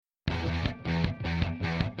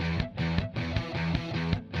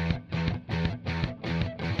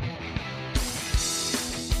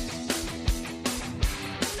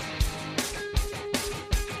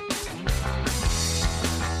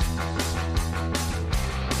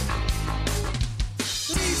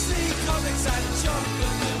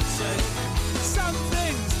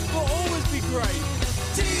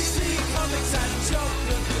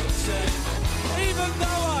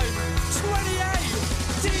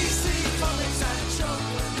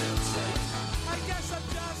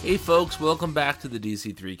Hey folks, welcome back to the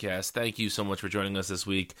DC3cast. Thank you so much for joining us this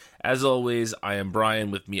week. As always, I am Brian.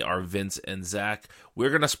 With me are Vince and Zach. We're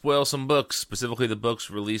going to spoil some books, specifically the books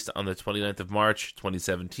released on the 29th of March,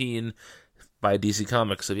 2017 by DC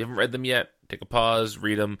Comics. So if you haven't read them yet, take a pause,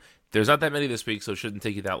 read them. There's not that many this week, so it shouldn't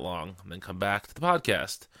take you that long. And then come back to the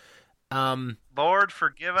podcast. Lord,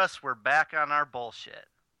 forgive us. We're back on our bullshit.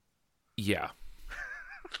 Yeah.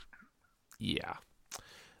 Yeah.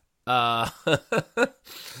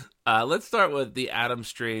 Let's start with the Adam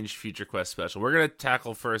Strange Future Quest special. We're going to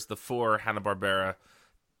tackle first the 4 Hanna Barbera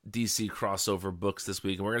DC crossover books this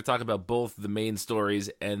week, and we're going to talk about both the main stories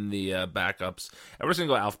and the backups. And we're just going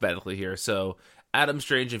to go alphabetically here. So, Adam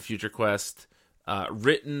Strange and Future Quest,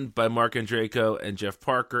 written by Mark Andreyko and Jeff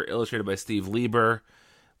Parker, illustrated by Steve Lieber.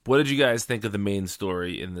 What did you guys think of the main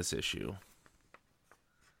story in this issue?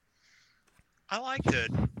 I liked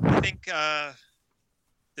it. I think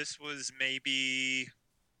this was maybe,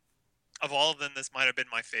 of all of them, this might have been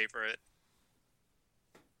my favorite.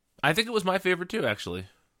 I think it was my favorite too, actually.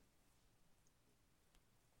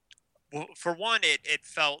 Well, for one, it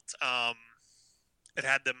felt it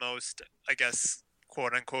had the most, I guess,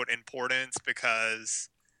 quote unquote importance because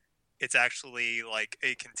it's actually like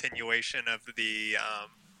a continuation of the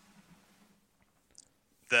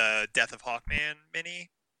Death of Hawkman mini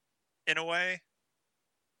in a way.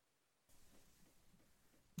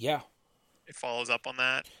 Yeah. It follows up on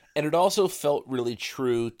that. And it also felt really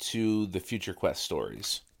true to the Future Quest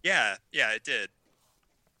stories. Yeah, it did.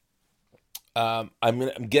 I'm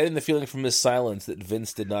getting the feeling from his silence that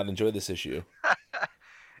Vince did not enjoy this issue.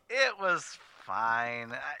 It was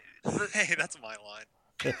fine. Hey, that's my line.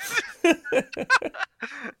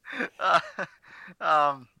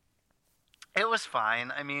 It was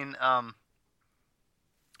fine. I mean,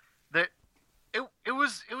 it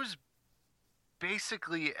was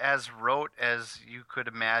basically as rote as you could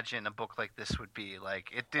imagine a book like this would be. Like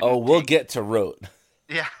it didn't. Oh, we'll get to rote.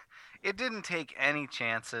 Yeah, it didn't take any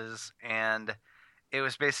chances, and it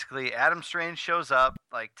was basically Adam Strange shows up,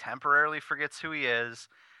 like temporarily forgets who he is,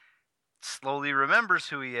 slowly remembers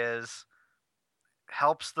who he is,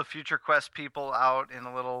 helps the Future Quest people out in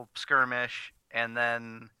a little skirmish, and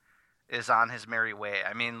then is on his merry way.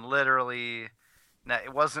 I mean, literally,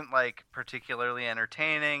 it wasn't like particularly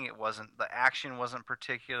entertaining. The action wasn't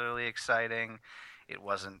particularly exciting. It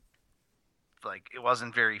wasn't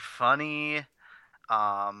very funny.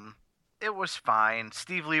 It was fine.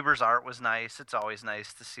 Steve Lieber's art was nice. It's always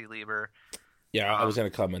nice to see Lieber. Yeah, I was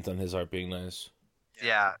going to comment on his art being nice.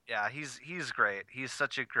 Yeah, he's great. He's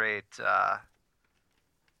such a great.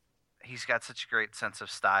 He's got such a great sense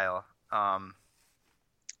of style. I'm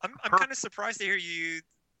kind of surprised to hear you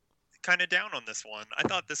kind of down on this one. I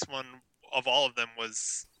thought this one of all of them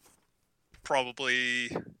was probably.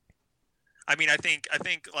 I mean, I think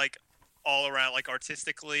like all around, like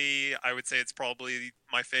artistically, I would say it's probably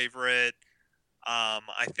my favorite. I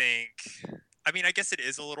guess it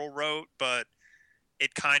is a little rote, but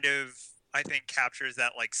it kind of, I think, captures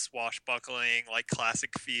that like swashbuckling, like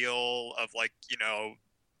classic feel of like, you know,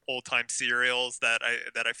 old time serials that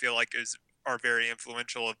I feel like are very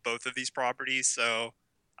influential of both of these properties. So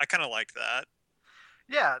I kind of like that.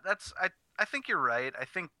 Yeah, I think you're right. I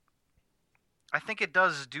think it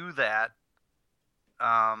does do that.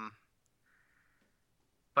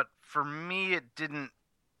 But for me, it didn't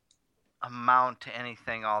amount to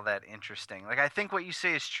anything all that interesting. Like, I think what you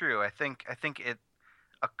say is true. I think it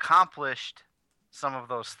accomplished some of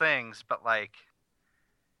those things, but like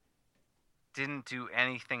didn't do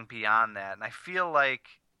anything beyond that. And I feel like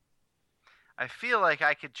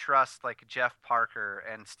I could trust like Jeff Parker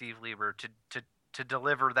and Steve Lieber to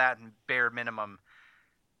deliver that in bare minimum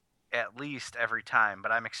at least every time,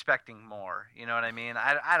 but I'm expecting more. You know what I mean?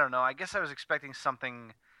 I don't know. I guess I was expecting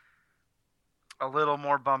something a little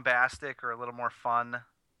more bombastic or a little more fun.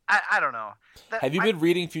 I don't know. Have you been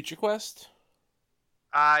reading Future Quest?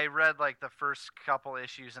 I read like the first couple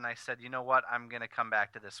issues and I said, you know what? I'm going to come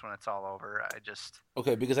back to this when it's all over.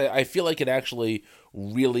 Okay, because I feel like it actually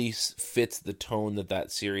really fits the tone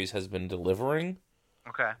that series has been delivering.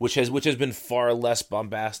 Okay. Which has been far less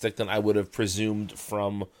bombastic than I would have presumed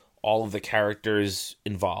from all of the characters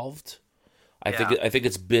involved. I think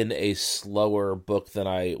it's been a slower book than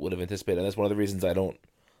I would have anticipated. And that's one of the reasons I don't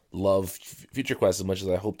love Future Quest as much as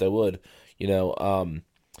I hoped I would. You know,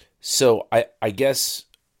 so I guess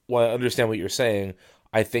while I understand what you're saying,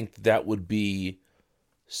 I think that would be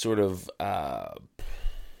sort of out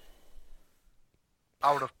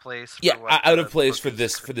of place. Out of place for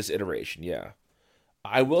this iteration. Yeah,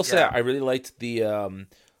 I will say I really liked the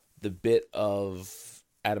bit of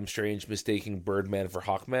Adam Strange mistaking Birdman for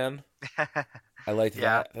Hawkman. I liked Yeah.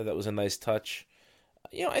 that. I thought that was a nice touch.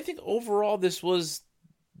 I think overall this was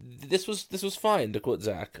fine, to quote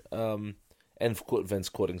Zach, and quote Vince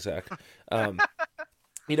quoting Zach. Um,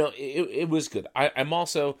 it was good.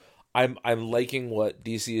 I'm liking what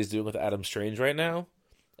DC is doing with Adam Strange right now,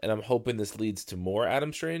 and I'm hoping this leads to more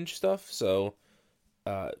Adam Strange stuff. So,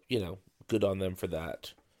 good on them for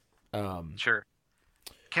that. Sure.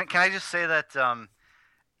 Can I just say that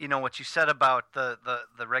what you said about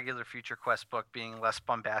the regular Future Quest book being less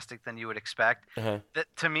bombastic than you would expect. Uh-huh. That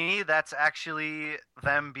to me, that's actually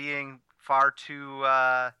them being far too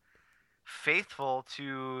faithful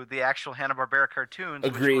to the actual Hanna Barbera cartoons.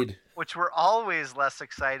 Agreed. Which were always less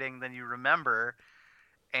exciting than you remember.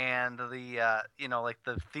 And the like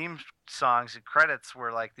the theme songs and credits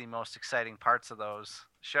were like the most exciting parts of those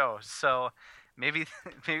shows. So maybe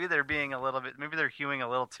they're being maybe they're hewing a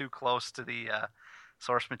little too close to the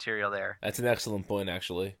source material there. That's an excellent point,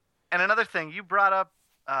 actually. And another thing, you brought up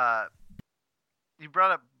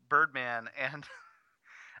Birdman, and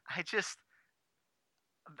I guess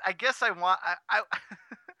I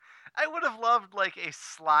I would have loved like a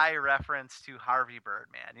sly reference to Harvey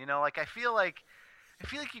Birdman. Like I feel like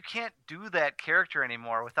you can't do that character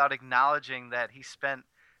anymore without acknowledging that he spent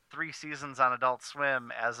 3 seasons on Adult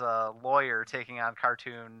Swim as a lawyer taking on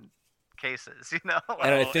cartoon cases. And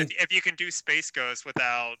I think if you can do Space Ghost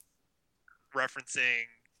without referencing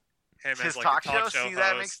him his as like talk a talk show, show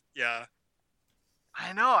host, yeah.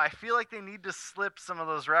 I know. I feel like they need to slip some of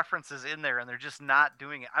those references in there, and they're just not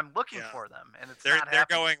doing it. I'm looking for them, and they're not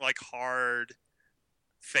happening. going like hard,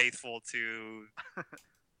 faithful to,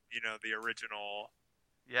 the original.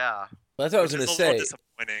 Yeah, that's what I was going to say.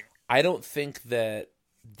 Disappointing. I don't think that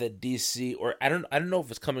DC, or I don't know if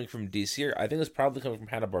it's coming from DC, or I think it's probably coming from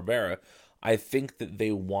Hanna Barbera. I think that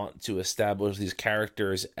they want to establish these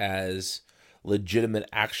characters as legitimate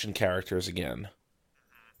action characters again.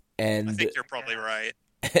 And I think you're probably right.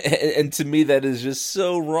 And to me, that is just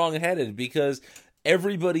so wrong-headed, because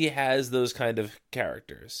everybody has those kind of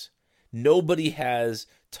characters. Nobody has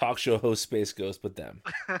talk show host Space Ghost but them.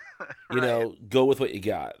 Right. Go with what you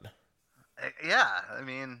got. Yeah, I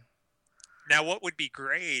mean... Now, what would be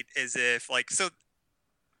great is if,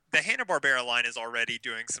 the Hanna-Barbera line is already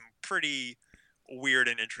doing some pretty weird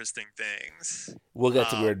and interesting things. We'll get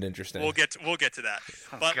to weird and interesting. We'll get to that.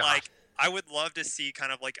 Oh, but, God. I would love to see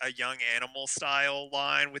kind of like a Young Animal style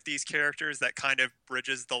line with these characters that kind of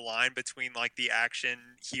bridges the line between, like, the action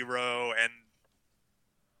hero and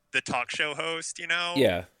the talk show host,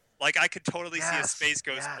 Yeah. Like, I could totally see a Space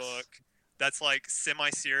Ghost yes. book that's like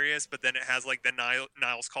semi-serious, but then it has like the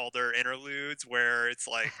Niles Calder interludes where it's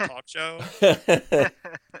like talk show. Yes.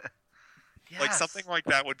 Like something like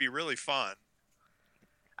that would be really fun.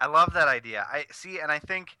 I love that idea. I see, and I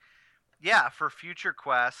think, for Future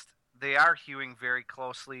Quest, they are hewing very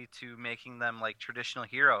closely to making them like traditional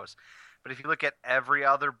heroes. But if you look at every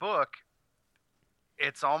other book,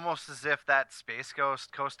 it's almost as if that Space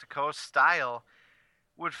Ghost Coast to Coast style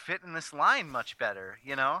would fit in this line much better,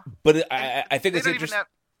 But I think it's interesting.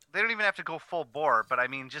 They don't even have to go full bore, but I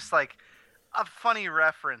mean, just like a funny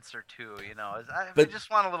reference or two, I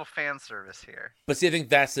just want a little fan service here. But see, I think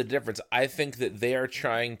that's the difference. I think that they are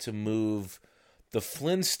trying to move the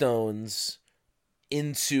Flintstones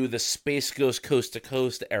into the Space Ghost Coast to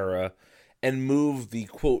Coast era and move the,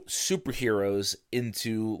 quote, superheroes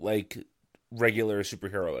into, like, regular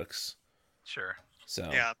superheroics. Sure. So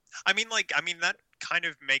yeah, I mean that kind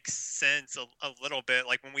of makes sense a little bit.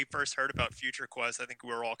 Like when we first heard about Future Quest, I think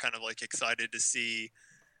we were all kind of like excited to see.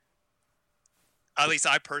 At least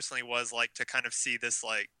I personally was, like, to kind of see this,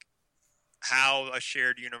 like, how a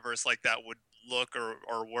shared universe like that would look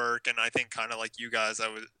or work. And I think kind of like you guys, I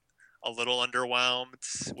was a little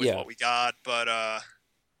underwhelmed with what we got. But I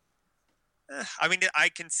mean, I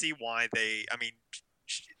can see why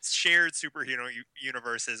shared superhero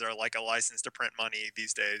universes are like a license to print money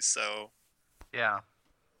these days. So yeah,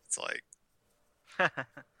 it's like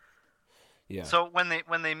yeah. So when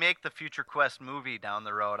they make the Future Quest movie down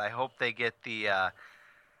the road, I hope they get the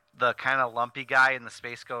kind of lumpy guy in the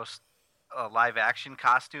Space Ghost live action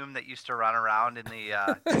costume that used to run around in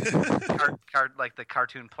the like the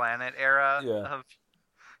Cartoon Planet era. Yeah.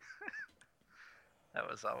 That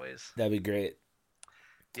was always. That'd be great.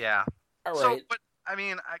 Yeah. All right. So, but I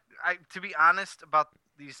mean, I to be honest about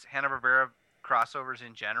these Hanna-Barbera crossovers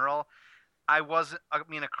in general,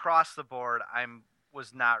 across the board,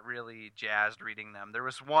 was not really jazzed reading them. There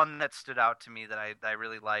was one that stood out to me that I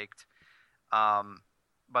really liked,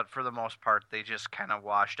 but for the most part, they just kind of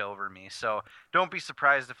washed over me. So don't be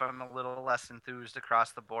surprised if I'm a little less enthused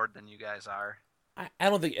across the board than you guys are. I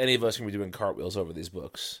don't think any of us can be doing cartwheels over these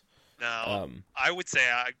books. No, I would say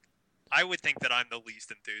I would think that I'm the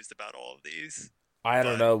least enthused about all of these. I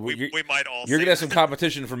don't know. We might all. You're say gonna have some that.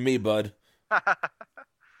 competition from me, bud. All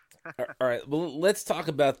right. Well, let's talk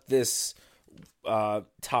about this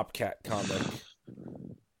Top Cat comic.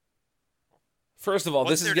 First of all,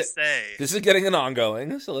 What's this is is getting an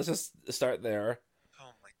ongoing, so let's just start there.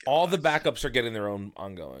 Oh my god! All the backups are getting their own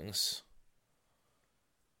ongoings.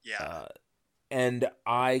 Yeah. And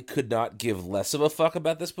I could not give less of a fuck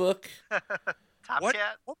about this book. Top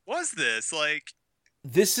Cat? What was this? Like,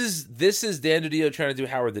 this is Dan DiDio trying to do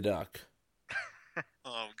Howard the Duck.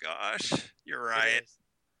 oh gosh, you're right.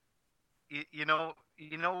 You know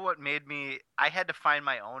what made me? I had to find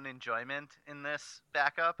my own enjoyment in this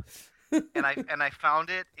backup, and I found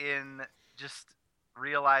it in just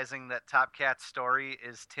realizing that Top Cat's story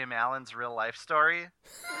is Tim Allen's real life story.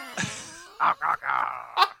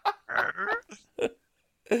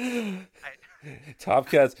 Top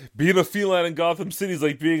Cat's being a feline in Gotham City is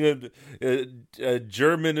like being a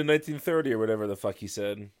German in 1930 or whatever the fuck he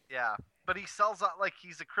said. Yeah, but he sells out like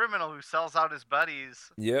he's a criminal who sells out his buddies.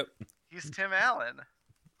 Yep. He's Tim Allen.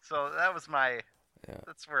 So that was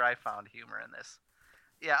that's where I found humor in this.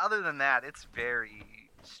 Yeah, other than that, it's very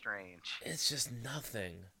strange. It's just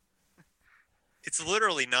nothing. It's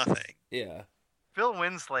literally nothing. Yeah. Phil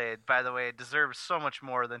Winslade, by the way, deserves so much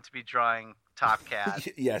more than to be drawing Top Cat.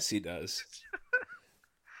 Yes, he does.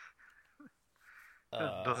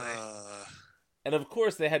 And of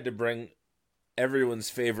course, they had to bring everyone's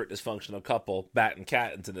favorite dysfunctional couple, Bat and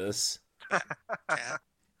Cat, into this. Bat.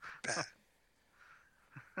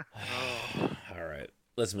 All right,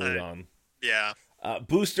 let's move on. Yeah.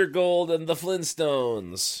 Booster Gold and the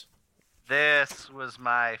Flintstones. This was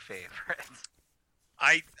my favorite.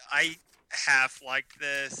 I half liked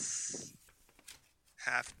this.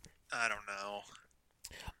 Half, I don't know.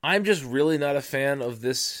 I'm just really not a fan of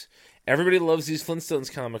this. Everybody loves these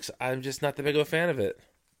Flintstones comics. I'm just not that big of a fan of it.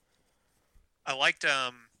 I liked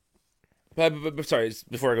But sorry,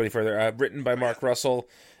 before I go any further, written by Mark Russell,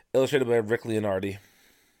 illustrated by Rick Leonardi.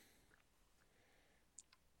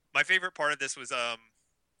 My favorite part of this was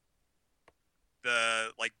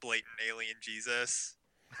the like blatant alien Jesus.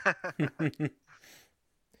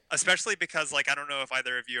 Especially because like I don't know if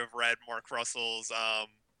either of you have read Mark Russell's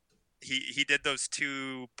he did those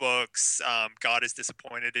two books, God is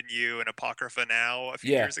Disappointed in You and Apocrypha Now a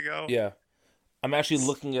few years ago. Yeah. I'm actually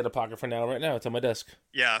looking at Apocrypha Now right now. It's on my desk.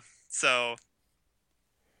 Yeah. So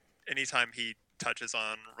anytime he touches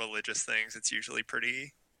on religious things, it's usually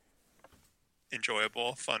pretty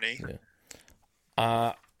enjoyable, funny.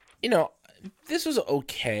 Yeah. This was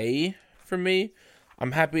okay for me.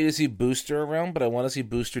 I'm happy to see Booster around, but I want to see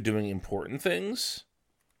Booster doing important things.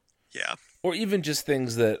 Yeah. Or even just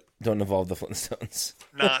things that don't involve the Flintstones.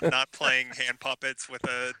 not playing hand puppets with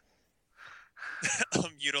a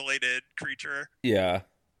mutilated creature. Yeah.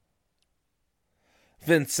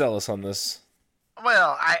 Vince, sell us on this.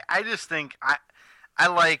 Well, I just think I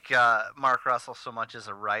like Mark Russell so much as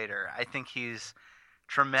a writer. I think he's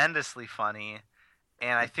tremendously funny,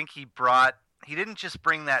 and I think he didn't just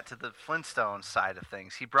bring that to the Flintstones side of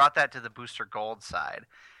things. He brought that to the Booster Gold side,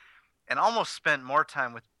 and almost spent more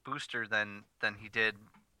time with Booster than he did,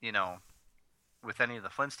 with any of the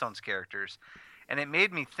Flintstones characters. And it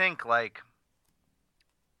made me think, like,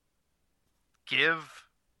 give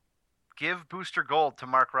Booster Gold to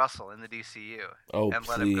Mark Russell in the DCU. Oh, and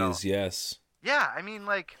let him go. Please, yes. Yeah, I mean,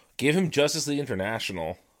 like... Give him Justice League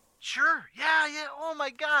International. Sure, yeah, oh my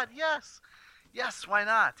god, yes. Yes, why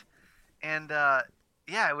not? And,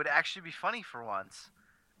 it would actually be funny for once.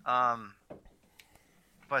 But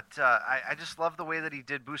I just love the way that he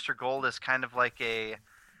did Booster Gold as kind of like a...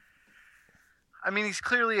 I mean, he's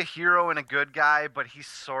clearly a hero and a good guy, but he's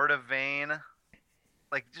sort of vain.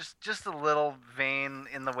 Like, just a little vain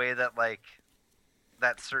in the way that, like,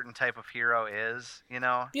 that certain type of hero is,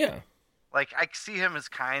 Yeah. Like, I see him as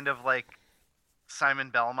kind of like Simon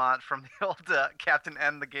Belmont from the old Captain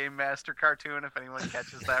N, the Game Master cartoon, if anyone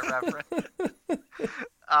catches that reference.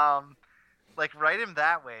 Like, write him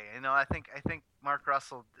that way. I think Mark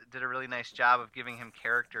Russell did a really nice job of giving him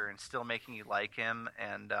character and still making you like him,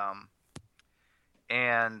 and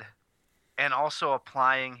also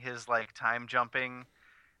applying his, like, time jumping,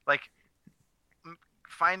 like,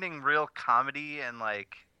 finding real comedy and,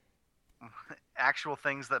 like, actual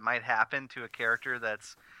things that might happen to a character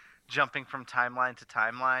that's jumping from timeline to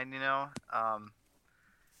timeline,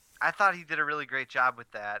 I thought he did a really great job with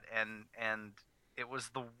that, and it was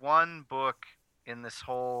the one book in this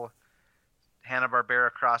whole Hanna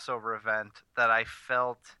Barbera crossover event that I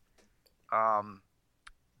felt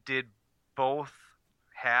did both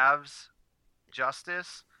halves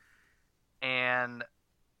justice, and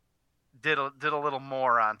did a little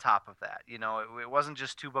more on top of that. It wasn't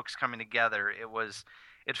just two books coming together.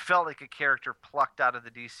 It felt like a character plucked out of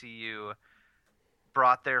the DCU,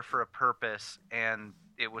 brought there for a purpose, and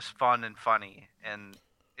it was fun and funny, and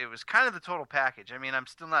it was kind of the total package. I mean, I'm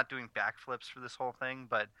still not doing backflips for this whole thing,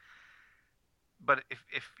 but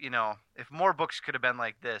if more books could have been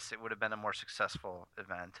like this, it would have been a more successful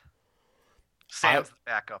event. Sans the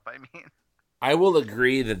backup, I mean. I will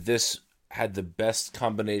agree that this had the best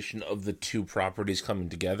combination of the two properties coming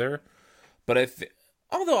together, but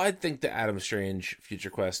although I think the Adam Strange Future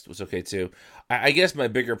Quest was okay too, I guess my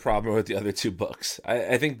bigger problem with the other two books.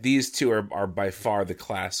 I think these two are by far the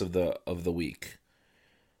class of the week.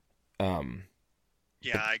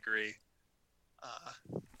 Yeah, I agree.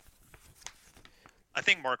 I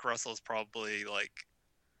think Mark Russell is probably like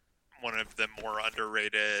one of the more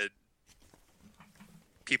underrated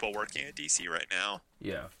people working at DC right now.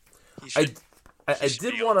 Yeah, I did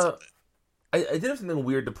have something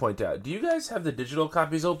weird to point out. Do you guys have the digital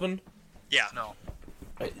copies open? Yeah. No.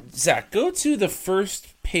 Zach, go to the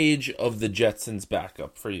first page of the Jetsons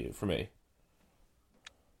backup for me.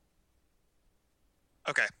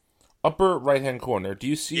 Okay. Upper right-hand corner. Do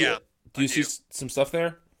you see? Yeah, Do you see some stuff there?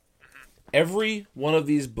 Mm-hmm. Every one of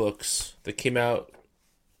these books that came out,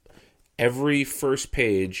 every first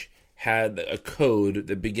page had a code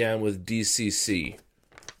that began with DCC,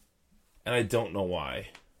 and I don't know why.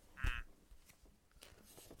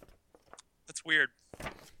 That's weird.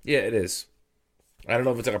 Yeah, it is. I don't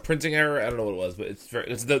know if it's like a printing error. I don't know what it was, but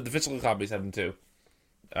it's the physical copies have them too.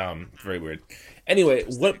 Very weird. Anyway,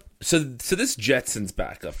 so this Jetsons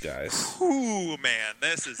backup, guys. Ooh, man,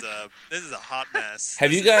 this is a hot mess.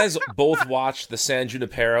 Have you guys both watched the San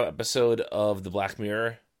Junipero episode of the Black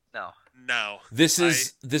Mirror? No. This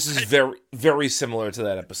is very, very similar to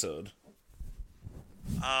that episode.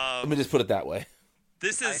 Let me just put it that way.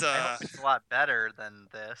 This is I hope it's a lot better than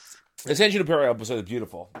this. The San Junipero episode is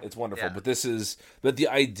beautiful. It's wonderful, Yeah. but the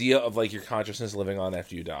idea of like your consciousness living on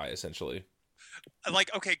after you die, essentially. like,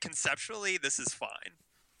 okay, conceptually this is fine.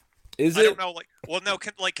 Is it? I don't know,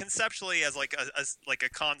 conceptually as a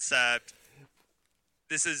concept,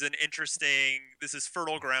 this is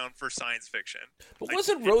fertile ground for science fiction. But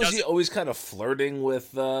wasn't Rosie always kind of flirting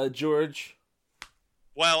with George?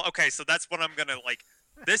 Well, okay, so that's what I'm gonna like.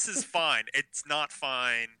 This is fine. It's not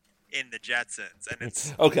fine in the Jetsons, and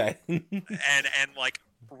it's okay. and like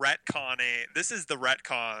retconning. This is the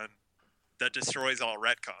retcon that destroys all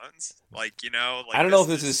retcons. Like, I don't know if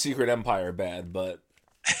this is Secret Empire bad, but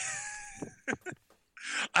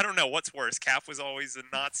I don't know what's worse. Cap was always a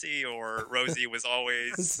Nazi, or Rosie was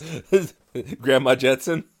always Grandma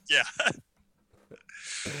Jetson. Yeah.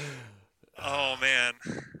 Oh man.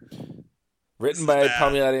 Written by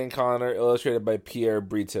Palmiotti and Connor, illustrated by Pierre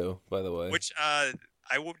Brito, by the way. Which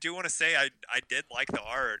do want to say I did like the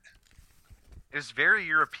art. It was very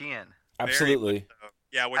European. Absolutely.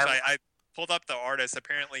 Yeah, which I pulled up the artist.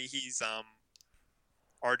 Apparently he's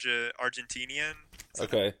Argentinian.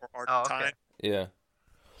 Okay. Or Argentine. Okay. Yeah.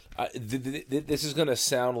 This is gonna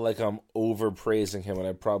sound like I'm overpraising him, and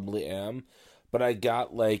I probably am, but I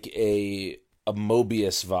got like a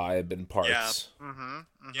Mobius vibe in parts. Yeah. Mm-hmm.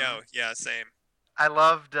 Yeah, same. I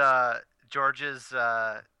loved George's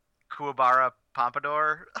Kuwabara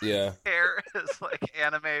pompadour. Yeah. Hair is like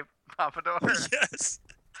anime pompadour. Yes.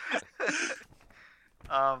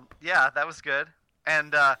 Yeah, that was good.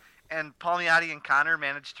 And Palmiotti and Connor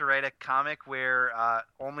managed to write a comic where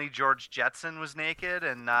only George Jetson was naked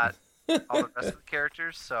and not all the rest of the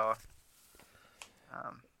characters. So,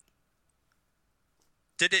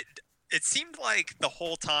 It seemed like the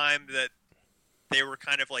whole time that they were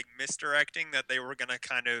kind of like misdirecting, that they were gonna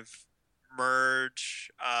kind of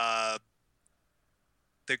merge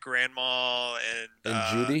the grandma and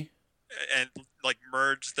Judy, and like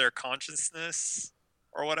merge their consciousness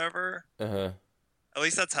or whatever. At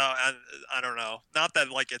least that's how I don't know. Not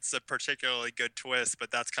that like it's a particularly good twist,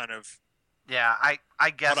 but that's kind of I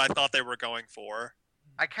guessed what I thought they were going for.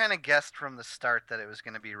 I kind of guessed from the start that it was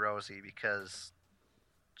going to be Rosie because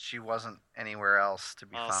she wasn't anywhere else to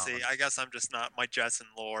be found. See, I guess I'm just not. My Jetson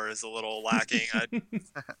lore is a little lacking. I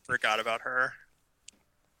forgot about her.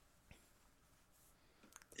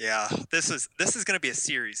 Yeah, this is going to be a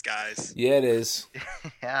series, guys. Yeah, it is.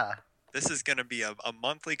 Yeah. This is going to be a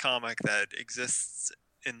monthly comic that exists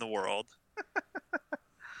in the world.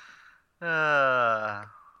 Well,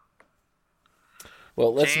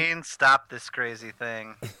 let's Jane, stop this crazy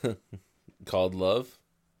thing. called love.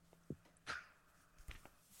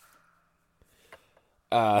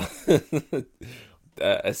 So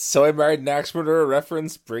I Married an Axe Murderer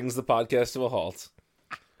reference brings the podcast to a halt.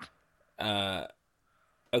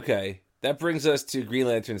 Okay, that brings us to Green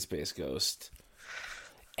Lantern Space Ghost.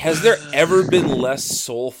 Has there ever been less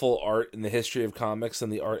soulful art in the history of comics than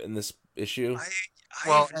the art in this issue?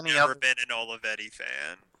 I've never been an Olivetti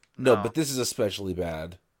fan. No, but this is especially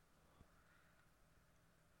bad.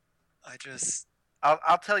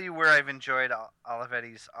 I'll tell you where I've enjoyed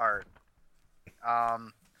Olivetti's art.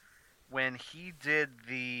 When he did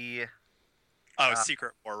the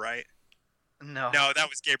Secret War, right? No, that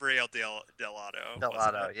was Gabriel Dell'Otto.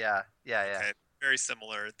 Dell'Otto, yeah. Okay. Very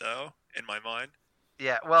similar though, in my mind.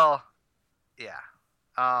 Yeah, well, yeah.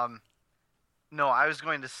 No, I was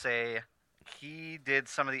going to say he did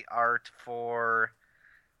some of the art for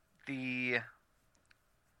the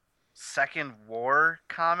Second War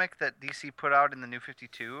comic that DC put out in the New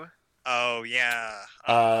 52. Oh, yeah.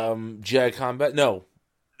 GI Combat? No.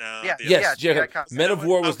 Yeah, yes, GI Combat. Men of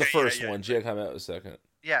War was the first one. GI Combat was second.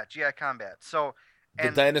 Yeah, GI Combat. So, the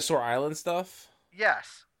Dinosaur Island stuff?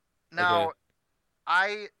 Yes. Now,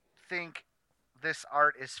 I think this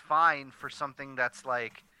art is fine for something that's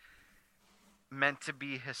like meant to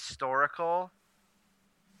be historical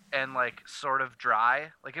and like sort of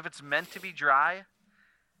dry. Like if it's meant to be dry,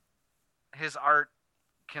 his art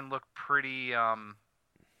can look pretty I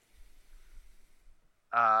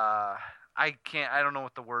don't know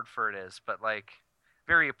what the word for it is, but like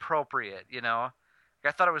very appropriate, you know?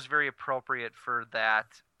 I thought it was very appropriate for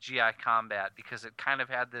that GI Combat because it kind of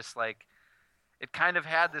had this like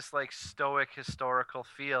stoic historical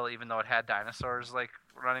feel, even though it had dinosaurs like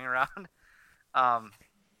running around.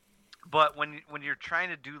 But when you're trying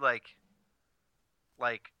to do like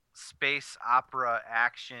space opera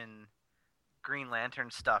action Green Lantern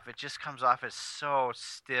stuff, it just comes off as so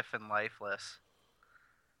stiff and lifeless.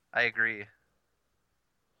 I agree.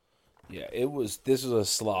 Yeah, this was a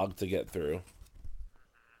slog to get through.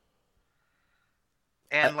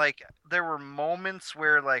 And like there were moments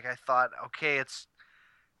where like I thought, okay, it's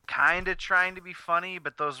kind of trying to be funny,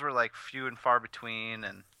 but those were like few and far between,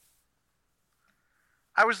 and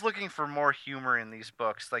I was looking for more humor in these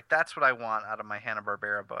books. Like that's what I want out of my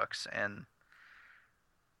Hanna-Barbera books, and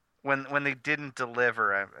when they didn't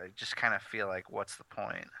deliver, I just kind of feel like, what's the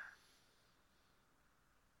point?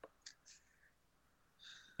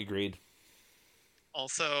 Agreed.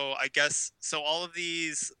 Also, I guess, so all of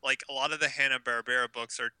these, like a lot of the Hanna-Barbera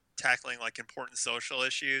books are tackling like important social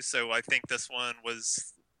issues, so I think this one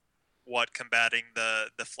was combating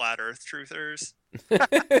the flat earth truthers.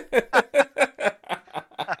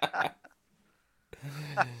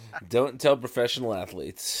 Don't tell professional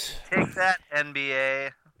athletes. Take that,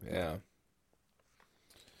 NBA. Yeah.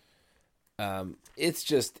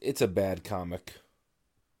 It's a bad comic.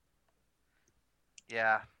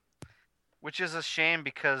 Yeah. Which is a shame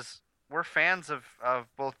because we're fans of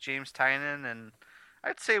both James Tynion and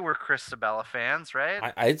I'd say we're Chris Sabella fans,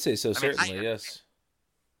 right? I'd say so, certainly, yes.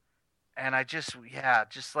 And I just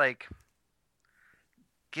like,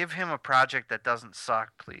 give him a project that doesn't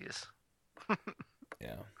suck, please.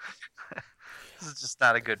 Yeah. This is just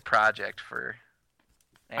not a good project for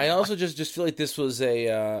anyone. I also just feel like this was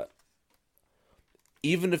even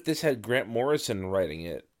if this had Grant Morrison writing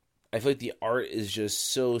it, I feel like the art is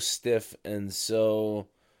just so stiff and so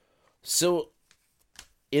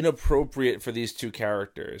inappropriate for these two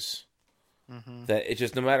characters that it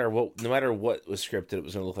just no matter what was scripted, it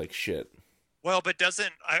was gonna look like shit. Well, but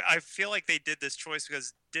I feel like they did this choice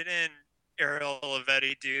because didn't Ariel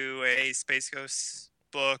Olivetti do a Space Ghost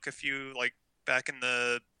book back in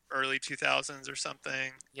the early 2000s or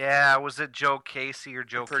something? Yeah, was it Joe Casey or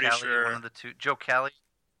Joe Kelly? Sure. One of the two. Joe Kelly.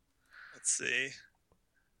 Let's see.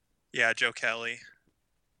 Yeah, Joe Kelly.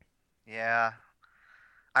 Yeah.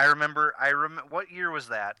 I remember. What year was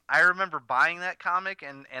that? I remember buying that comic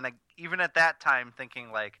and even at that time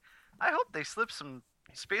thinking like, I hope they slip some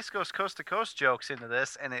Space Ghost Coast to Coast jokes into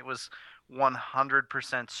this, and it was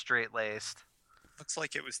 100% straight laced. Looks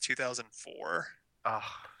like it was 2004. Oh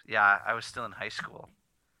yeah, I was still in high school.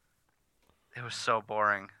 It was so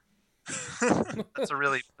boring. That's a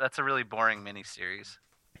really boring miniseries.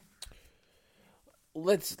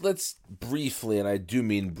 Let's briefly, and I do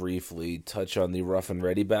mean briefly, touch on the Rough and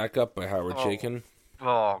Ready backup by Howard Chaykin.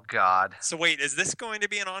 Oh God! So wait, is this going to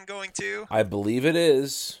be an ongoing too? I believe it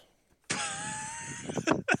is.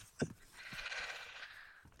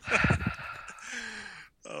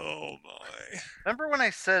 Oh my! Remember when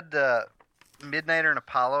I said Midnighter and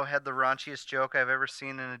Apollo had the raunchiest joke I've ever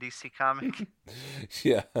seen in a DC comic?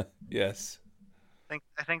 Yeah. Yes. I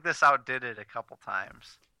think this outdid it a couple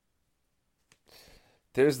times.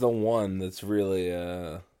 There's the one that's really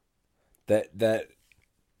that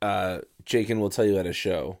Chaykin will tell you at a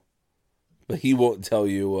show. but he won't tell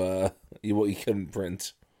you what he couldn't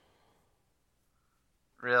print.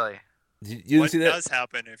 Really? You didn't What see that? does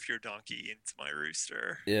happen if your donkey eats my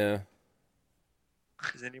rooster? Yeah.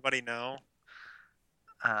 Does anybody know?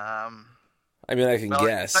 I mean, I can Well,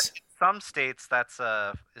 guess. in some states,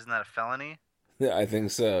 isn't that a felony? Yeah, I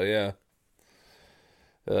think so. Yeah.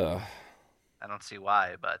 Ugh. I don't see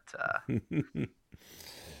why, but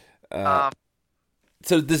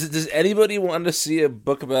So does anybody want to see a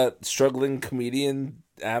book about struggling comedian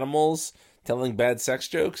animals telling bad sex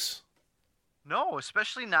jokes? no,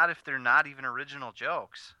 especially not if they're not even original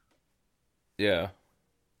jokes. Yeah.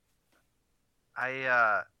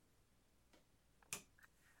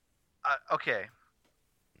 Okay.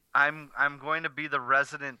 I'm going to be the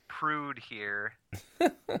resident prude here,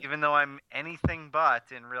 even though I'm anything but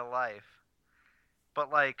in real life.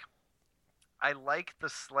 But like, I like the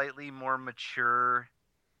slightly more mature,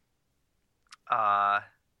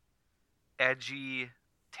 edgy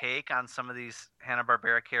take on some of these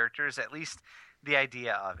Hanna-Barbera characters. At least the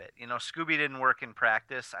idea of it. You know, Scooby didn't work in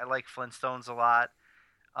practice. I like Flintstones a lot.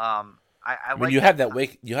 I mean, like you have that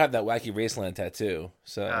wacky Raceland tattoo.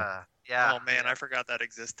 So yeah. Oh man, I forgot that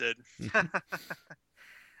existed.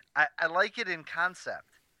 I like it in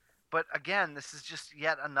concept, but again, this is just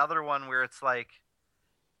yet another one where it's like,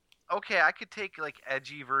 okay, I could take like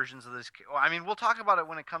edgy versions of this. I mean, we'll talk about it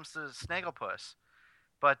when it comes to Snagglepuss,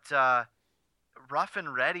 but Rough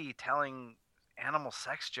and Ready telling animal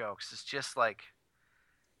sex jokes is just like,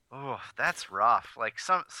 oh, that's rough. Like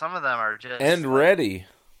some of them are just and like, Ready.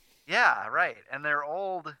 Yeah, right, and they're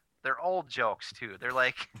old. They're old jokes too. They're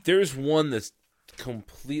like There's one that's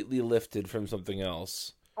completely lifted from something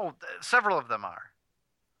else. oh, several of them are.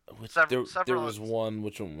 There was one.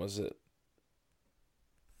 Which one was it?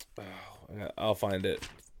 Oh, I'll find it.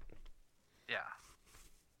 Yeah.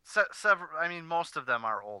 Several. I mean, most of them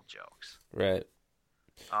are old jokes. Right.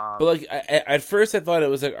 But like, at first I thought it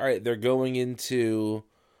was like, all right, they're going to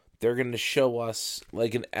show us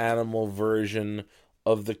like an animal version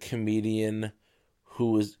of the comedian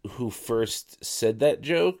who first said that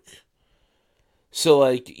joke. So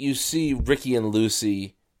like, you see Ricky and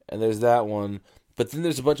Lucy, and there's that one, but then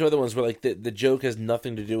there's a bunch of other ones where like the joke has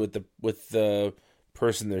nothing to do with the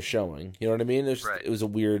person they're showing. You know what I mean? It was a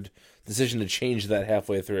weird decision to change that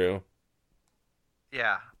halfway through.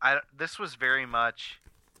 Yeah, this was very much,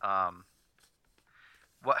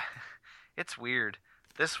 what? It's weird.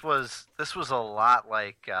 This was a lot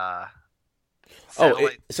like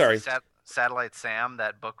Satellite Sam,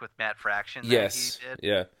 that book with Matt Fraction. Yes, he did.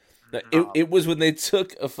 yeah. It was when they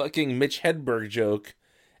took a fucking Mitch Hedberg joke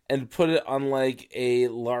and put it on like a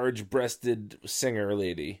large-breasted singer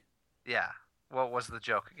lady. Yeah. What was the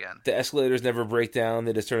joke again? The escalators never break down;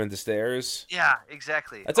 they just turn into stairs. Yeah,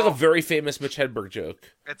 exactly. That's like a very famous Mitch Hedberg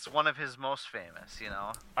joke. It's one of his most famous, you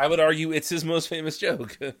know. I would argue it's his most famous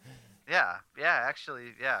joke. Yeah,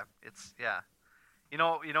 actually, yeah, it's You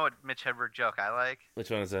know what Mitch Hedberg joke I like? Which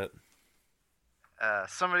one is that?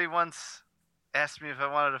 Somebody once asked me if I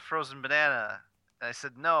wanted a frozen banana, and I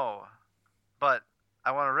said no, but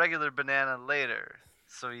I want a regular banana later,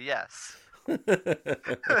 so yes.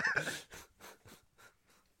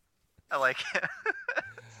 I like it.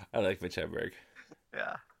 I like Mitch Hedberg.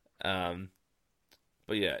 Yeah.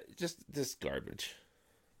 But yeah, just garbage.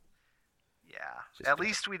 Yeah. At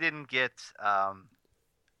least we didn't get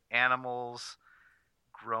animals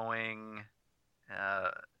growing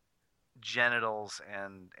genitals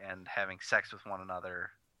and having sex with one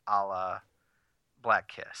another, a la Black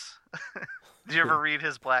Kiss. Did you ever read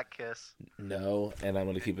his Black Kiss? No, and I'm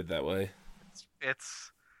going to keep it that way.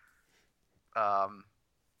 It's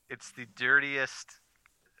the dirtiest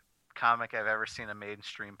comic I've ever seen a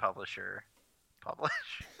mainstream publisher publish.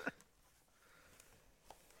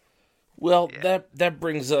 Well, yeah. that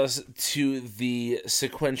brings us to the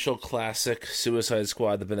sequential classic Suicide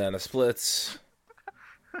Squad: The Banana Splits.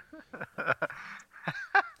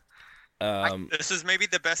 This is maybe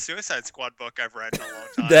the best Suicide Squad book I've read in a long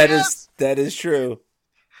time. That is true.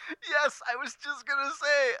 Yes, I was just gonna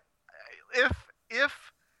say,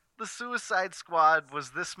 if the Suicide Squad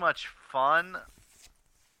was this much fun,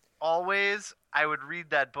 always, I would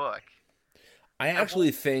read that book. I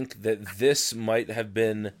actually think that this might have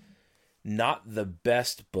been not the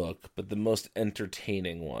best book, but the most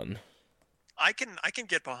entertaining one. I can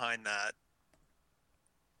get behind that.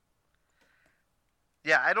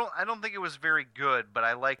 Yeah, I don't think it was very good, but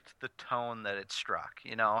I liked the tone that it struck.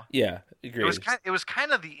 You know. Yeah, agreed. It was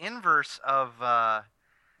kind of the inverse of the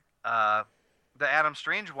Adam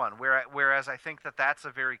Strange one, whereas I think that's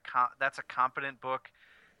a competent book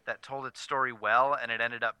that told its story well, and it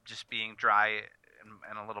ended up just being dry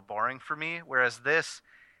and a little boring for me. Whereas this,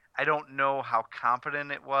 I don't know how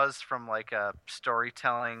competent it was from like a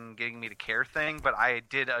storytelling, getting me to care thing, but I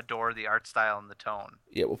did adore the art style and the tone.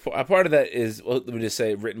 Yeah, well, a part of that is, well, let me just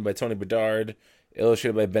say, written by Tony Bedard,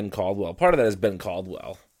 illustrated by Ben Caldwell. Part of that is Ben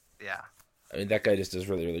Caldwell. Yeah. I mean, that guy just does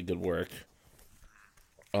really, really good work.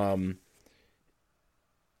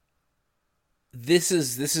 This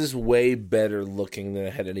is way better looking than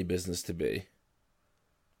it had any business to be.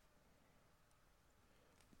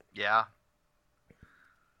 Yeah.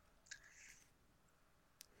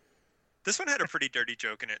 This one had a pretty dirty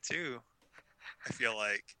joke in it too. I feel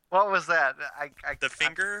like. What was that? The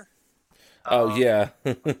finger. Oh yeah,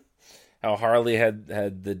 how Harley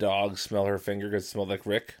had the dog smell her finger because it smelled like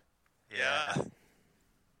Rick. Yeah. Oh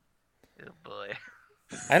boy.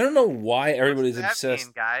 I don't know why everybody's What's that obsessed.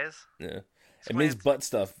 mean, guys? Yeah, it means butt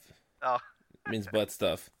stuff. Oh. It means butt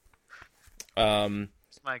stuff. Where's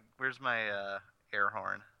my air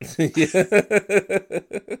horn?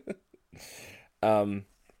 Yeah.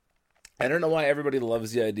 I don't know why everybody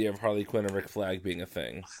loves the idea of Harley Quinn and Rick Flag being a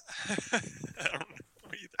thing. I don't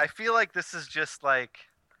know either. I feel like this is just like,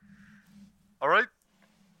 all right,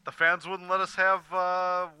 the fans wouldn't let us have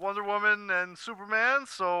Wonder Woman and Superman,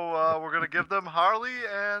 so we're gonna give them Harley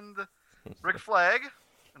and Rick Flag,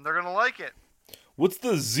 and they're gonna like it. What's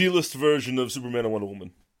the Z-list version of Superman and Wonder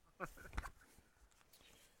Woman?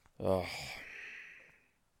 Oh.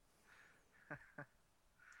 What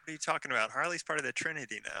are you talking about? Harley's part of the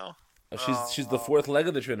Trinity now. She's the fourth leg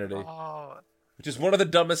of the Trinity, Oh. which is one of the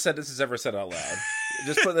dumbest sentences ever said out loud.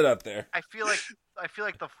 Just putting it out there. I feel like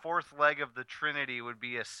the fourth leg of the Trinity would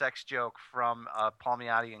be a sex joke from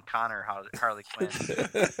Palmiotti and Connor Harley Quinn.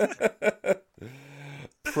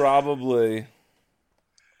 Probably.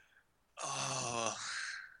 Oh.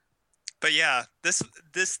 But yeah,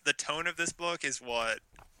 the tone of this book is what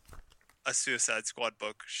a Suicide Squad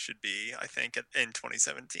book should be, I think, in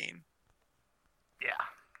 2017. Yeah.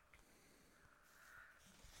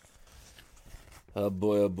 Oh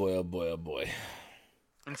boy, oh boy, oh boy, oh boy.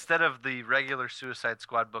 Instead of the regular Suicide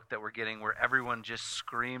Squad book that we're getting where everyone just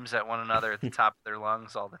screams at one another at the top of their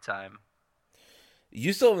lungs all the time.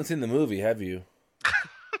 You still haven't seen the movie, have you?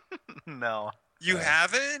 No. You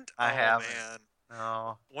haven't? I haven't. Man.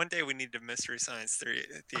 No. One day we need to Mystery Science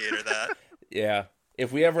Theater that. Yeah.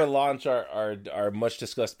 If we ever launch our much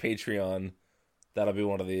discussed Patreon, that'll be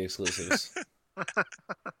one of the exclusives.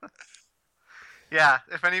 Yeah,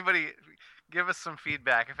 if anybody, give us some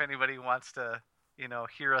feedback if anybody wants to,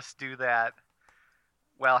 hear us do that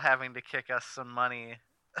while having to kick us some money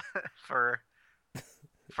for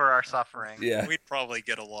our suffering. Yeah. We'd probably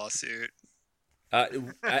get a lawsuit.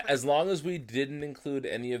 As long as we didn't include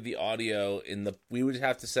any of the audio we would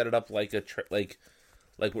have to set it up like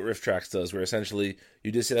like what Riff Tracks does, where essentially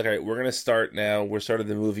you just say, okay, we're gonna start now. We're starting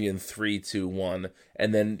the movie in 3, 2, 1,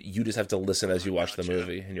 and then you just have to listen as you watch the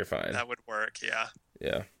movie, and you're fine. That would work, yeah.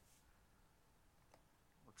 Yeah.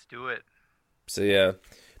 Let's do it. So yeah,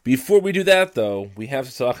 before we do that though, we have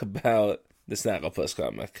to talk about the Snagglepuss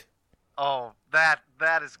comic. Oh, that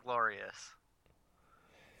is glorious.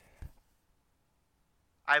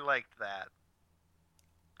 I liked that.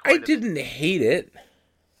 I didn't hate it.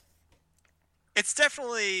 It's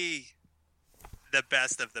definitely the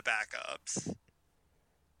best of the backups.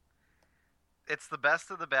 It's the best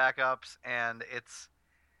of the backups, and it's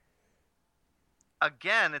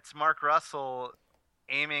Mark Russell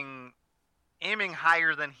aiming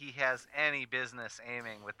higher than he has any business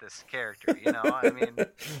aiming with this character. I mean,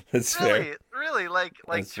 That's really, fair. really, like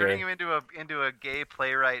That's turning fair. him into a gay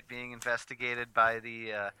playwright being investigated by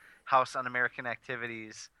the House Un-American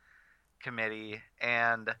Activities Committee,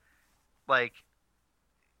 and like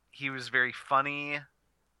he was very funny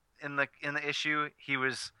in the issue. He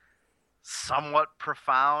was somewhat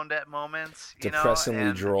profound at moments,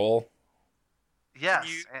 Depressingly droll. Yes.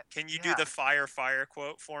 Can you do the fire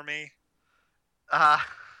quote for me? Hold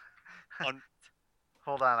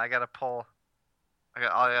on, I gotta pull it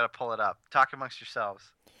up. Talk amongst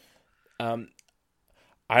yourselves.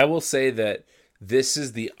 I will say that this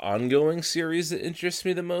is the ongoing series that interests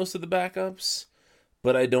me the most of the backups,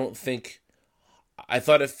 but I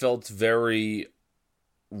thought it felt very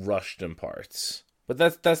rushed in parts. But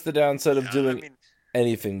that's the downside of doing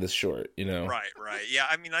anything this short, Right. Yeah,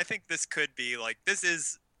 I mean, I think this could be this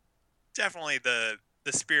is definitely the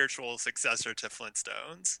spiritual successor to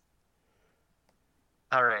Flintstones.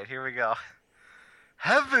 All right, here we go.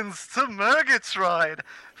 Heavens to Murgatroyd!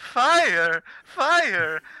 Fire!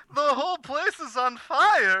 Fire! The whole place is on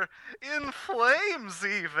fire! In flames,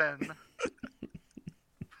 even!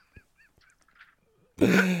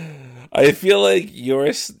 I feel like your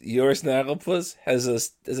Snagglepuss has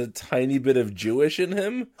a tiny bit of Jewish in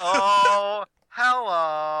him, Oh,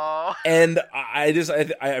 hello. and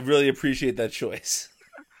I really appreciate that choice.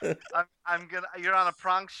 I'm gonna. You're on a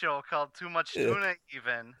prank show called Too Much Yeah. Tuna.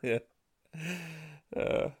 Even. Yeah.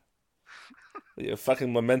 Yeah,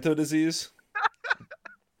 fucking memento disease.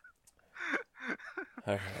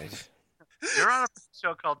 All right. You're on a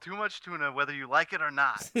show called Too Much Tuna, whether you like it or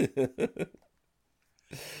not.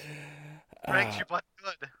 Pranked you, but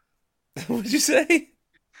good. What'd you say?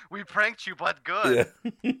 We pranked you, but good.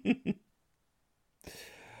 Yeah.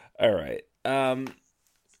 All right.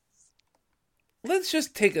 Let's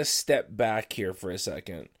just take a step back here for a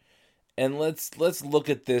second, and let's look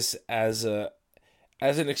at this as an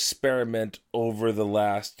experiment over the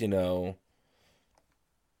last, the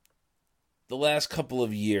last couple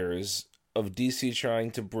of years of DC trying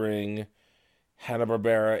to bring Hanna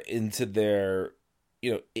Barbera into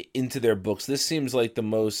their books. This seems like the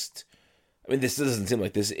most. I mean, this doesn't seem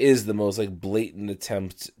like this is the most like blatant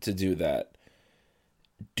attempt to do that.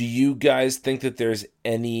 Do you guys think that there's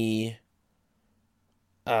any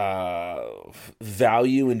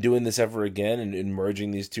value in doing this ever again and in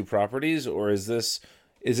merging these two properties, or is this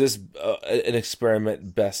an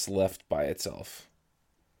experiment best left by itself?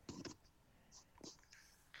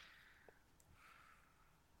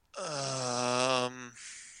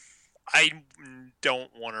 I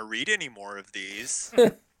don't want to read any more of these.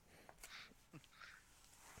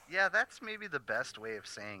 Yeah, that's maybe the best way of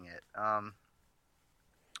saying it.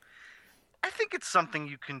 I think it's something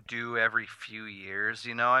you can do every few years,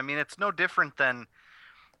 I mean, it's no different than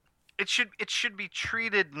it should be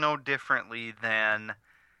treated no differently than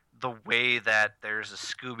the way that there's a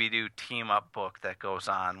Scooby-Doo team-up book that goes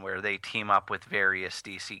on where they team up with various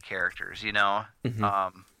DC characters, Mm-hmm.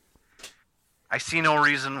 I see no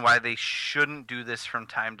reason why they shouldn't do this from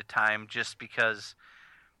time to time just because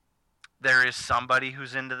there is somebody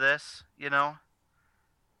who's into this,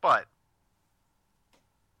 But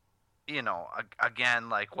again,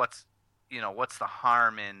 like what's the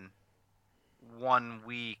harm in 1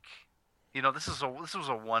 week? This was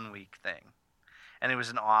a 1 week thing, and it was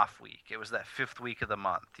an off week. It was that 5th week of the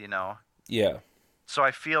month, Yeah. So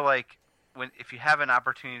I feel like if you have an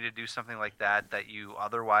opportunity to do something like that you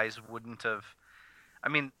otherwise wouldn't have. I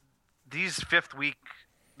mean, these fifth week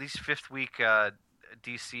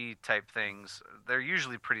DC type things, they're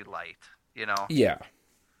usually pretty light, Yeah.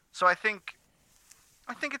 So I think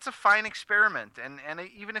it's a fine experiment, and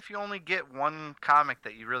even if you only get one comic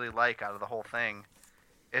that you really like out of the whole thing,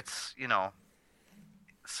 it's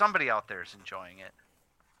somebody out there is enjoying it.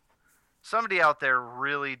 Somebody out there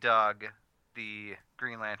really dug the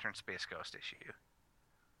Green Lantern Space Ghost issue.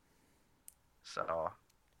 So,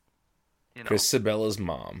 Chris Sabella's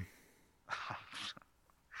mom.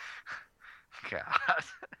 God.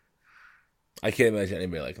 I can't imagine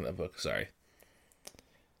anybody liking that book. Sorry.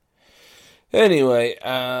 Anyway,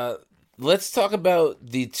 let's talk about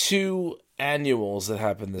the two annuals that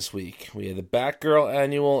happened this week. We had the Batgirl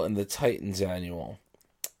annual and the Titans annual.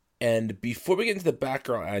 And before we get into the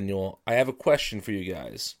Batgirl annual, I have a question for you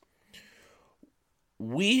guys.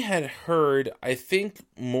 We had heard, I think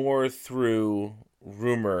more through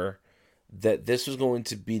rumor, that this was going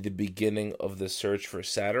to be the beginning of the search for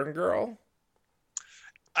Saturn Girl.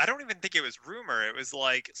 I don't even think it was rumor. It was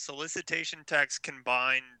like solicitation text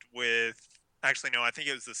combined with. Actually, no. I think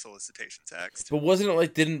it was the solicitation text. But wasn't it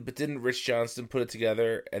like didn't Rich Johnston put it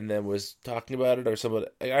together and then was talking about it, or somebody?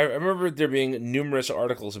 I remember there being numerous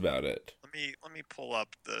articles about it. Let me pull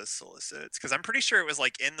up the solicits, because I'm pretty sure it was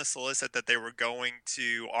like in the solicit that they were going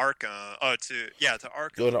to Arkham. To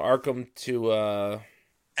Arkham. Going to Arkham to.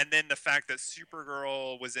 And then the fact that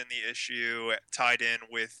Supergirl was in the issue tied in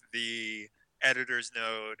with the editor's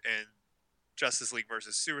note and Justice League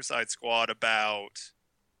versus Suicide Squad about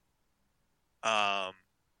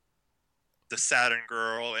the Saturn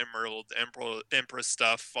Girl, Emerald Empress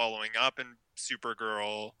stuff following up in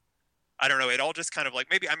Supergirl. I don't know. It all just kind of like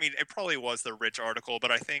it probably was the Rich article,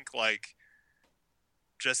 but I think like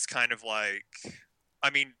just kind of like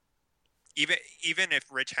even if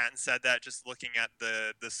Rich hadn't said that, just looking at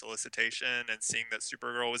the solicitation and seeing that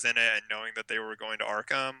Supergirl was in it and knowing that they were going to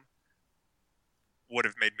Arkham would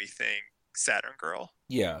have made me think Saturn Girl.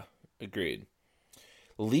 Yeah, agreed.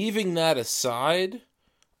 Leaving that aside,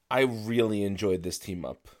 I really enjoyed this team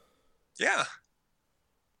up. Yeah.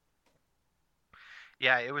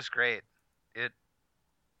 Yeah, it was great.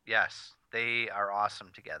 Yes, they are awesome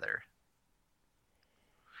together.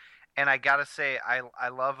 And I gotta say, I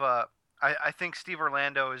love I think Steve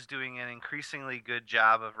Orlando is doing an increasingly good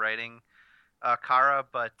job of writing Kara,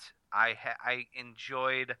 but I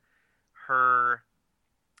enjoyed her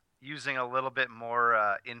using a little bit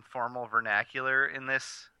more informal vernacular in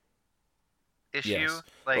this issue. Yes.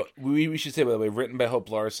 Like, well, we should say, by the way, written by Hope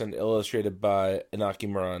Larson, illustrated by Inaki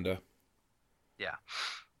Miranda. yeah,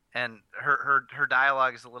 and her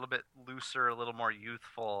dialogue is a little bit looser, a little more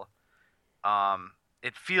youthful.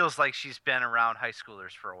 It feels like she's been around high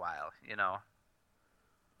schoolers for a while,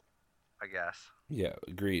 I guess. Yeah,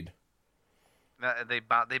 agreed. They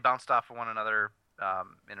bounced off of one another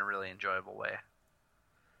in a really enjoyable way.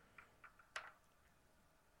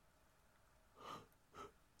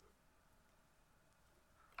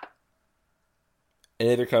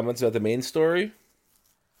 Any other comments about the main story?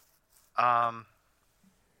 I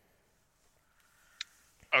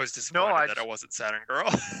was disappointed that I wasn't Saturn Girl.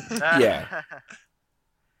 Yeah.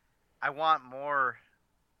 I want more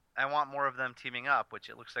of them teaming up, which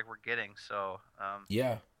it looks like we're getting. So,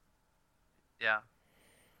 Yeah. Yeah.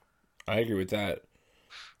 I agree with that.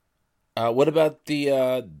 What about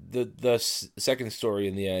the second story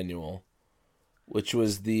in the annual, which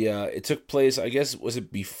was it took place, I guess, was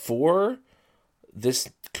it before this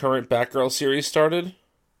current Batgirl series started?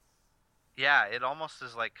 Yeah, it almost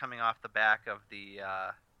is like coming off the back of the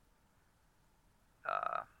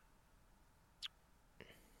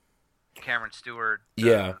Cameron Stewart.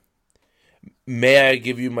 Yeah. May I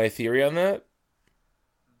give you my theory on that?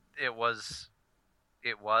 It was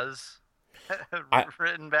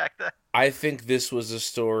written back then. I think this was a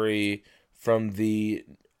story from the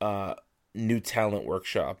New Talent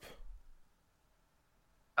Workshop.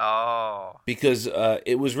 Oh. Because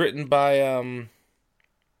it was written by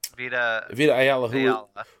Vita Ayala,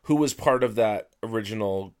 who was part of that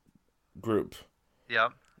original group.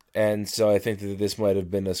 Yep. And so I think that this might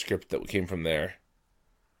have been a script that came from there.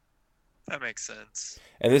 That makes sense.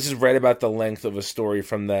 And this is right about the length of a story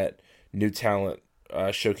from that New Talent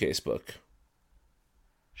showcase book.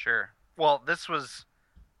 Sure. Well, this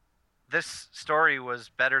story was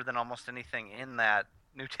better than almost anything in that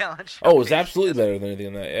New Talent showcase. Oh, it was absolutely better than anything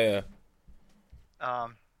in that. Yeah.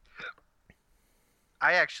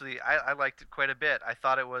 I liked it quite a bit. I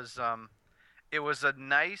thought it was a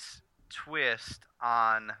nice twist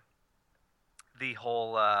on the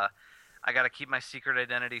whole I got to keep my secret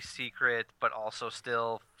identity secret, but also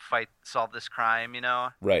still solve this crime,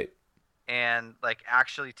 Right. And like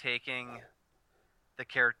actually taking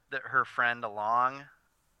her friend along,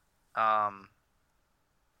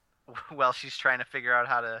 while she's trying to figure out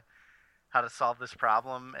how to solve this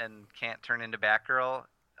problem and can't turn into Batgirl.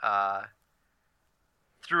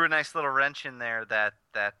 Threw a nice little wrench in there that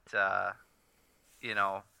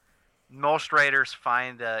most writers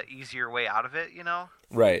find a easier way out of it,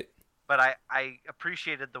 Right. But I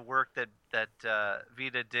appreciated the work that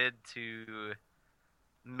Vita did to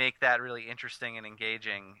make that really interesting and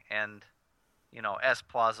engaging and, as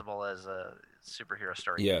plausible as a superhero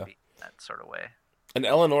story can be in that sort of way. And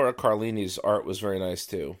Eleonora Carlini's art was very nice,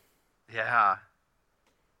 too. Yeah.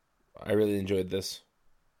 I really enjoyed this.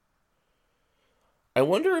 I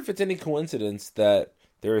wonder if it's any coincidence that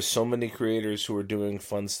there are so many creators who are doing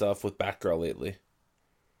fun stuff with Batgirl lately.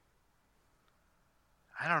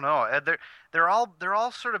 I don't know. They're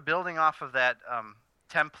all sort of building off of that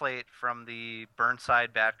template from the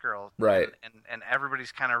Burnside Batgirl, right? And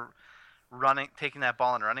everybody's kind of taking that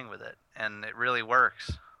ball and running with it, and it really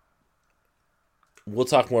works. We'll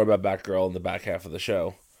talk more about Batgirl in the back half of the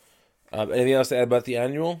show. Anything else to add about the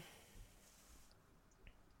annual?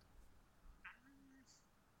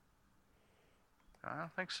 I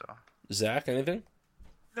don't think so. Zach, anything?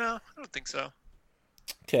 No, I don't think so.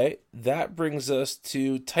 Okay, that brings us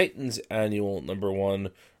to Titans Annual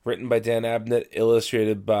 #1, written by Dan Abnett,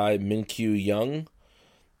 illustrated by Min-Kyu Young.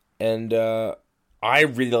 And I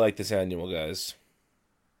really like this annual, guys.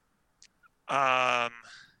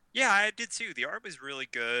 Yeah, I did too. The art was really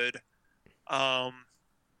good. The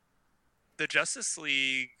Justice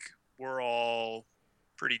League were all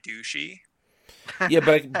pretty douchey. Yeah,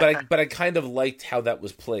 but I kind of liked how that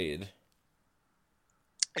was played.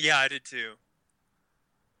 Yeah, I did too.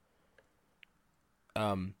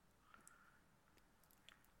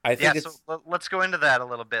 I think so let's go into that a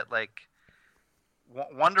little bit. Like,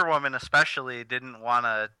 Wonder Woman especially didn't want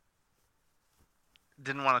to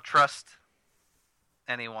trust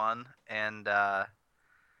anyone, and that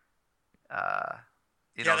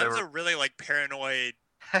was a really paranoid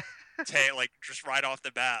tale, just right off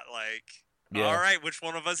the bat. All right, which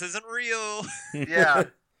one of us isn't real? Yeah.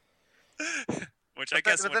 Which I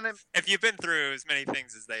guess if you've been through as many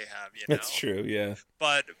things as they have, That's true, yeah.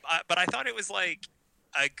 But I thought it was a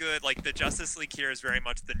good, the Justice League here is very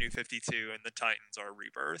much the New 52 and the Titans are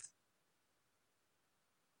Rebirth.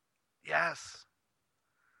 Yes.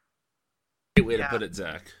 Great way to put it,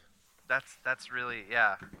 Zach. That's really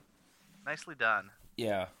nicely done.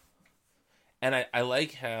 Yeah, and I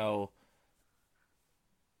like how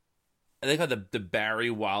the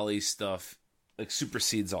Barry Wally stuff like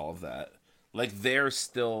supersedes all of that. Like they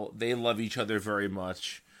love each other very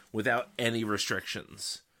much without any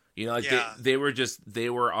restrictions. You know, like they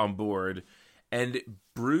were on board, and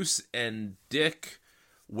Bruce and Dick,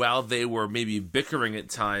 while they were maybe bickering at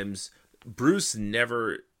times, Bruce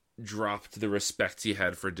never dropped the respect he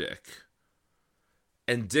had for Dick.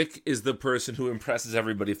 And Dick is the person who impresses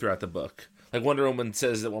everybody throughout the book. Like Wonder Woman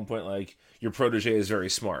says at one point, like, your protege is very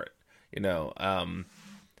smart, you know. And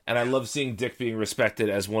I love seeing Dick being respected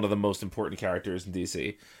as one of the most important characters in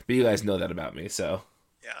DC. But you guys know that about me, so.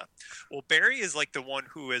 Yeah. Well, Barry is like the one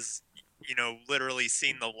who has, you know, literally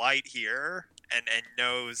seen the light here and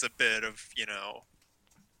knows a bit of, you know,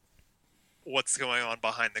 what's going on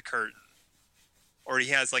behind the curtain. Or he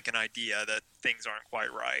has like an idea that things aren't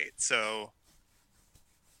quite right. So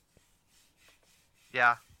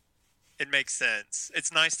yeah, it makes sense.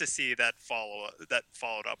 It's nice to see that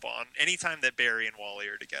followed up on. Anytime that Barry and Wally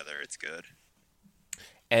are together, it's good.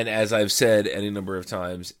 And as I've said any number of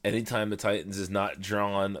times, anytime the Titans is not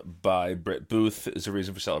drawn by Brett Booth is a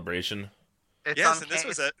reason for celebration. And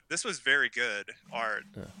this was very good art.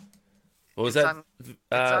 Yeah. What was that?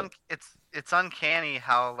 It's uncanny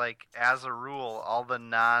how, like, as a rule, all the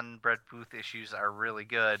non-Brett Booth issues are really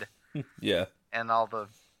good. Yeah. And all the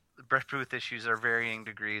Brett Booth issues are varying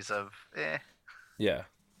degrees of eh. Yeah.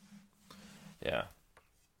 Yeah.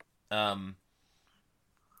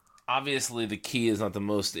 Obviously, the Key is not the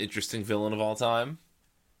most interesting villain of all time,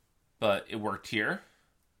 but it worked here.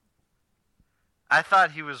 I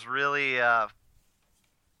thought he was really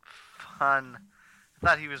fun. I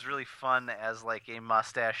thought he was really fun as, like, a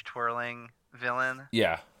mustache twirling villain.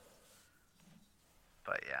 Yeah.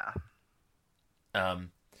 But yeah.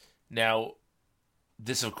 Now,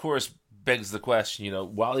 this of course begs the question. You know,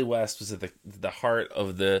 Wally West was at the heart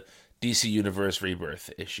of the DC Universe Rebirth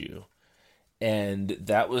issue, and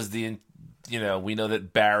that was the. You know, we know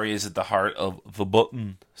that Barry is at the heart of The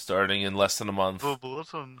Button, starting in less than a month. The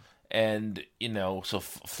Button. And, you know, so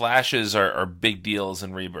flashes are big deals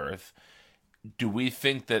in Rebirth. Do we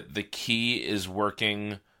think that the Key is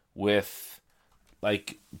working with,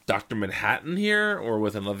 like, Dr. Manhattan here, or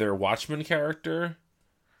with another Watchmen character?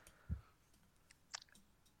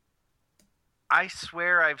 I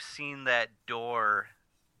swear I've seen that door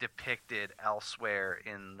depicted elsewhere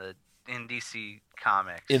in DC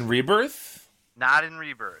Comics. In Rebirth? Not in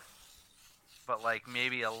Rebirth, but like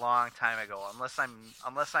maybe a long time ago. Unless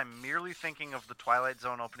I'm merely thinking of the Twilight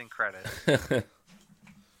Zone opening credits.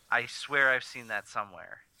 I swear I've seen that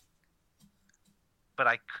somewhere, but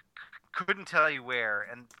I couldn't tell you where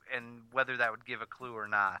and whether that would give a clue or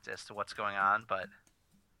not as to what's going on. But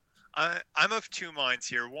I'm of two minds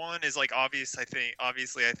here. One is like obviously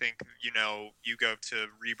I think you know you go to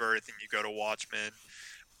Rebirth and you go to Watchmen.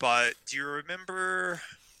 But do you remember,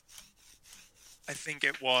 I think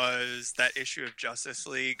it was that issue of Justice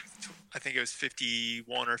League, I think it was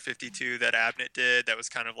 51 or 52 that Abnett did, that was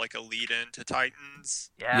kind of like a lead-in to Titans?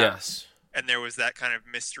 Yeah. Yes. And there was that kind of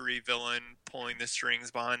mystery villain pulling the strings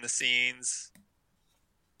behind the scenes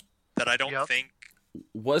that I don't think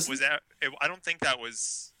I don't think that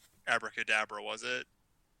was Abracadabra, was it?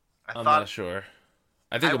 I'm not sure.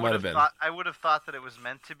 I think it might have been. I would have thought that it was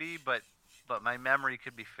meant to be, but my memory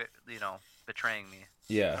could be, betraying me.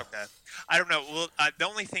 Yeah. Okay. I don't know. Well, the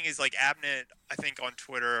only thing is, like, Abnett, I think on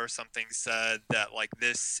Twitter or something, said that, like,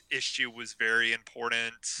 this issue was very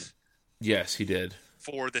important. Yes, he did.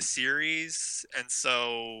 For the series. And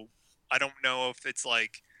so I don't know if it's,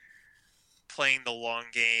 like, playing the long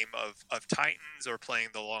game of Titans or playing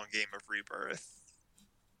the long game of Rebirth.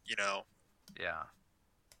 You know? Yeah.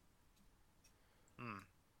 Here,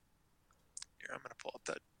 I'm going to pull up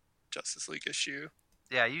that Justice League issue.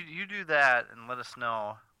 Yeah, you do that and let us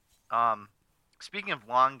know. Speaking of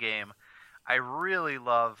long game, I really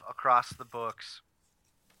love across the books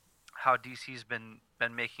how DC's been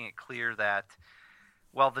making it clear that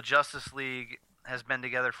while the Justice League has been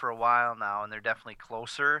together for a while now and they're definitely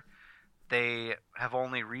closer, they have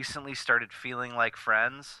only recently started feeling like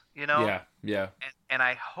friends, you know? Yeah. And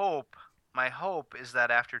my hope is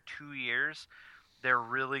that after 2 years, they're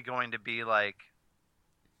really going to be like,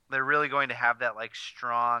 they're really going to have that like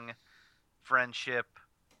strong friendship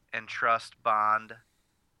and trust bond,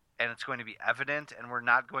 and it's going to be evident, and we're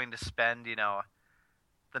not going to spend,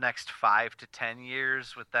 the next 5 to 10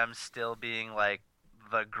 years with them still being like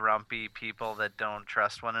the grumpy people that don't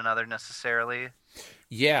trust one another necessarily.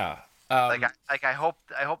 Yeah. I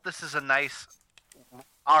hope this is a nice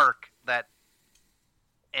arc that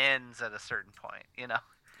ends at a certain point,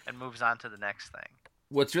 and moves on to the next thing.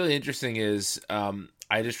 What's really interesting is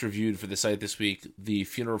I just reviewed for the site this week the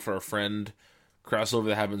Funeral for a Friend crossover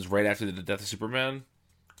that happens right after the death of Superman.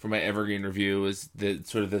 For my Evergreen review, is the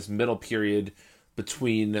sort of this middle period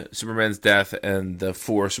between Superman's death and the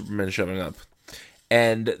 4 Supermen showing up.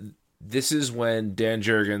 And this is when Dan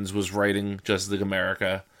Jurgens was writing Justice League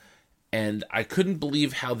America, and I couldn't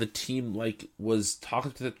believe how the team was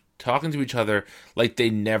talking to each other like they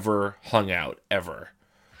never hung out ever.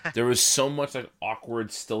 There was so much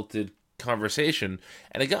awkward, stilted conversation,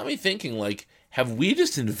 and it got me thinking, have we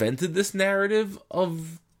just invented this narrative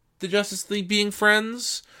of the Justice League being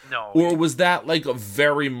friends? No. Or was that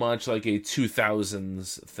very much a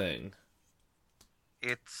 2000s thing?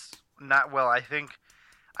 It's not. Well, I think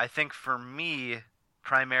for me,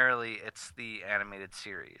 primarily, it's the animated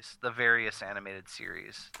series, the various animated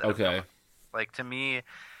series. Okay. To me,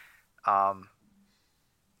 I'm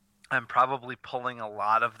probably pulling a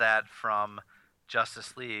lot of that from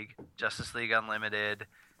Justice League Unlimited,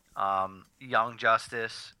 Young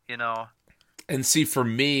Justice, And see, for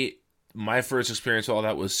me, my first experience with all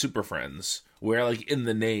that was Super Friends, where in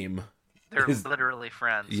the name they're literally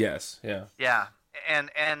friends. Yes, yeah. Yeah.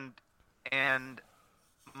 And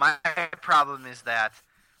my problem is that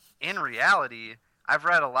in reality, I've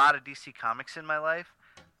read a lot of DC comics in my life.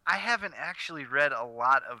 I haven't actually read a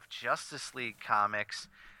lot of Justice League comics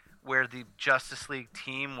where the Justice League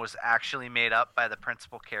team was actually made up by the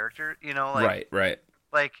principal character, Right.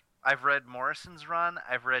 I've read Morrison's run,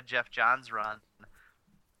 I've read Jeff Johns' run.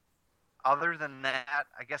 Other than that,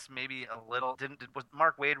 I guess maybe a little. Was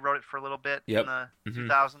Mark Waid wrote it for a little bit in the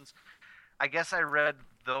 2000s? I guess I read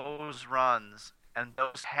those runs, and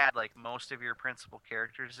those had most of your principal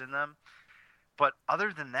characters in them. But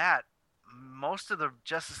other than that, most of the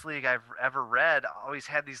Justice League I've ever read always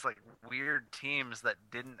had these weird teams that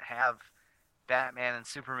didn't have Batman and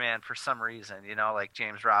Superman for some reason, like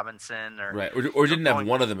James Robinson or didn't have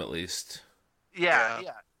one of them at least. Yeah,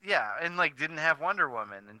 and didn't have Wonder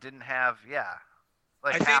Woman and didn't have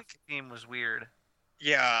half the team was weird.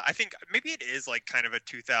 Yeah, I think maybe it is kind of a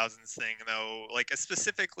 2000s thing though.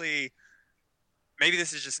 Specifically, maybe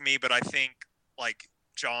this is just me, but I think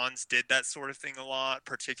Johns did that sort of thing a lot,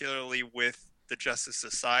 particularly with the Justice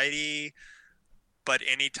Society. But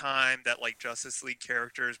anytime that Justice League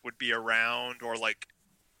characters would be around, or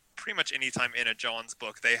pretty much anytime in a Johns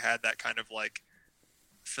book, they had that kind of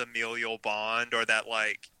familial bond, or that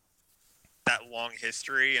that long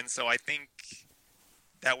history. And so I think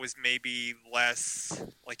that was maybe less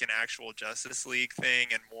an actual Justice League thing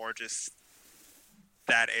and more just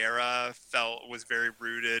that era was very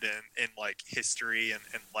rooted in history and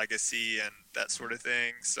legacy and that sort of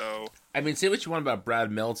thing. So I mean, say what you want about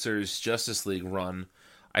Brad Meltzer's Justice League run,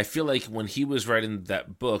 I feel like when he was writing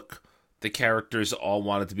that book, the characters all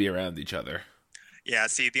wanted to be around each other. Yeah,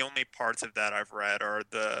 see, the only parts of that I've read are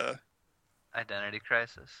the Identity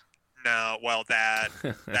Crisis. No, well, that,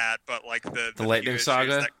 but the Lightning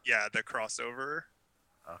Saga. The crossover.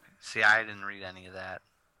 Okay. See, I didn't read any of that.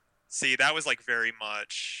 See, that was very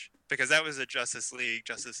much because that was a Justice League,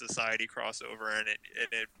 Justice Society crossover, and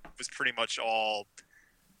it was pretty much all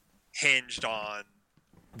hinged on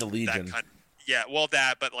the Legion. But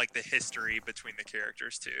the history between the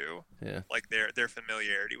characters too. Yeah. Their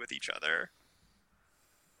familiarity with each other.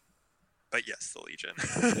 But yes, the Legion.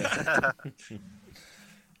 Yeah.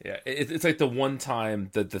 Yeah, it's the one time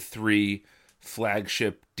that the 3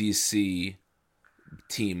 flagship DC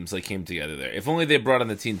teams came together there. If only they brought on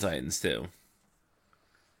the Teen Titans too.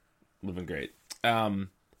 Would have been great. But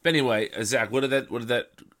anyway, Zach, what did that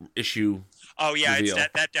issue? Oh yeah,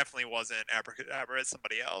 that definitely wasn't Abracadabra. It's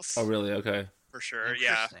somebody else. Oh really? Okay. For sure.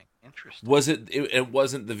 Yeah. Interesting. Was it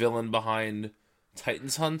wasn't the villain behind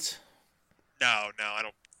Titans Hunt? No, I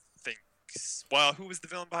don't think. Well, who was the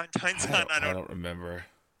villain behind Titans Hunt? I don't remember.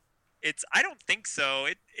 I don't think so.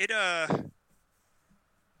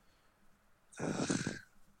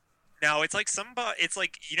 No, it's somebody. It's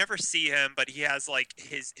you never see him, but he has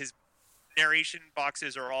his narration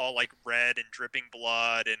boxes are all red and dripping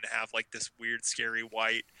blood and have this weird, scary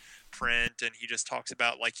white print, and he just talks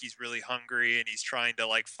about he's really hungry and he's trying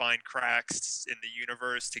to find cracks in the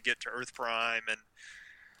universe to get to Earth Prime, and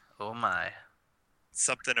oh my,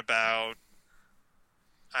 something about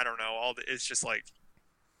I don't know. It's just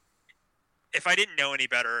if I didn't know any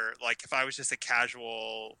better, if I was just a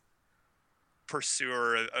casual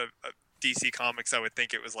pursuer of DC Comics, I would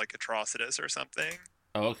think it was Atrocitus or something.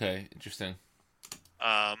 Oh, okay. Interesting.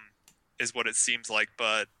 Is what it seems like,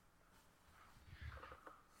 but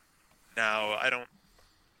no, I don't.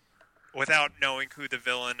 Without knowing who the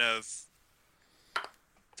villain of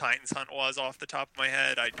Titans Hunt was off the top of my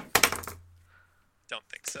head. I don't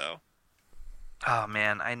think so. Oh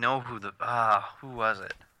man, I know who was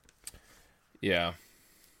it? Yeah.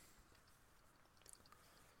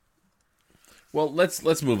 Well,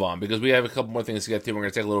 let's move on because we have a couple more things to get to. We're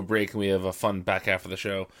going to take a little break and we have a fun back half of the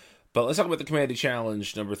show. But let's talk about the Community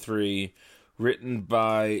Challenge number 3, written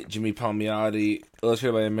by Jimmy Palmiotti,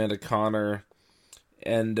 illustrated by Amanda Connor,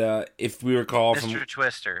 and if we recall from Mr.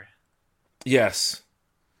 Twister. Yes.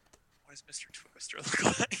 What does Mr. Twister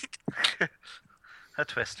look like? A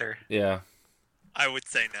twister. Yeah. I would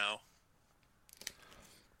say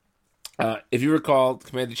no. If you recall,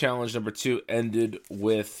 Community Challenge number 2 ended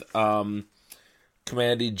with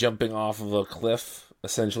Community jumping off of a cliff,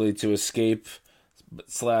 essentially to escape /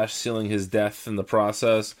 sealing his death in the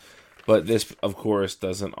process. But this, of course,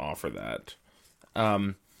 doesn't offer that.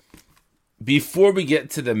 Before we get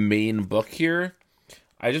to the main book here,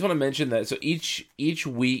 I just want to mention that so each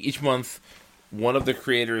month, one of the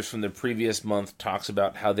creators from the previous month talks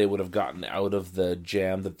about how they would have gotten out of the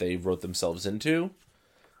jam that they wrote themselves into.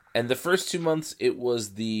 And the first 2 months, it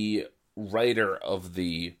was the writer of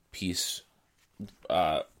the piece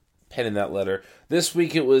penning that letter. This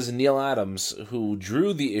week, it was Neil Adams, who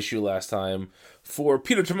drew the issue last time for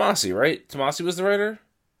Peter Tomasi, right? Tomasi was the writer?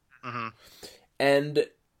 Mm-hmm. And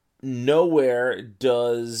nowhere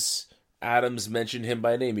does Adams mention him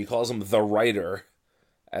by name. He calls him the writer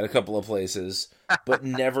at a couple of places, but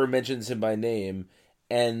never mentions him by name.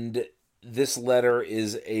 And this letter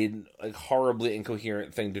is a horribly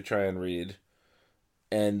incoherent thing to try and read,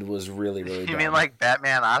 and was really, really dumb. You mean like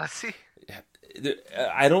Batman Odyssey?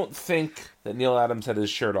 I don't think that Neil Adams had his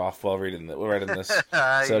shirt off while writing this.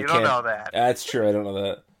 So you don't know that. That's true, I don't know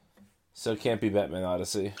that. So it can't be Batman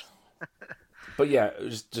Odyssey. But yeah, it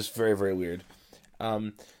was just very, very weird.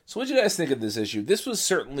 So what did you guys think of this issue? This was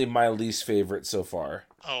certainly my least favorite so far.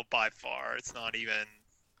 Oh, by far. It's not even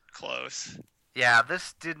close. Yeah,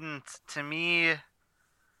 this didn't... To me,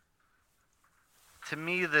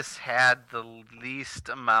 this had the least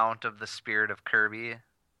amount of the spirit of Kirby.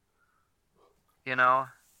 You know?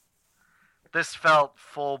 This felt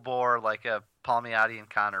full bore like a Palmiotti and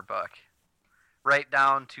Connor book. Right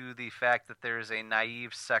down to the fact that there is a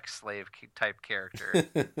naive sex slave type character,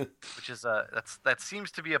 which is that seems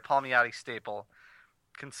to be a Palmiotti staple,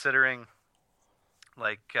 considering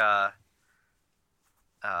like the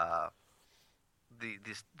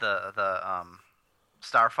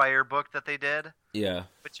Starfire book that they did. Yeah.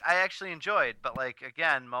 Which I actually enjoyed, but like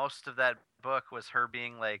again, most of that book was her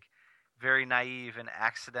being like very naive and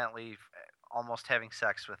accidentally almost having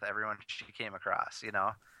sex with everyone she came across, you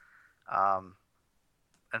know.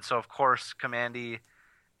 And so, of course, Commandy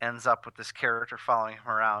ends up with this character following him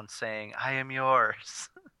around saying, "I am yours."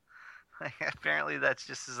 Like, apparently, that's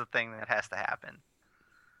just a thing that has to happen.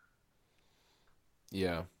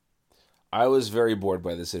 Yeah. I was very bored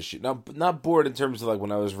by this issue. Not bored in terms of like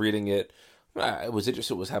when I was reading it. I was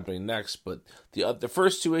interested in what was happening next, but the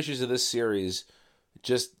first 2 issues of this series,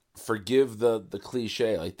 just forgive the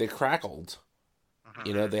cliche, like they crackled. Mm-hmm.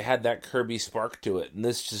 You know, they had that Kirby spark to it, and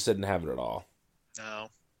this just didn't have it at all. No.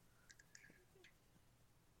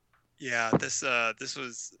 Yeah, this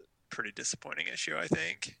was a pretty disappointing issue, I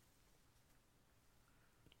think.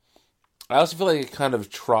 I also feel like it kind of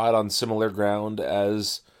trod on similar ground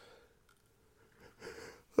as...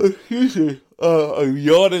 Excuse me. I'm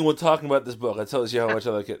yawning when talking about this book. That tells you how much I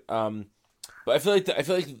like it. But I feel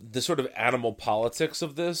like the sort of animal politics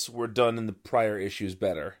of this were done in the prior issues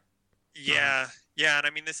better. Yeah. Yeah, and I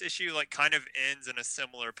mean, this issue like kind of ends in a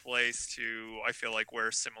similar place to, I feel like,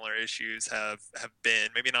 where similar issues have been.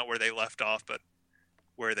 Maybe not where they left off, but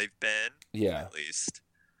where they've been. Yeah. At least.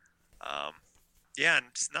 Yeah, and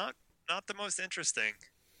it's not the most interesting.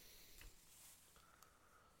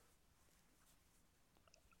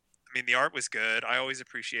 I mean, the art was good. I always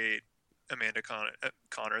appreciate Amanda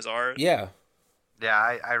Connor's art. Yeah. Yeah,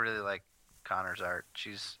 I really like Connor's art.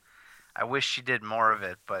 I wish she did more of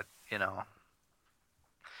it, but, you know...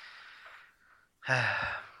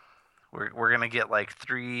 we're gonna get like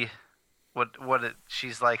 3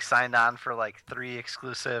 she's like signed on for like 3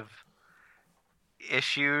 exclusive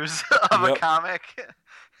issues of a comic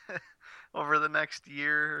over the next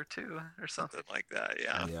year or 2 or something like that.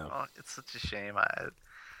 Yeah. Oh, it's such a shame.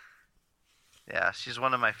 Yeah, she's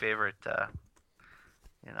one of my favorite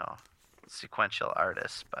sequential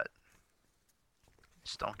artists, but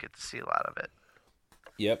just don't get to see a lot of it.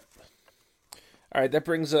 Yep. All right, that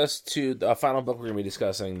brings us to the final book we're going to be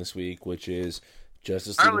discussing this week, which is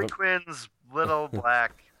Justice League. Harley Quinn's Little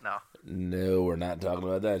Black... No. No, we're not talking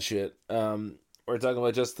about that shit. We're talking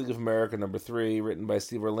about Justice League of America #3, written by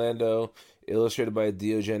Steve Orlando, illustrated by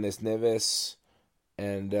Diogenes Neves,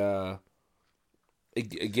 and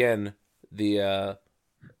again, the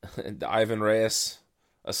Ivan Reyes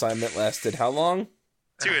assignment lasted how long?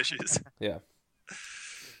 2 issues. Yeah.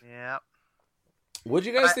 Yeah. What'd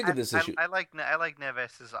you guys think of this issue? I like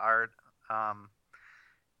Neves' art,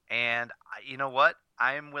 and you know what?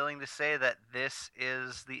 I'm willing to say that this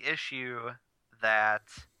is the issue that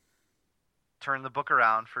turned the book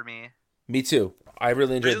around for me. Me too. I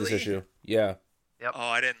really enjoyed this Really? issue. Yeah. Yep. Oh,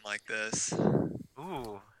 I didn't like this.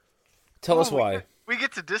 Ooh. Tell us Ooh, why. We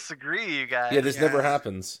get to disagree, you guys. Yeah, this Yeah. never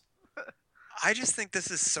happens. I just think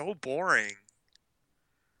this is so boring.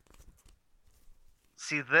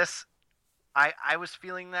 See, this, I was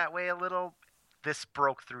feeling that way a little. This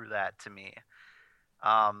broke through that to me.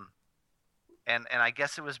 And I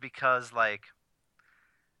guess it was because, like,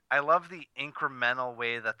 I love the incremental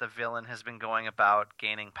way that the villain has been going about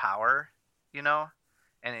gaining power, you know,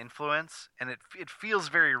 and influence, and it feels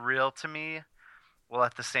very real to me, while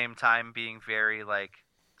at the same time being very, like,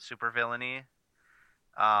 super villainy.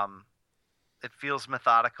 It feels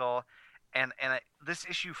methodical, and this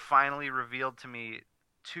issue finally revealed to me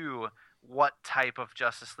too what type of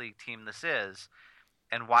Justice League team this is,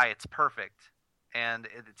 and why it's perfect. And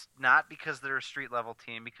it's not because they're a street level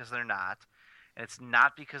team, because they're not. And it's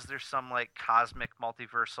not because there's some like cosmic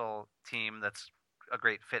multiversal team that's a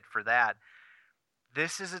great fit for that.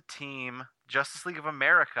 This is a team, Justice League of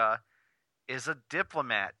America is a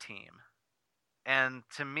diplomat team. And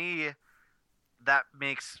to me, that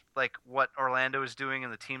makes like what Orlando is doing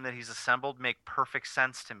and the team that he's assembled make perfect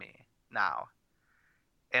sense to me now.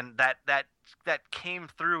 And that came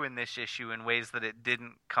through in this issue in ways that it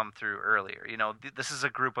didn't come through earlier. You know, this is a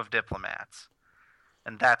group of diplomats,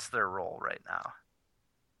 and that's their role right now.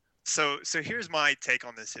 So here's my take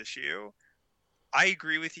on this issue. I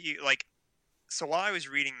agree with you. Like, so while I was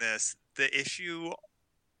reading this, the issue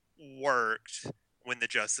worked when the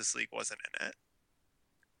Justice League wasn't in it.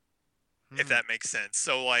 If that makes sense.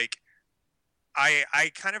 So like, I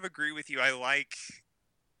kind of agree with you. I like,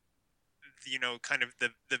 you know, kind of the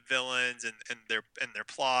villains and their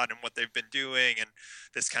plot and what they've been doing and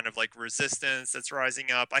this kind of like resistance that's rising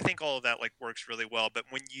up. I think all of that like works really well. But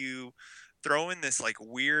when you throw in this like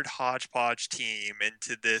weird hodgepodge team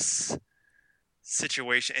into this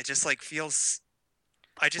situation, it just like feels,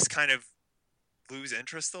 I just kind of lose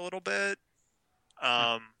interest a little bit.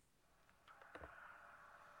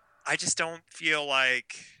 I just don't feel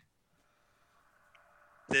like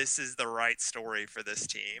this is the right story for this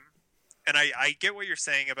team. And I get what you're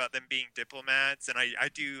saying about them being diplomats, and I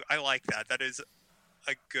like that. That is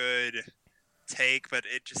a good take, but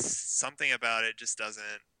it just, something about it just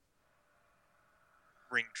doesn't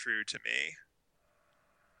ring true to me.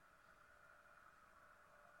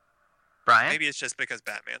 Brian? Maybe it's just because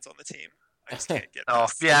Batman's on the team. I just can't get Oh,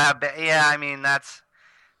 past yeah. I mean, that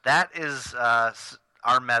is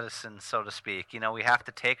our medicine, so to speak. You know, we have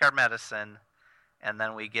to take our medicine, and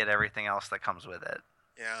then we get everything else that comes with it.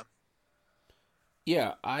 Yeah.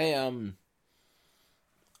 Yeah, I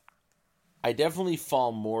definitely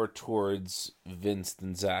fall more towards Vince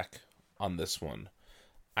than Zach on this one.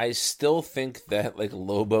 I still think that like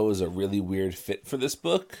Lobo is a really weird fit for this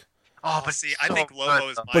book. Oh, but see, I think Lobo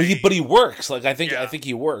is my... But he works. Like I think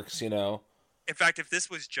he works, you know. In fact, if this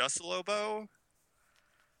was just Lobo,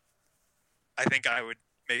 I think I would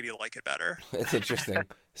maybe like it better. It's interesting.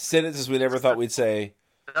 Sentences we never thought we'd say.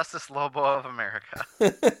 Justice Lobo of America.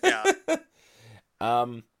 Yeah.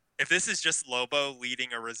 If this is just Lobo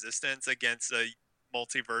leading a resistance against a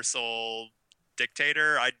multiversal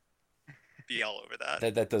dictator, I'd be all over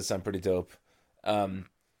that. That does sound pretty dope.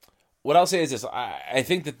 What I'll say is this. I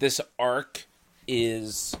think that this arc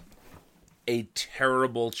is a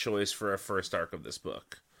terrible choice for a first arc of this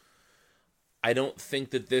book. I don't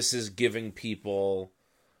think that this is giving people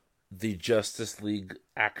the Justice League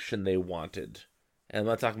action they wanted. And I'm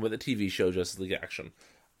not talking about the TV show Justice League action.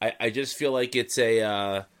 I just feel like it's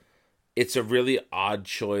a really odd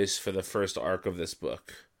choice for the first arc of this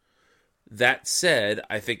book. That said,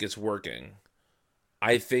 I think it's working.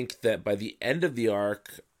 I think that by the end of the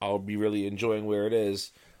arc, I'll be really enjoying where it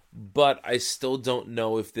is. But I still don't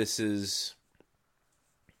know if this is...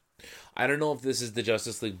 I don't know if this is the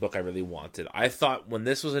Justice League book I really wanted. I thought when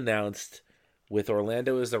this was announced, with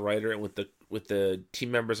Orlando as the writer and with the team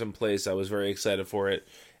members in place, I was very excited for it.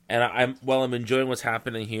 And while I'm enjoying what's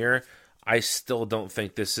happening here, I still don't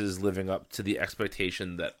think this is living up to the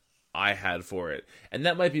expectation that I had for it. And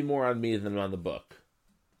that might be more on me than on the book.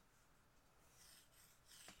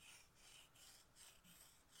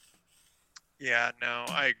 Yeah, no,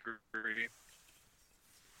 I agree.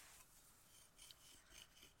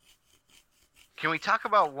 Can we talk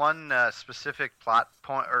about one specific plot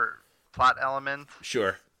point or plot element?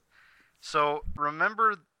 Sure. So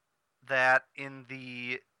remember that in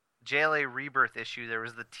the JLA Rebirth issue, there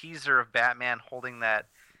was the teaser of Batman holding that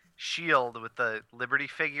shield with the Liberty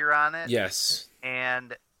figure on it. Yes.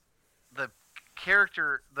 And the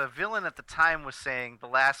villain at the time was saying the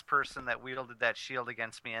last person that wielded that shield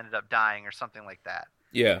against me ended up dying or something like that.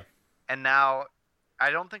 Yeah. And now, I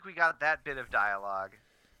don't think we got that bit of dialogue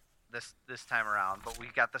this time around, but we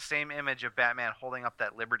got the same image of Batman holding up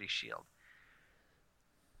that Liberty shield.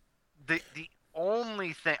 The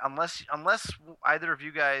only thing, unless either of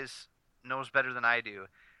you guys knows better than I do,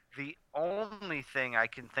 the only thing I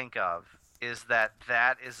can think of is that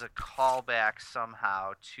is a callback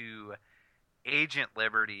somehow to Agent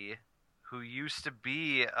Liberty, who used to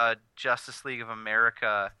be a Justice League of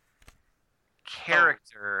America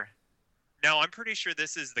character. No, I'm pretty sure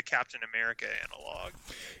this is the Captain America analog.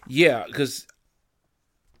 Yeah, because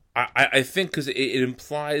I think because it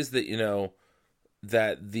implies that, you know,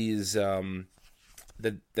 that these that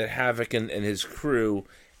Havoc and his crew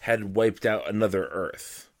had wiped out another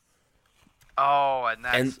Earth. Oh, and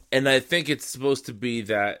that's... And I think it's supposed to be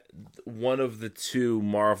that one of the two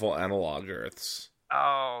Marvel analog Earths.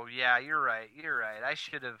 Oh, yeah, you're right. I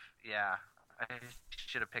should have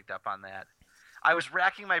picked up on that. I was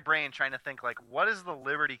racking my brain trying to think, like, what is the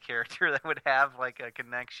Liberty character that would have, like, a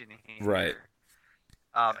connection here? Right.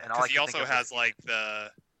 And he also has, like, the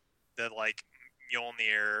like,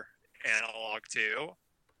 Mjolnir analog, too.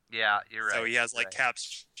 Yeah, you're right. So he has, like,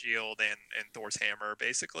 Cap's shield and Thor's hammer,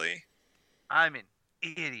 basically. I'm an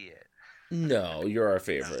idiot. No, you're our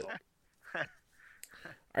favorite. All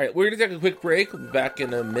right, we're going to take a quick break. We'll be back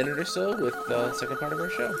in a minute or so with the second part of our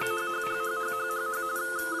show.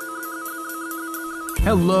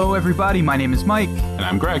 Hello, everybody. My name is Mike. And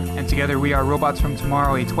I'm Greg. And together we are Robots from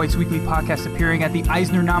Tomorrow, a twice-weekly podcast appearing at the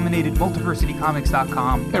Eisner-nominated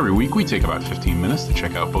MultiversityComics.com. Every week we take about 15 minutes to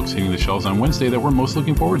check out books hitting the shelves on Wednesday that we're most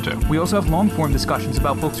looking forward to. We also have long-form discussions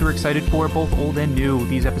about books we're excited for, both old and new.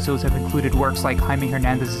 These episodes have included works like Jaime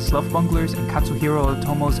Hernandez's Love Bunglers and Katsuhiro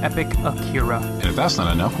Otomo's epic Akira. And if that's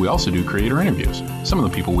not enough, we also do creator interviews. Some of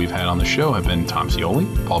the people we've had on the show have been Tom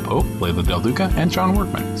Scioli, Paul Pope, Layla Del Duca, and John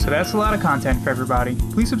Workman. So that's a lot of content for everybody.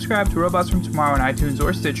 Please subscribe to Robots from Tomorrow on iTunes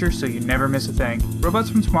or Stitcher so you never miss a thing. Robots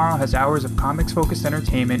from Tomorrow has hours of comics-focused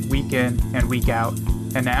entertainment week in and week out.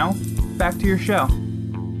 And now, back to your show.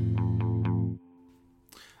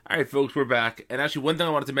 All right, folks, we're back. And actually, one thing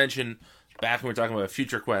I wanted to mention back when we were talking about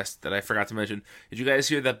Future Quest that I forgot to mention, did you guys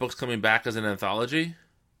hear that book's coming back as an anthology?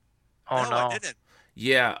 Oh, no. I didn't.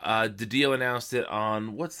 Yeah, DiDio announced it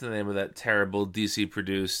on, what's the name of that terrible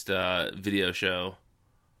DC-produced video show?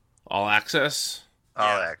 All Access?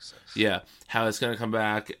 All Access. Yeah, how it's going to come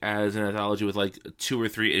back as an anthology with like 2 or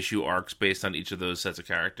 3 issue arcs based on each of those sets of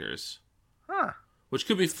characters. Huh. Which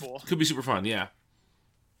could be Cool. Could be super fun, yeah.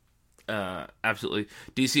 Absolutely.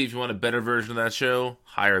 DC, if you want a better version of that show,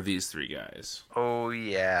 hire these 3 guys. Oh,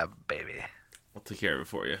 yeah, baby. I'll take care of it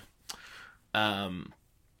for you.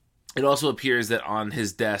 It also appears that on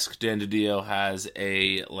his desk, Dan DiDio has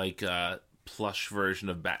a plush version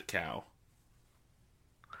of Batcow.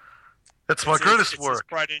 That's my It's greatest his work.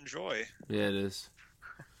 pride and joy. Yeah, it is.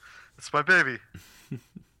 It's my baby.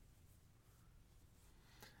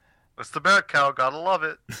 That's the Bat Cow. Gotta love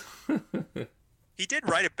it. He did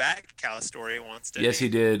write a Batcow story once, didn't Yes, he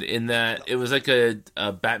did. In that, it was like a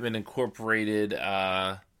Batman Incorporated,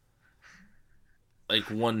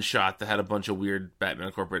 one shot that had a bunch of weird Batman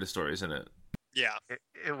Incorporated stories in it. Yeah.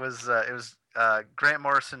 It was Grant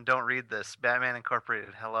Morrison. Don't read this. Batman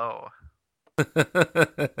Incorporated. Hello.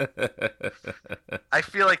 I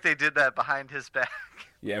feel like they did that behind his back.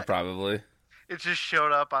 Yeah, probably. It just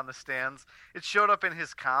showed up on the stands. It showed up in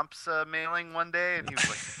his comps mailing one day, and he was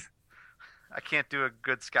like, I can't do a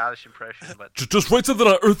good Scottish impression, but... Just write something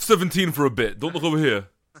on Earth 17 for a bit. Don't look over here.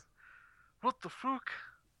 What the fuck?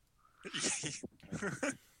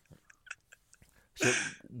 So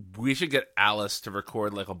we should get Alice to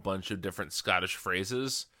record like a bunch of different Scottish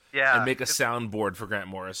phrases. Yeah. And make a soundboard for Grant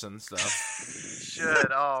Morrison stuff.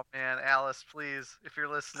 Should. Oh, man. Alice, please, if you're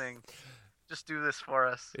listening, just do this for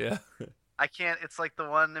us. Yeah. I can't. It's like the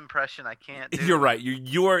one impression I can't do. You're right.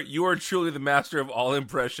 You are truly the master of all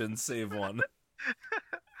impressions, save one.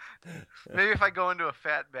 Maybe if I go into a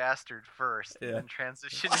fat bastard first Yeah. and then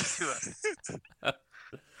transition into a...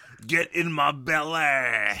 Get in my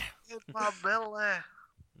belly. In my belly.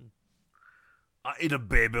 I ate a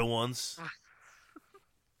baby once.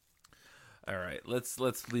 All right, let's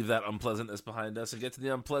leave that unpleasantness behind us and get to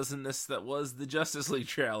the unpleasantness that was the Justice League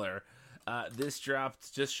trailer. This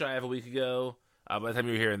dropped just shy of a week ago. by the time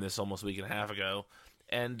you're hearing this, almost a week and a half ago.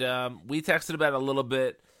 And we texted about it a little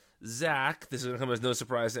bit. Zach, this is going to come as no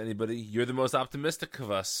surprise to anybody. You're the most optimistic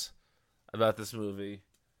of us about this movie.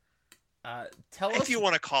 Tell us if you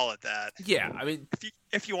want to call it that. Yeah, I mean,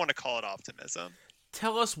 if you want to call it optimism.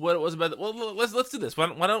 Tell us what it was about. Well, let's do this. Why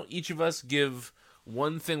don't each of us give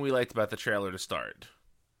one thing we liked about the trailer to start?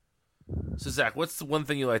 So Zach, what's the one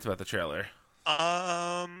thing you liked about the trailer?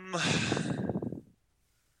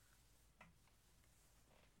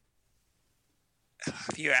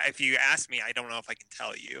 If you ask me, I don't know if I can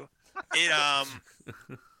tell you.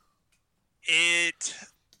 It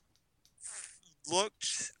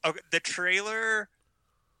looked okay, the trailer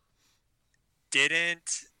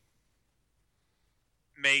didn't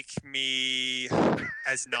make me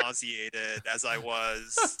as nauseated as I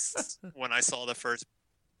was when I saw the first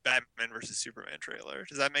Batman versus Superman trailer.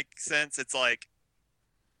 Does that make sense? It's like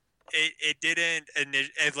it didn't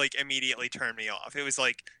like immediately turn me off. It was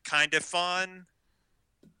like kind of fun.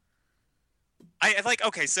 I like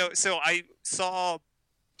okay, so I saw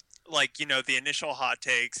like, you know, the initial hot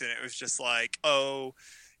takes, and it was just like, oh,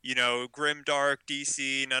 you know, grim dark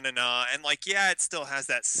DC, na, and like, yeah, it still has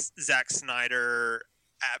that Zack Snyder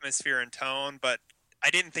atmosphere and tone, but I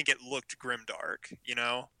didn't think it looked grim dark, you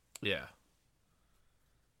know? Yeah.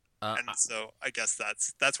 And so I guess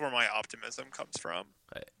that's where my optimism comes from.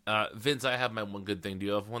 Vince, I have my one good thing. Do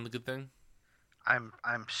you have one good thing? I'm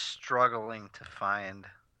struggling to find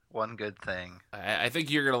one good thing. I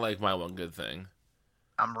think you're gonna like my one good thing.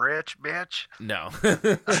 I'm rich, bitch. No.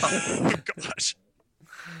 Oh, gosh.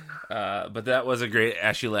 But that was a great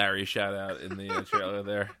Ashy Larry shout out in the trailer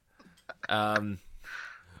there.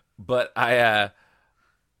 But I'm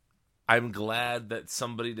glad that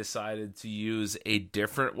somebody decided to use a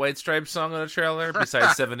different White Stripes song on a trailer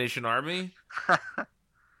besides Seven Nation Army.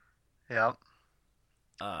 Yep.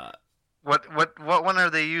 What one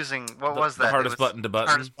are they using? What was that? The Hardest Button to Button.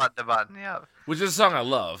 Hardest Button to Button, yeah. Which is a song I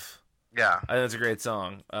love. Yeah. I think it's a great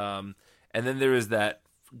song. And then there is that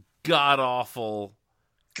god-awful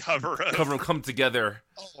cover of Come Together.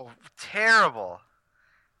 Oh, terrible.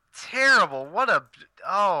 Terrible. What a...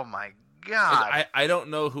 Oh, my God. I don't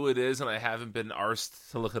know who it is, and I haven't been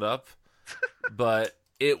arsed to look it up, but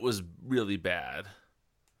it was really bad.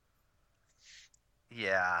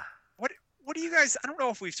 Yeah. What do you guys... I don't know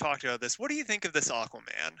if we've talked about this. What do you think of this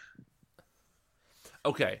Aquaman?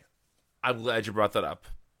 Okay. I'm glad you brought that up.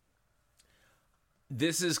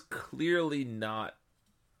 This is clearly not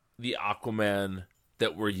the Aquaman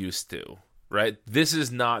that we're used to, right? This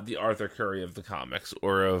is not the Arthur Curry of the comics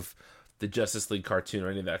or of the Justice League cartoon or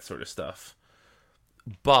any of that sort of stuff.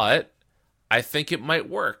 But I think it might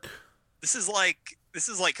work. This is like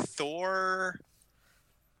Thor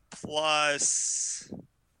plus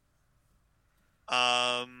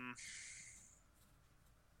I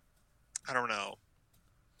don't know.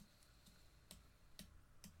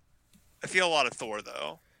 I feel a lot of Thor,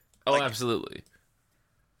 though. Oh, absolutely.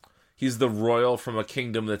 He's the royal from a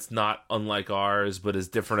kingdom that's not unlike ours, but is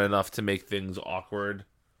different enough to make things awkward.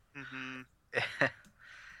 Mm-hmm.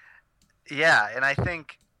 Yeah, and I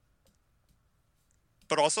think...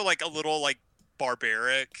 But also, like, a little, like,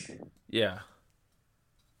 barbaric. Yeah.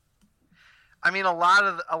 I mean, a lot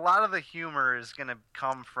of the humor is going to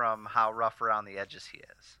come from how rough around the edges he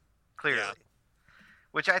is. Clearly. Yeah.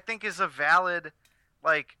 Which I think is a valid,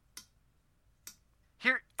 like...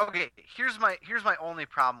 Here's my only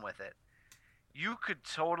problem with it.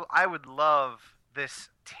 I would love this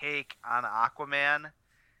take on Aquaman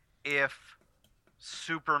if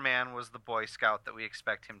Superman was the Boy Scout that we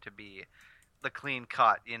expect him to be, the clean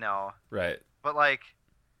cut, you know. Right. But like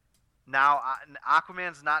now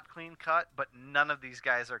Aquaman's not clean cut, but none of these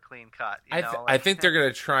guys are clean cut. I think they're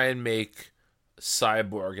gonna try and make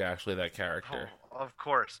Cyborg actually that character. Oh, of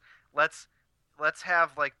course. Let's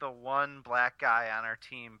have like the one black guy on our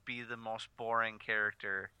team be the most boring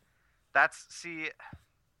character. I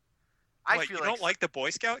feel you don't like the Boy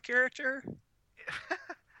Scout character?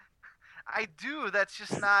 I do. That's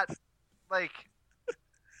just not like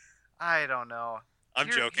I don't know. I'm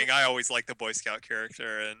joking. I always like the Boy Scout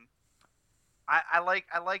character, and I like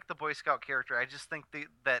the Boy Scout character. I just think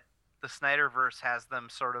that the Snyderverse has them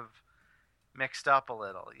sort of mixed up a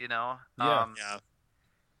little, you know? Yeah. Yeah.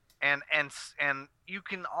 And you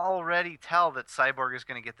can already tell that Cyborg is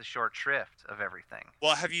going to get the short shrift of everything.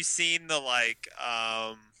 Well, have you seen the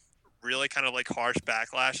really kind of like harsh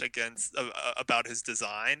backlash about his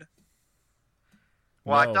design?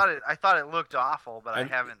 Well, no. I thought it looked awful, but I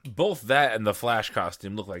haven't. Both that and the Flash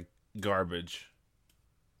costume look like garbage.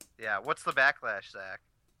 Yeah, what's the backlash, Zach?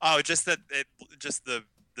 Oh, just that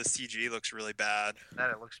the the CG looks really bad. That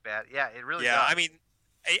it looks bad. Yeah, it really Yeah, does.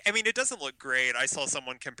 I mean, it doesn't look great. I saw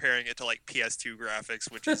someone comparing it to like PS2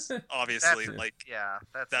 graphics, which is obviously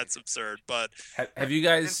that's absurd. But have you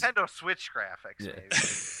guys Nintendo Switch graphics? Yeah. Maybe.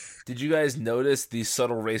 Did you guys notice the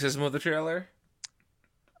subtle racism of the trailer?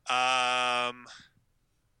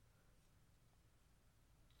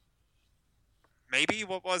 Maybe,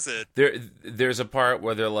 what was it? There's a part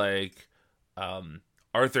where they're like,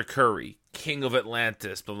 Arthur Curry, King of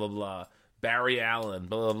Atlantis, blah blah blah, Barry Allen,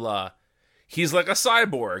 blah blah blah. He's like a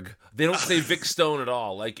cyborg. They don't say Vic Stone at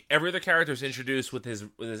all. Like every other character is introduced with his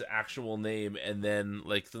actual name, and then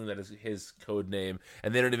like something that is his code name,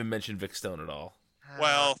 and they don't even mention Vic Stone at all.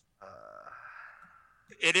 Well,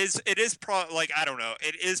 it is like, I don't know.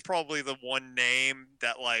 It is probably the one name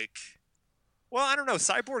that like. Well, I don't know.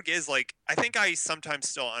 Cyborg is like, I think I sometimes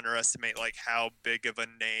still underestimate like how big of a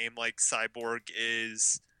name like Cyborg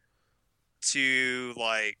is to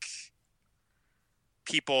like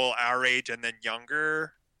people our age and then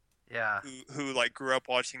younger. Yeah. Who like grew up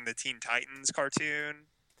watching the Teen Titans cartoon.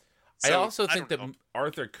 So, I also think that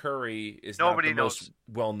Arthur Curry is not the most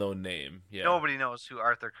well-known name. Yeah. Nobody knows who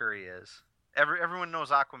Arthur Curry is. Everyone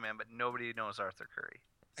knows Aquaman, but nobody knows Arthur Curry.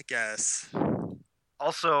 I guess.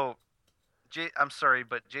 Also, I'm sorry,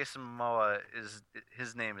 but Jason Momoa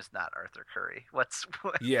his name is not Arthur Curry. What?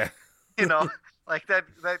 Yeah. You know, like that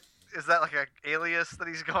is that like an alias that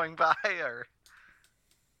he's going by, or?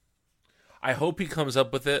 I hope he comes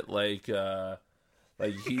up with it like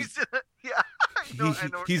he's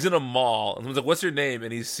he's in a mall and was like, "What's your name?"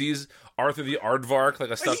 and he sees Arthur the Aardvark, like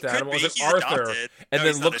a stuffed animal. He's like, Arthur, adopted. And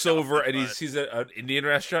then looks over and he sees an Indian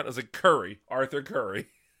restaurant. And it's like Curry, Arthur Curry.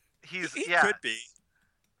 He could be.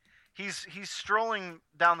 He's strolling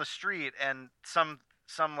down the street and some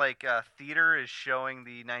like theater is showing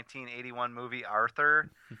the 1981 movie Arthur,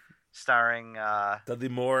 starring Dudley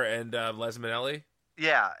Moore and Liza Minnelli.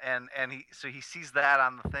 Yeah, and he sees that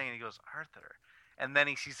on the thing and he goes, Arthur, and then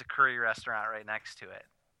he sees a curry restaurant right next to it,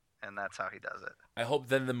 and that's how he does it. I hope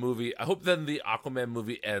then the Aquaman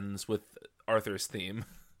movie ends with Arthur's theme.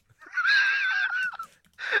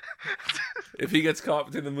 If he gets caught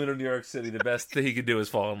between the moon and New York City, the best thing he can do is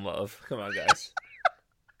fall in love. Come on, guys.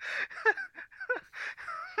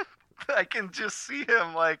 I can just see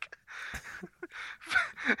him like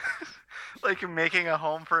making a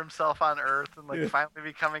home for himself on Earth and like finally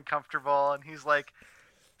becoming comfortable. And he's like,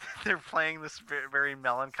 they're playing this very, very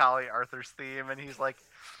melancholy Arthur's theme, and he's like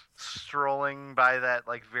strolling by that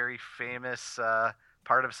like very famous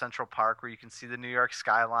part of Central Park where you can see the New York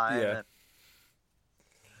skyline. Yeah.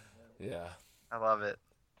 Yeah. I love it.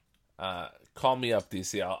 Call me up,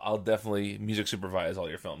 DC. I'll definitely music supervise all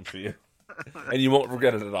your films for you. And you won't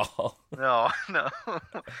regret it at all. No.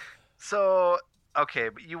 So, okay,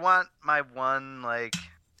 but you want my one, like...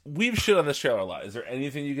 We've shit on this trailer a lot. Is there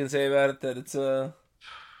anything you can say about it that it's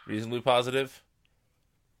reasonably positive?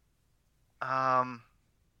 Oh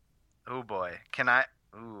boy. Can I...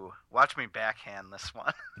 Ooh, watch me backhand this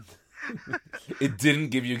one. It didn't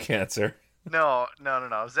give you cancer. No.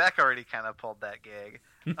 Zach already kind of pulled that gag.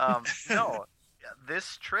 No,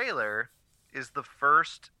 this trailer is the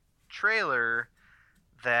first trailer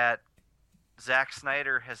that Zack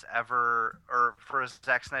Snyder has ever, or for a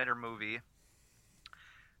Zack Snyder movie,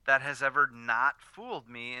 that has ever not fooled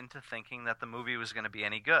me into thinking that the movie was going to be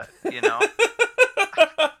any good, you know?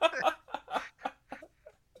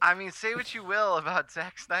 I mean, say what you will about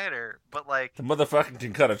Zack Snyder, but like... The motherfucker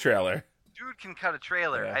can cut a trailer. Dude can cut a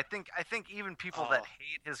trailer. Yeah. I think even people that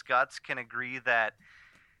hate his guts can agree that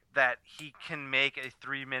he can make a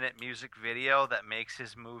 3-minute music video that makes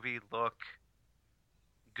his movie look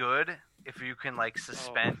good if you can like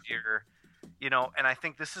suspend your, you know. And I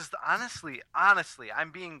think this is honestly,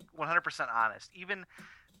 I'm being 100% honest. Even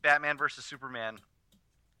Batman versus Superman,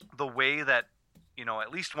 the way that, you know,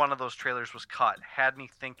 at least one of those trailers was cut had me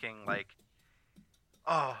thinking like,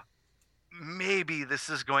 oh, maybe this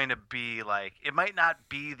is going to be like, it might not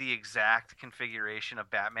be the exact configuration of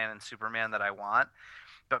Batman and Superman that I want,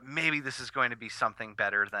 but maybe this is going to be something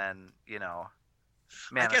better than, you know,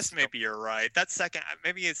 Man I guess maybe you're right. That second,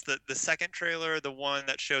 maybe it's the second trailer, the one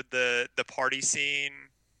that showed the party scene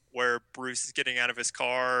where Bruce is getting out of his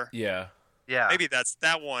car. Yeah. Maybe that's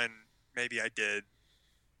that one. Maybe I did.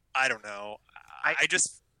 I don't know. I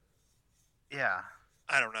just. Yeah.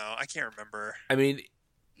 I don't know. I can't remember. I mean,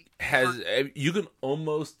 you can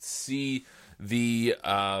almost see the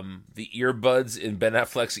earbuds in Ben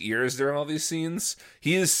Affleck's ears during all these scenes.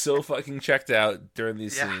 He is so fucking checked out during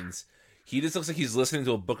these scenes. He just looks like he's listening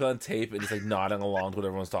to a book on tape and just like nodding along to what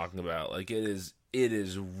everyone's talking about. Like it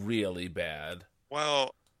is really bad.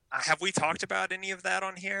 Well, Have we talked about any of that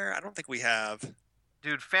on here? I don't think we have.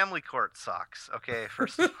 Dude, Family Court sucks. Okay,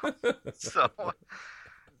 first of all. So,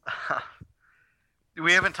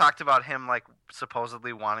 we haven't talked about him, like,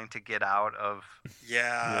 supposedly wanting to get out of...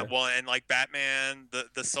 Yeah, well, and, like, Batman,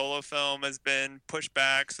 the solo film has been pushed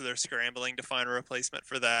back, so they're scrambling to find a replacement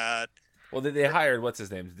for that. Well, they hired, what's his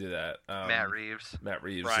name, to do that? Matt Reeves.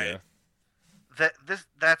 Right. Yeah.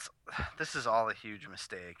 This is all a huge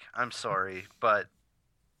mistake. I'm sorry, but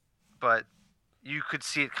you could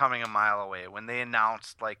see it coming a mile away when they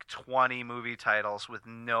announced like 20 movie titles with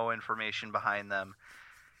no information behind them,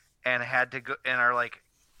 and had to go and are like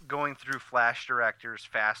going through Flash directors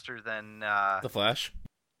faster than The Flash.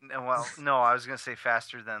 Well, no, I was gonna say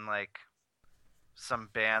faster than like some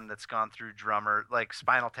band that's gone through like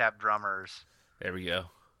Spinal Tap drummers. There we go.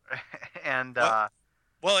 And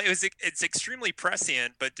well, it's extremely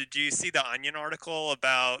prescient. But did you see the Onion article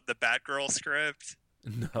about the Batgirl script?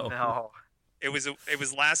 No. It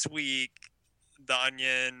was last week. The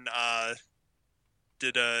Onion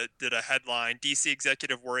did a headline. DC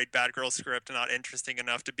executive worried Batgirl script not interesting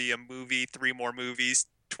enough to be a movie. 3 more movies.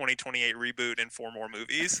 2028 reboot and 4 more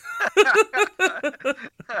movies.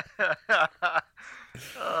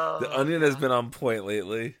 The Onion has been on point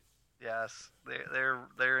lately. Yes,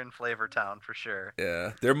 they're in Flavor Town for sure.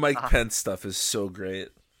 Yeah, their Mike Pence stuff is so great.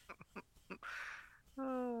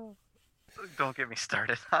 Don't get me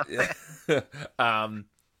started on that.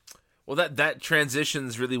 Well, that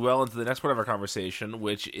transitions really well into the next part of our conversation,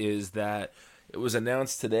 which is that it was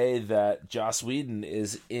announced today that Joss Whedon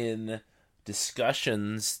is in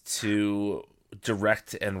discussions to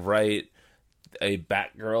direct and write a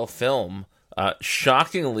Batgirl film,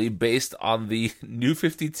 shockingly based on the New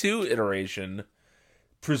 52 iteration,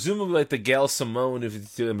 presumably like the Gail Simone New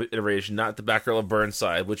 52 iteration, not the Batgirl of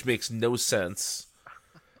Burnside, which makes no sense.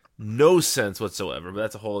 No sense whatsoever, but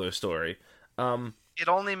that's a whole other story. It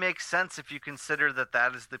only makes sense if you consider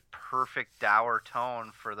that is the perfect dour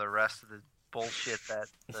tone for the rest of the bullshit that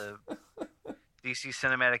the DC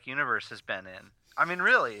Cinematic Universe has been in. I mean,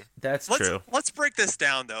 really. That's true. Let's break this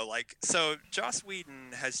down, though. So Joss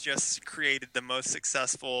Whedon has just created the most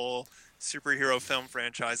successful superhero film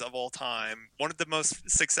franchise of all time. One of the most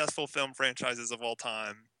successful film franchises of all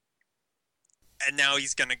time. And now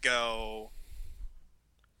he's going to go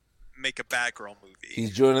make a Batgirl movie.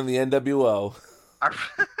 He's joining the NWO.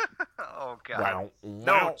 Oh, God.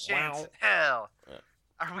 No chance in hell.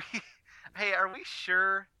 Are we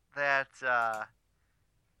sure that...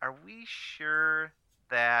 Are we sure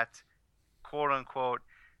that, quote unquote,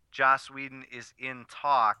 Joss Whedon is in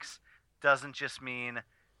talks doesn't just mean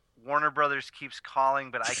Warner Brothers keeps calling,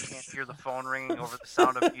 but I can't hear the phone ringing over the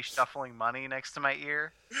sound of me shuffling money next to my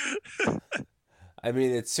ear? I mean,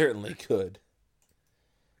 it certainly could.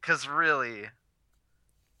 Because really...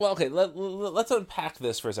 Well, okay, let's unpack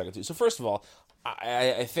this for a second, too. So first of all,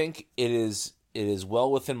 I think it is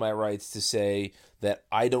well within my rights to say that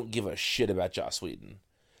I don't give a shit about Joss Whedon.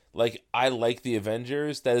 Like, I like The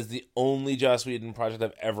Avengers. That is the only Joss Whedon project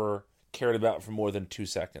I've ever cared about for more than 2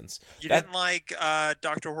 seconds. You didn't like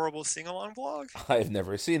Dr. Horrible's sing-along vlog? I've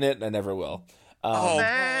never seen it, and I never will.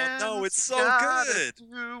 No, it's so good.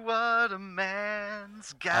 Do what a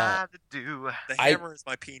man's gotta do. The hammer is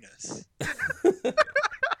my penis.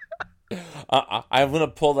 I'm going to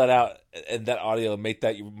pull that out in that audio and make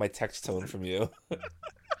that my text tone from you.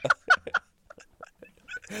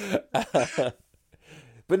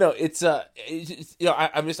 But no, it's you know,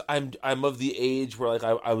 I'm of the age where like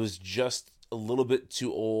I was just a little bit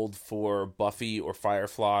too old for Buffy or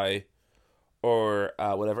Firefly or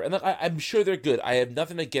whatever, and like, I'm sure they're good. I have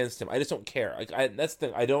nothing against him. I just don't care. Like that's the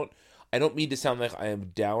thing. I don't mean to sound like I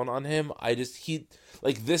am down on him.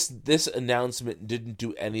 This announcement didn't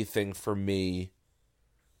do anything for me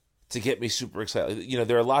to get me super excited. You know,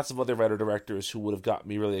 there are lots of other writer-directors who would have got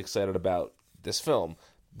me really excited about this film.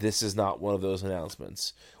 This is not one of those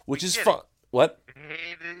announcements, which is fun. What?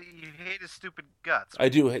 You hate his stupid guts. I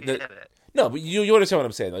do hate it. No, but you understand what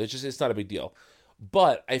I'm saying, though. It's not a big deal.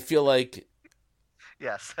 But I feel like...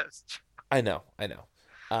 Yes, that's true. I know.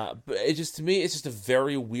 But to me, it's just a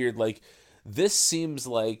very weird, like, this seems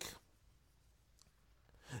like...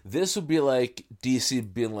 This would be like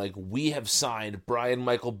DC being like, we have signed Brian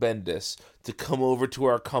Michael Bendis to come over to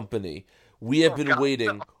our company. We have been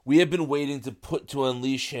waiting. No. We have been waiting to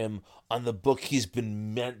unleash him on the book he's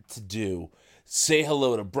been meant to do. Say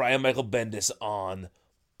hello to Brian Michael Bendis on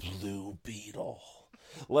Blue Beetle.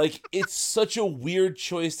 Like, it's such a weird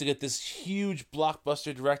choice to get this huge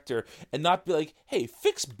blockbuster director and not be like, hey,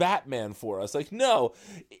 fix Batman for us. Like, no,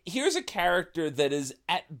 here's a character that is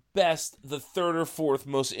at best the third or fourth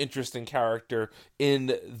most interesting character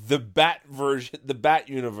in the Bat version, the Bat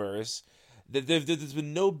universe, that there's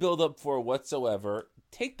been no build up for whatsoever.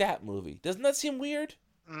 Take that movie. Doesn't that seem weird?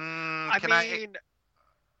 Oh,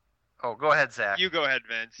 go ahead, Zach. You go ahead,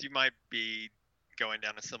 Vince. You might be going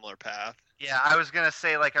down a similar path. Yeah, I was going to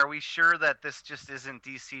say, like, are we sure that this just isn't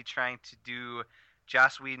DC trying to do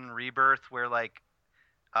Joss Whedon Rebirth, where, like,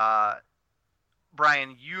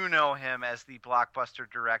 Brian, you know him as the blockbuster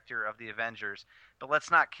director of the Avengers, but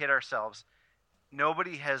let's not kid ourselves.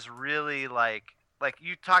 Nobody has really, like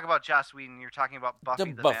you talk about Joss Whedon, you're talking about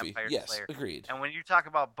Buffy the Vampire yes, Slayer. agreed. And when you talk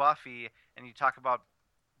about Buffy and you talk about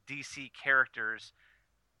DC characters,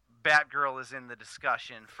 Batgirl is in the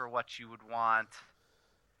discussion for what you would want.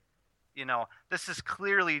 You know, this is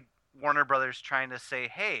clearly Warner Brothers trying to say,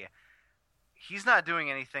 hey, he's not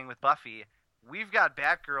doing anything with Buffy. We've got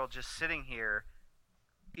Batgirl just sitting here.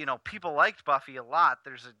 You know, people liked Buffy a lot.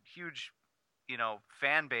 There's a huge,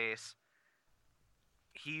 fan base.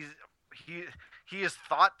 He is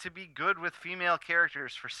thought to be good with female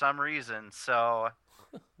characters for some reason, so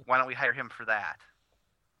why don't we hire him for that?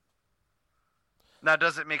 Now,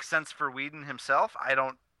 does it make sense for Whedon himself? I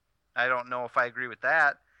don't know if I agree with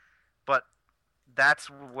that, but that's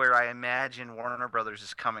where I imagine Warner Brothers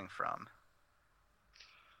is coming from.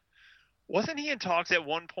 Wasn't he in talks at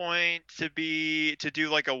one point to do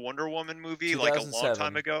like a Wonder Woman movie like a long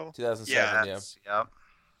time ago? 2007, yeah. Yep.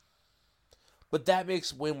 But that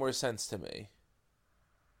makes way more sense to me.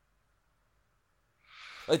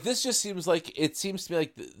 Like, this just seems to me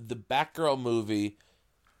like the Batgirl movie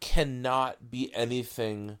cannot be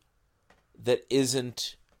anything that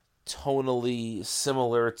isn't tonally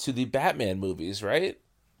similar to the Batman movies, right?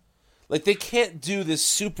 Like, they can't do this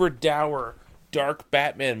super dour, dark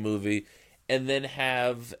Batman movie and then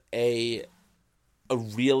have a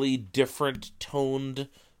really different toned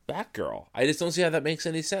Batgirl. I just don't see how that makes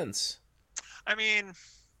any sense. I mean,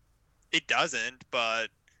 it doesn't, but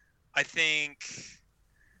I think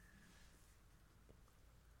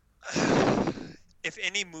if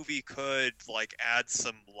any movie could like add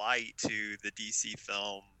some light to the DC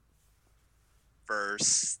film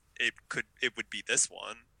verse, it would be this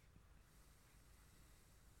one.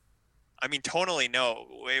 I mean, tonally, no,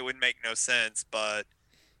 it would make no sense, but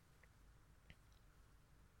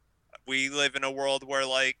we live in a world where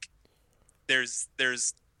like there's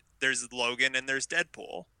Logan and there's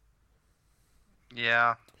Deadpool.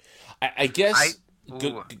 Yeah. I guess.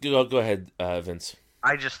 Go ahead, Vince.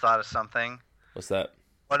 I just thought of something. What's that?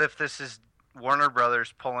 What if this is Warner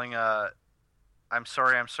Brothers pulling a I'm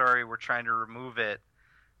sorry, we're trying to remove it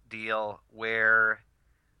deal where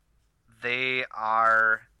they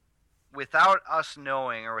are, without us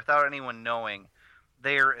knowing or without anyone knowing,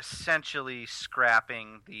 they are essentially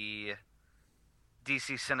scrapping the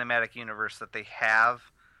DC cinematic universe that they have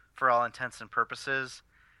for all intents and purposes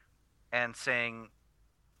and saying,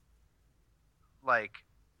 like,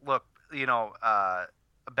 look,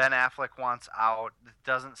 Ben Affleck wants out. It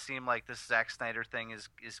doesn't seem like this Zack Snyder thing is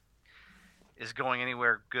going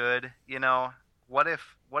anywhere good. What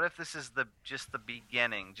if this is just the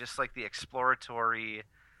beginning, just like the exploratory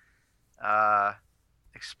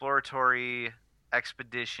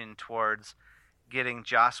expedition towards getting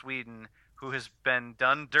Joss Whedon, who has been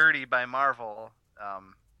done dirty by Marvel,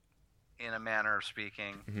 in a manner of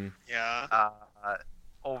speaking. Mm-hmm. Yeah.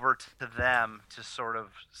 Over to them to sort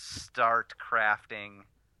of start crafting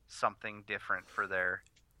something different for their.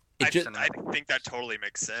 I think that totally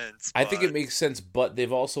makes sense. I think it makes sense, but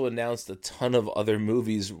they've also announced a ton of other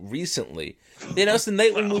movies recently. They announced the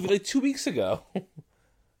Nightwing movie like 2 weeks ago. Maybe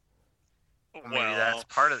that's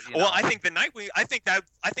part of. Well, I think the Nightwing. I think that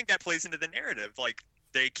plays into the narrative. Like,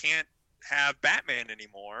 they can't have Batman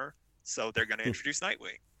anymore, so they're going to introduce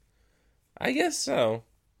Nightwing. I guess so.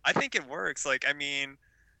 I think it works. Like, I mean,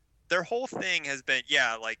 their whole thing has been,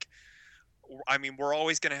 we're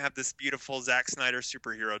always going to have this beautiful Zack Snyder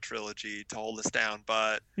superhero trilogy to hold us down,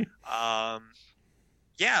 but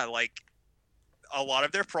like, a lot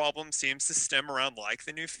of their problem seems to stem around, like,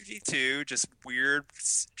 the New 52, just weird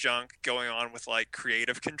junk going on with, like,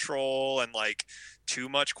 creative control and, like, too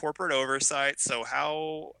much corporate oversight. So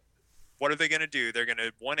what are they going to do? They're going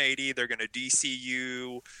to 180, they're going to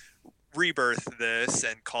DCU Rebirth this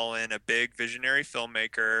and call in a big visionary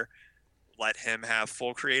filmmaker, let him have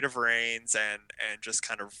full creative reins, and just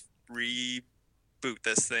kind of reboot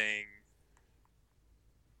this thing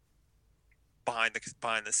behind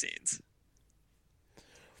the scenes.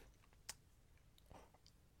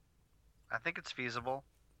 I think it's feasible.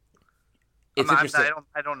 It's interesting.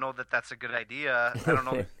 I don't know that that's a good idea. I don't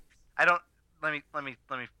know. I don't. Let me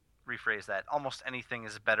rephrase that. Almost anything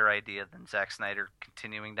is a better idea than Zack Snyder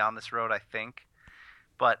continuing down this road, I think.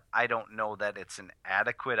 But I don't know that it's an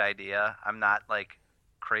adequate idea. I'm not like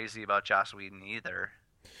crazy about Joss Whedon either.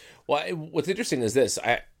 Well, what's interesting is this.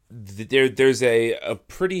 There's a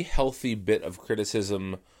pretty healthy bit of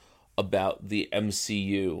criticism about the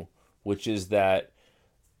MCU, which is that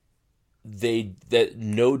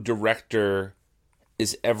no director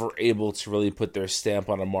is ever able to really put their stamp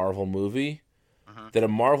on a Marvel movie. That a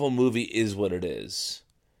Marvel movie is what it is.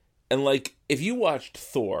 And like, if you watched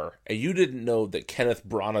Thor and you didn't know that Kenneth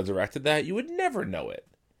Branagh directed that, you would never know it.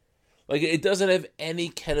 Like, it doesn't have any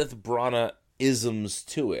Kenneth Branagh isms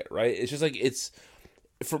to it, right? It's just like, it's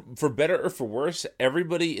for better or for worse,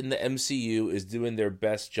 everybody in the MCU is doing their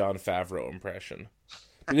best Jon Favreau impression.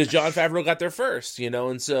 Because Jon Favreau got there first,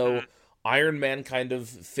 and so Iron Man kind of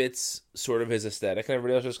fits sort of his aesthetic, and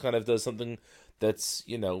everybody else just kind of does something that's,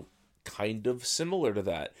 kind of similar to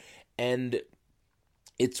that. And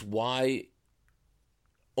it's why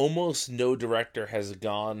almost no director has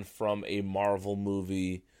gone from a Marvel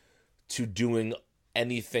movie to doing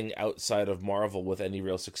anything outside of Marvel with any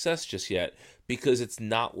real success just yet, because it's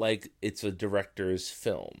not like it's a director's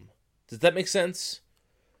film. Does that make sense?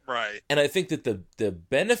 Right. And I think that the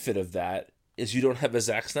benefit of that is you don't have a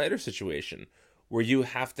Zack Snyder situation where you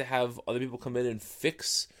have to have other people come in and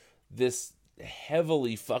fix this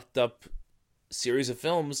heavily fucked up series of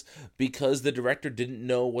films because the director didn't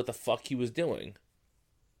know what the fuck he was doing.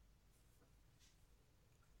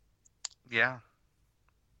 Yeah.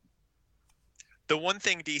 The one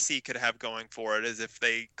thing DC could have going for it is if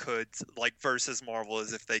they could, like, versus Marvel,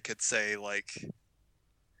 is if they could say, like,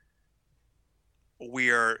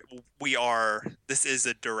 this is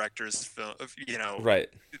a director's film, Right.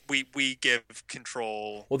 We give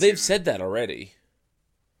control. Well, they've said that already.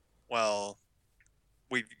 Well,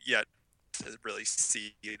 we've yet to really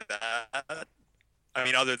see that. I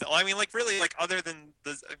mean, other than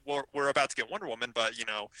we're about to get Wonder Woman, but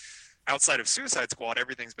outside of Suicide Squad,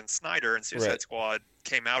 everything's been Snyder, and Suicide Squad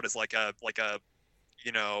came out as like a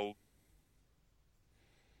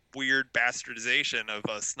weird bastardization of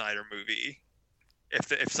a Snyder movie,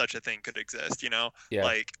 if such a thing could exist, Yeah.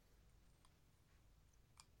 like,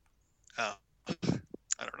 I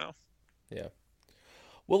don't know. Yeah.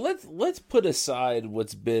 Well, let's put aside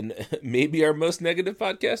what's been maybe our most negative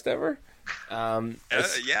podcast ever.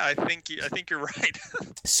 Yeah, I think you're right.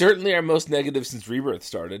 Certainly our most negative since Rebirth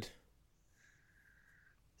started.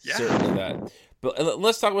 Yeah. Certainly that. But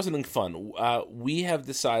let's talk about something fun. We have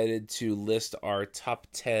decided to list our top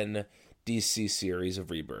 10 DC series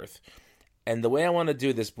of Rebirth. And the way I want to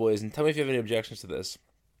do this, boys, and tell me if you have any objections to this,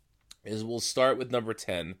 is we'll start with number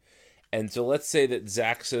 10. And so let's say that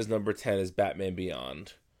Zach says number 10 is Batman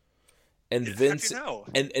Beyond. And Vince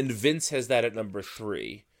and Vince has that at number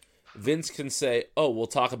 3. Vince can say, "Oh, we'll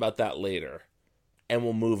talk about that later." And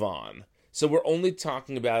we'll move on. So we're only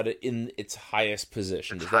talking about it in its highest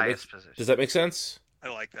position. Does that make sense? I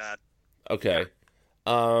like that. Okay.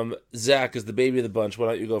 Zach is the baby of the bunch. Why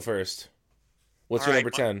don't you go first? What's your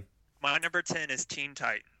number 10? My number 10 is Teen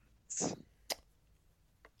Titans.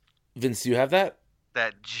 Vince, do you have that?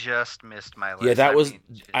 That just missed my list. Yeah, that was...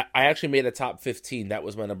 I actually made a top 15. That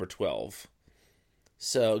was my number 12.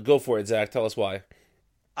 So go for it, Zach. Tell us why.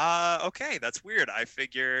 Okay, that's weird. I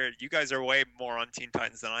figure you guys are way more on Teen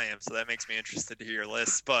Titans than I am, so that makes me interested to hear your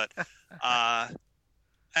list. But I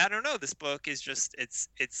don't know. This book is just it's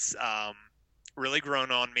really grown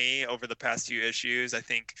on me over the past few issues. I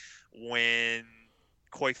think when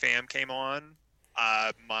Koi Fam came on,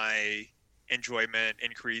 my enjoyment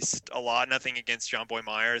increased a lot. Nothing against John Boy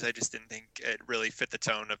Myers. I just didn't think it really fit the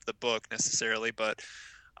tone of the book necessarily. But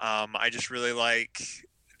I just really like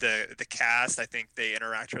the cast. I think they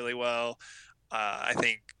interact really well. I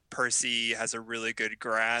think Percy has a really good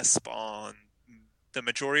grasp on the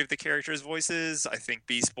majority of the characters' voices. I think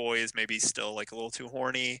Beast Boy is maybe still like a little too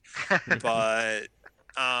horny, but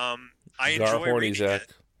I enjoy reading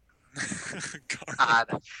it. God,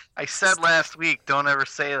 I said last week, don't ever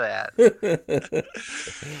say that.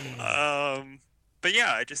 But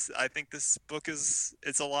yeah, I think this book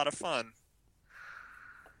it's a lot of fun.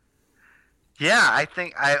 Yeah, I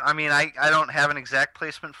think I don't have an exact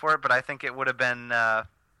placement for it, but I think it would have been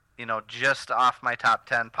just off my top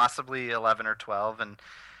 10, possibly 11 or 12, and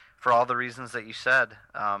for all the reasons that you said.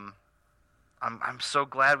 I'm so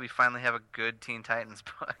glad we finally have a good Teen Titans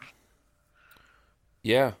book.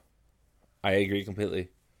 Yeah. I agree completely.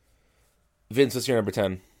 Vince, what's your number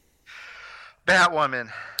 10? Batwoman.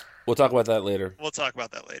 We'll talk about that later.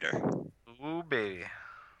 Ooh, baby.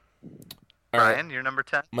 All right. Brian, your number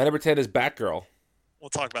 10? My number 10 is Batgirl. We'll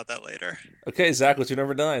talk about that later. Okay, Zach, what's your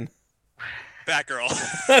number 9? Batgirl.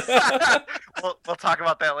 we'll talk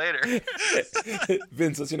about that later.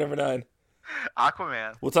 Vince, what's your number 9?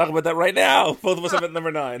 Aquaman. We'll talk about that right now. Both of us have at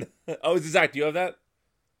number 9. Oh, Zach, do you have that?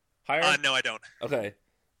 Higher? No, I don't. Okay.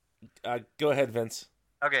 Go ahead, Vince.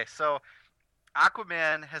 Okay, so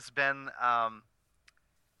Aquaman has been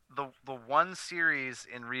the one series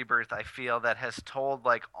in Rebirth I feel that has told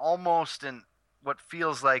like almost in what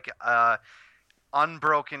feels like a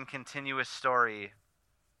unbroken continuous story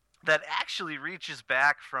that actually reaches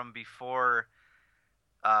back from before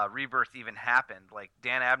Rebirth even happened. Like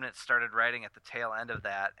Dan Abnett started writing at the tail end of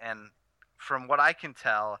that, and from what I can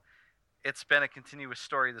tell, it's been a continuous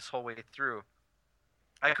story this whole way through.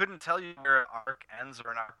 I couldn't tell you where an arc ends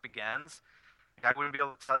or an arc begins. I wouldn't be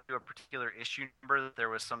able to tell you a particular issue number that there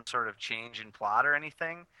was some sort of change in plot or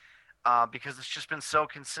anything, because it's just been so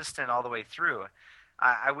consistent all the way through.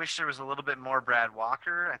 I wish there was a little bit more Brad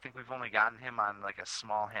Walker. I think we've only gotten him on like a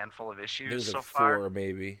small handful of issues so far. 4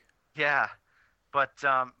 maybe. Yeah, but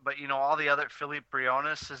you know, all the other, Philippe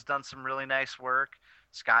Briones has done some really nice work.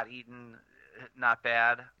 Scott Eaton, not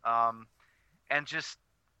bad. And just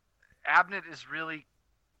Abnett is really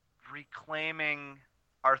reclaiming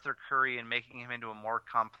Arthur Curry and making him into a more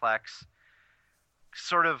complex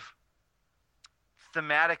sort of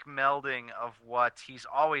thematic melding of what he's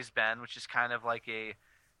always been, which is kind of like a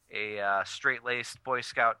straight-laced Boy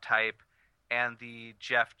Scout type, and the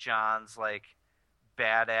Jeff Johns like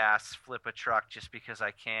badass flip a truck just because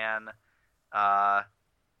I can,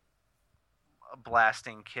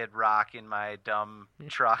 blasting Kid Rock in my dumb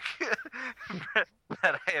truck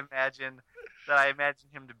that I imagine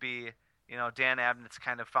him to be. You know, Dan Abnett's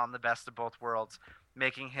kind of found the best of both worlds,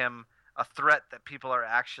 making him a threat that people are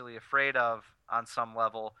actually afraid of on some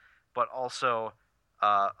level, but also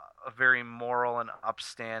a very moral and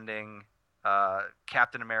upstanding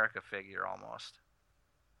Captain America figure almost.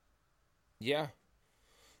 Yeah.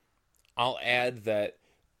 I'll add that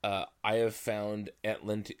I have found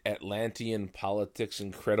Atlantean politics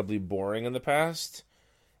incredibly boring in the past,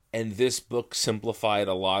 and this book simplified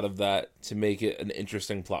a lot of that to make it an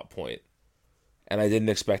interesting plot point. And I didn't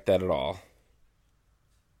expect that at all.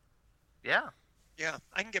 Yeah. Yeah,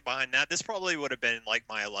 I can get behind that. This probably would have been like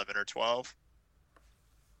my 11 or 12.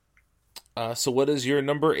 So what is your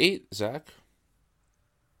number 8, Zach?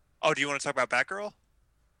 Oh, do you want to talk about Batgirl?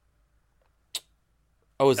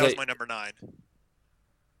 Oh, that was my number 9.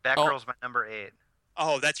 Batgirl's my number 8.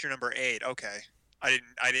 Oh, that's your number 8. Okay. I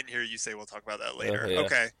didn't hear you say we'll talk about that later. Yeah.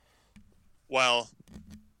 Okay. Well,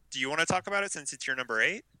 do you want to talk about it since it's your number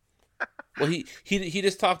 8? Well, he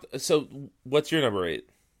just talked. So, what's your number 8?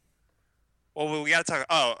 Well, we got to talk.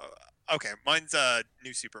 Oh, okay. Mine's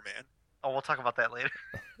New Superman. Oh, we'll talk about that later.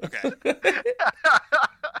 Okay.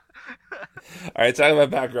 All right, talk about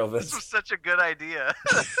Batgirl. This was such a good idea.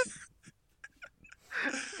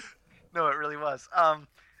 No, it really was.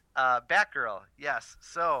 Batgirl, yes.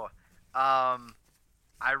 So,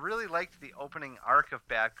 I really liked the opening arc of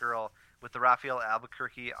Batgirl with the Raphael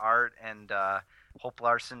Albuquerque art and Hope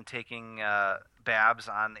Larson taking Babs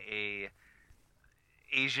on a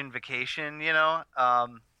Asian vacation, you know.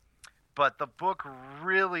 But the book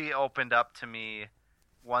really opened up to me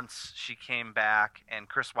once she came back and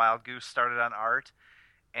Chris Wildgoose started on art.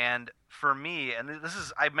 And for me, and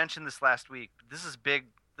I mentioned this last week, this is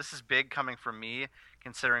big coming from me,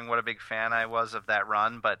 considering what a big fan I was of that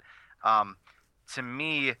run. But to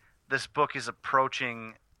me, this book is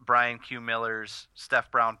approaching Brian Q. Miller's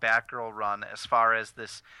Steph Brown Batgirl run as far as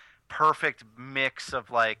this perfect mix of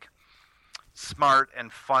like smart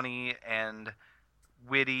and funny and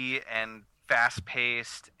witty and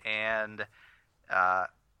fast-paced and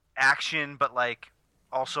action, but like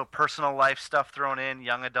also personal life stuff thrown in,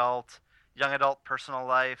 young adult personal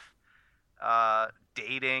life,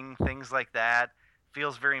 dating, things like that.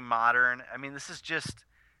 Feels very modern. I mean, this is just,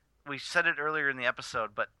 we said it earlier in the episode,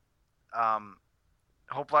 but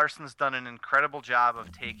Hope Larson's done an incredible job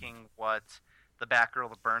of taking what the Batgirl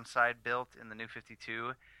that Burnside built in the New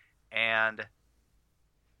 52 and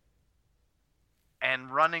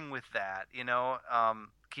running with that, you know,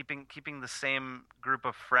 keeping the same group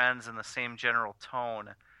of friends and the same general tone,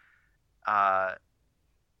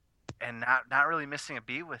 and not really missing a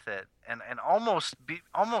beat with it, and almost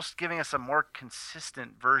giving us a more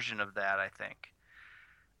consistent version of that, I think.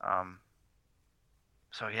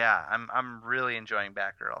 So yeah, I'm really enjoying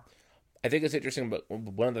Batgirl. I think it's interesting, but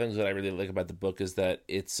one of the things that I really like about the book is that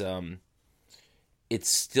it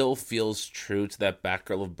still feels true to that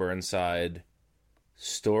Batgirl of Burnside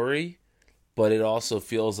story, but it also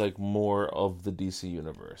feels like more of the DC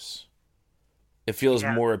universe. It feels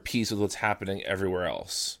more at peace with what's happening everywhere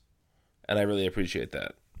else. And I really appreciate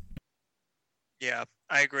that. Yeah,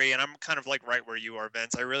 I agree. And I'm kind of like right where you are,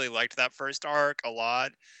 Vince. I really liked that first arc a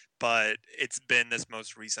lot, but it's been this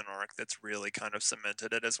most recent arc that's really kind of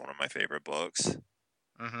cemented it as one of my favorite books.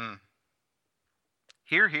 Mm-hmm.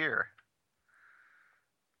 Hear, hear.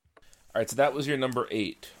 All right, so that was your number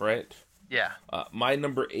 8, right? Yeah. My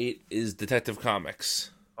number 8 is Detective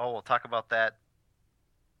Comics. Oh, we'll talk about that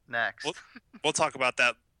next. We'll talk about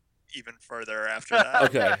that even further after that.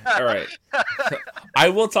 Okay, all right. I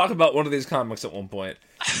will talk about one of these comics at one point.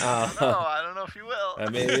 I don't know if you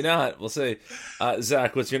will. Maybe not. We'll see.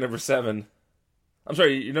 Zach, what's your number 7? I'm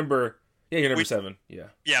sorry, your number 7. Yeah.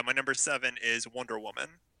 Yeah, my number 7 is Wonder Woman.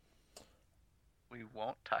 We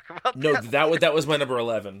won't talk about No, that. that was my number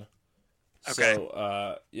 11. Okay.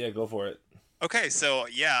 So, go for it. Okay, so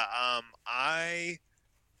yeah, I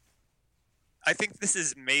think this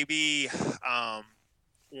is maybe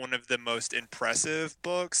one of the most impressive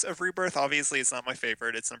books of Rebirth. Obviously, it's not my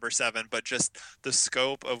favorite. It's number 7, but just the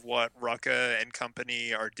scope of what Rucka and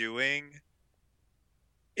company are doing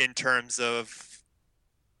in terms of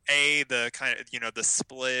A, the kind of, the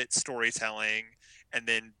split storytelling, and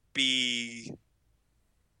then B,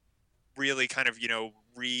 really kind of,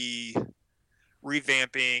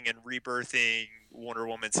 revamping and rebirthing Wonder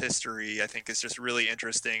Woman's history, I think is just really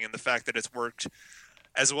interesting. And the fact that it's worked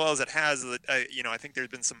as well as it has, I think there's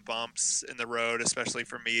been some bumps in the road, especially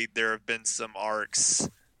for me. There have been some arcs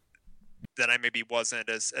that I maybe wasn't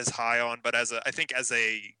as high on, but I think as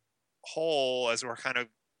a whole, as we're kind of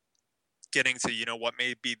getting to, what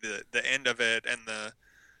may be the end of it, and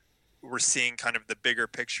we're seeing kind of the bigger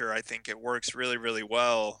picture, I think it works really, really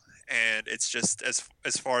well. And it's just as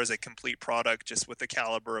far as a complete product, just with the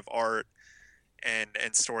caliber of art and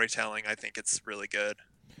storytelling, I think it's really good.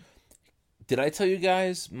 Did I tell you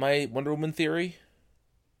guys my Wonder Woman theory?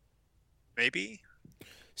 Maybe.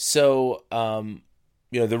 So,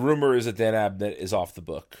 the rumor is that Dan Abnett is off the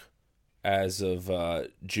book as of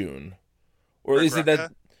June, or is it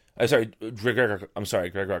that? I'm sorry, Greg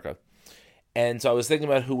Rucka. And so I was thinking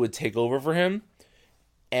about who would take over for him.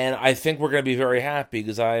 And I think we're going to be very happy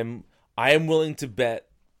because I am willing to bet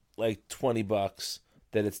like $20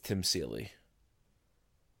 that it's Tim Seeley.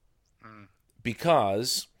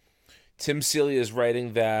 Because Tim Seeley is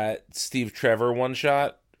writing that Steve Trevor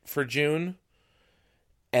one-shot for June.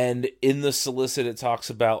 And in the solicit, it talks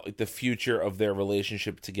about like the future of their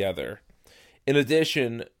relationship together. In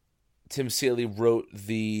addition, Tim Seeley wrote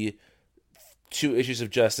the 2 issues of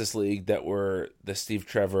Justice League that were the Steve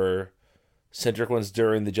Trevor centric ones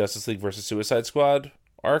during the Justice League versus Suicide Squad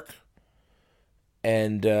arc.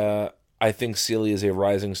 And I think Seeley is a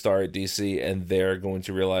rising star at DC, and they're going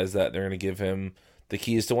to realize that. They're going to give him the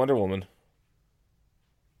keys to Wonder Woman.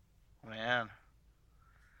 Man.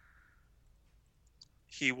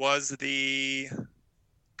 He was the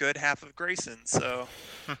good half of Grayson, so...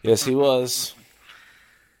 Yes, he was.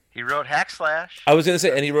 He wrote Hack Slash. I was going to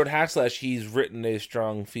say, and he wrote Hack Slash. He's written a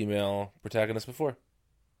strong female protagonist before.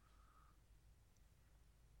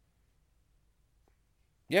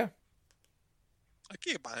 Yeah. I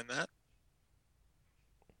can get behind that.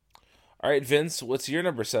 All right, Vince, what's your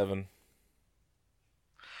number 7?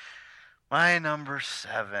 My number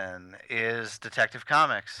 7 is Detective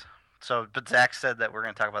Comics. But Zach said that we're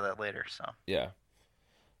going to talk about that later, so. Yeah.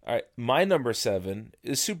 All right, my number 7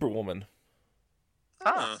 is Superwoman.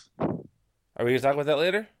 Oh. Are we going to talk about that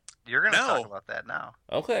later? You're going to talk about that now.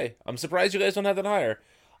 Okay. I'm surprised you guys don't have that higher.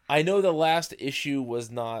 I know the last issue was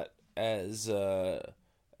not as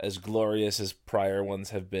glorious as prior ones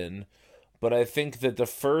have been, but I think that the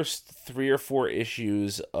first 3 or 4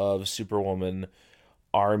 issues of Superwoman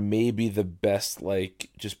are maybe the best, like,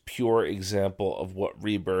 just pure example of what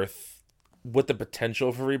the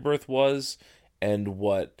potential for Rebirth was, and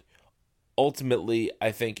what ultimately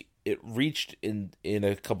I think it reached in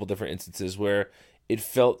a couple different instances where it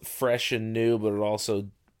felt fresh and new, but it also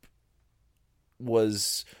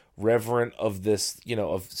was reverent of this,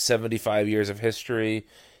 of 75 years of history,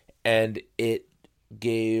 and it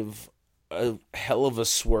gave a hell of a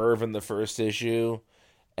swerve in the first issue,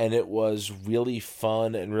 and it was really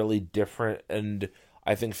fun and really different, and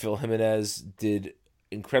I think Phil Jimenez did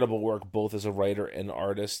incredible work both as a writer and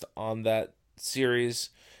artist on that series,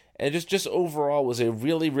 and just overall was a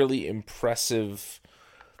really, really impressive,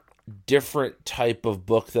 different type of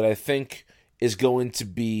book that I think is going to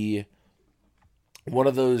be one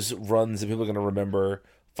of those runs that people are going to remember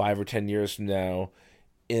 5 or 10 years from now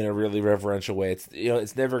in a really reverential way.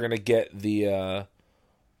 It's never going to get the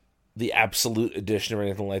the absolute edition or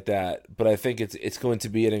anything like that, but I think it's going to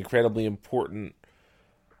be an incredibly important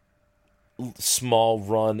small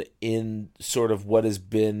run in sort of what has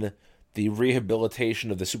been the rehabilitation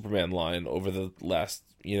of the Superman line over the last,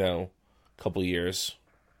 couple years.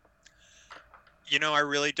 I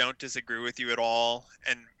really don't disagree with you at all.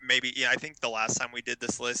 And maybe, I think the last time we did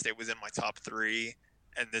this list, it was in my top 3.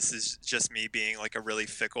 And this is just me being like a really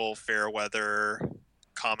fickle, fair weather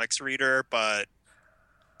comics reader. But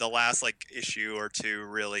the last issue or 2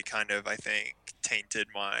 really kind of, I think, tainted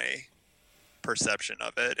my perception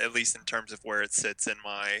of it, at least in terms of where it sits in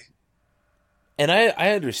my... And I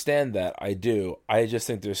understand that. I do. I just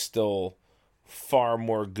think there's still far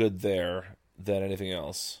more good there than anything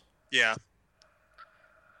else. Yeah.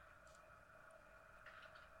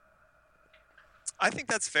 I think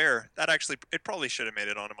that's fair. It probably should have made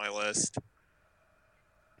it onto my list.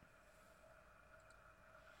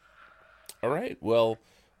 All right. Well,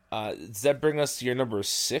 does that bring us to your number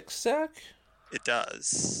 6, Zach? It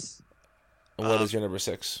does. And what is your number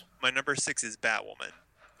 6? My number 6 is Batwoman.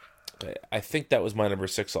 Okay. I think that was my number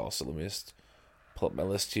 6 also. Let me just pull up my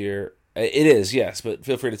list here. It is, yes, but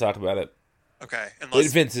feel free to talk about it. Okay.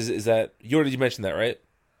 Wait, Vince, is that... You already mentioned that, right?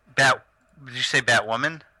 Did you say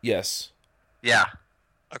Batwoman? Yes. Yeah.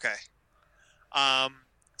 Okay.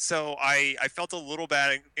 So I felt a little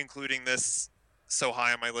bad including this so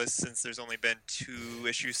high on my list since there's only been 2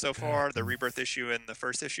 issues so far, the Rebirth issue and the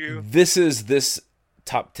first issue. This is this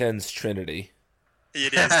top 10's Trinity.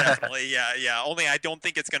 It is definitely, yeah. Only I don't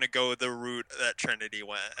think it's going to go the route that Trinity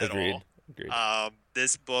went at all. Agreed.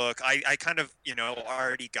 This book, I kind of,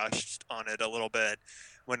 already gushed on it a little bit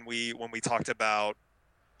when we talked about,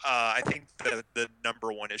 I think the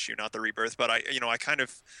number 1 issue, not the Rebirth, but I kind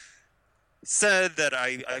of said that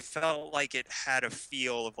I felt like it had a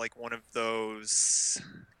feel of one of those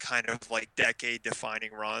kind of decade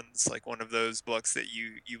defining runs, one of those books that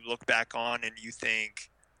you look back on and you think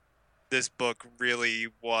this book really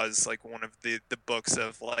was one of the books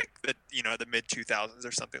of the mid 2000s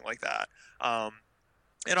or something like that.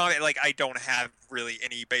 And I don't have really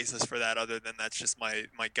any basis for that other than that's just my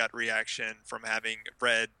gut reaction from having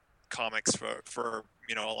read comics for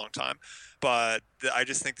a long time. But I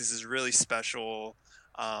just think this is really special.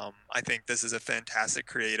 I think this is a fantastic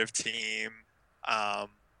creative team,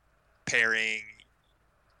 pairing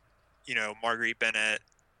Marguerite Bennett,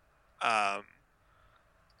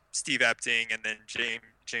 Steve Epting, and then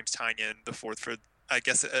James Tynion, the fourth for, I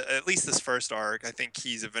guess, at least this first arc. I think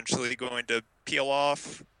he's eventually going to peel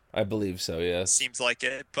off. I believe so, yes. Seems like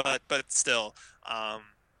it, but still, I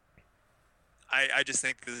just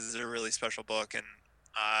think this is a really special book, and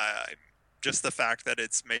just the fact that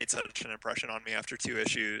it's made such an impression on me after 2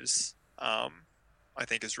 issues, I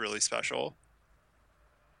think is really special.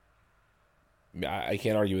 I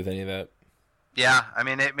can't argue with any of that. Yeah, I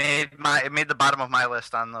mean, it made the bottom of my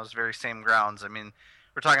list on those very same grounds. I mean,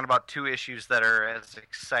 we're talking about 2 issues that are as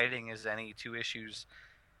exciting as any 2 issues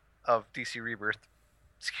of DC Rebirth.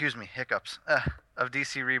 Excuse me, hiccups. Of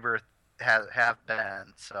DC Rebirth have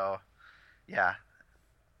been. So, yeah,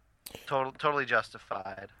 totally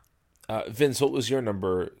justified. Vince, what was your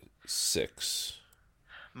number 6?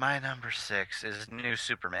 My number 6 is New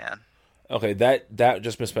Superman. Okay, that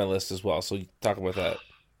just missed my list as well. So talk about that.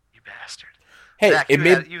 You bastard. Hey, Zach, it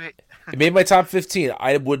made my top 15.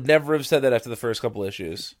 I would never have said that after the first couple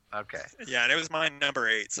issues. Okay. Yeah, and it was my number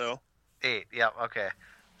 8, so. 8, yeah, okay.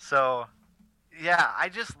 So, yeah, I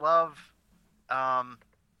just love...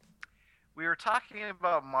 we were talking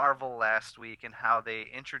about Marvel last week and how they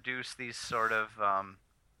introduced these sort of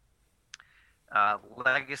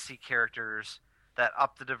legacy characters that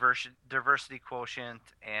up the diversity quotient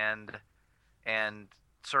and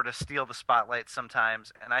sort of steal the spotlight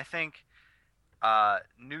sometimes. And I think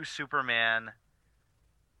New Superman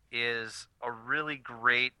is a really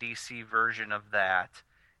great DC version of that.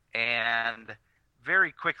 And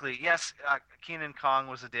very quickly, yes, Kenan Kong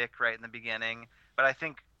was a dick right in the beginning, but I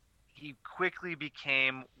think he quickly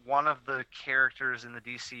became one of the characters in the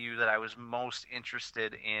DCU that I was most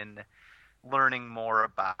interested in learning more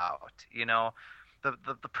about.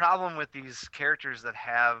 The problem with these characters that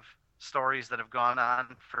have stories that have gone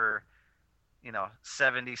on for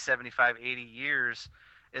 70, 75, 80 years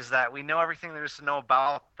is that we know everything there is to know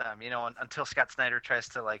about them, until Scott Snyder tries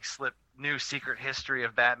to slip new secret history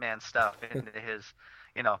of Batman stuff into his,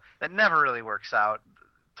 that never really works out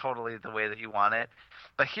totally the way that you want it.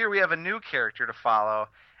 But here we have a new character to follow,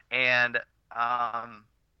 and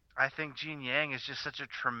I think Gene Yang is just such a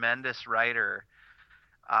tremendous writer.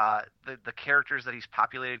 The characters that he's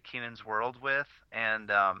populated Kenan's world with,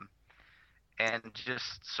 and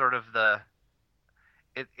just sort of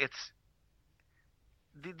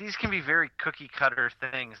these can be very cookie cutter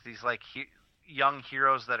things. These like young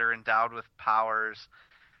heroes that are endowed with powers,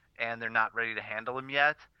 and they're not ready to handle them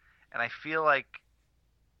yet. And I feel like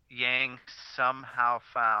Yang somehow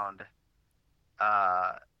found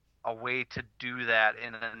a way to do that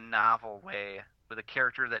in a novel way with a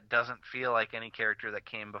character that doesn't feel like any character that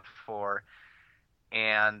came before,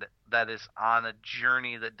 and that is on a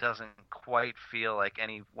journey that doesn't quite feel like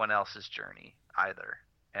anyone else's journey either.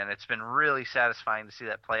 And it's been really satisfying to see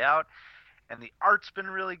that play out. And the art's been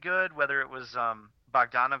really good, whether it was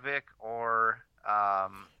Bogdanovic or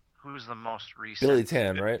who's the most recent? Billy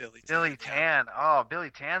Tan, right? Billy Tan. Oh,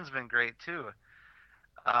 Billy Tan's been great too.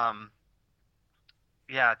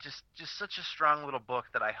 Yeah, just such a strong little book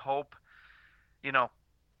that I hope, I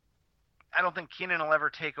don't think Keenan will ever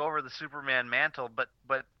take over the Superman mantle, but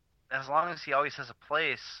as long as he always has a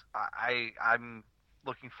place, I'm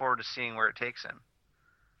looking forward to seeing where it takes him.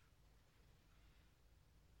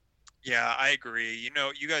 Yeah, I agree.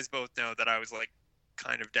 You guys both know that I was like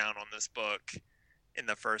kind of down on this book in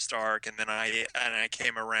the first arc, and then I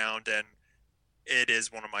came around, and it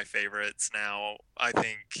is one of my favorites now. I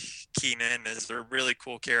think Keenan is a really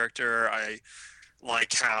cool character. I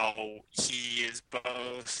like how he is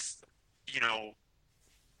both,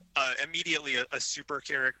 immediately a super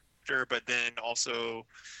character, but then also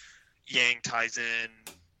Yang ties in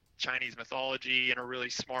Chinese mythology in a really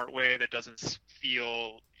smart way that doesn't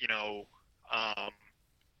feel,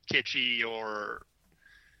 kitschy or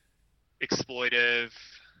exploitive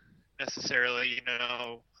necessarily.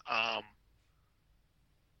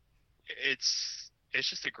 It's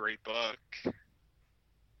just a great book.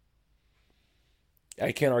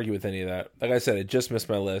 I can't argue with any of that. Like I said, it just missed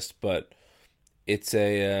my list, but it's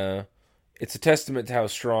a testament to how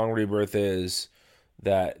strong Rebirth is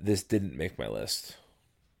that this didn't make my list.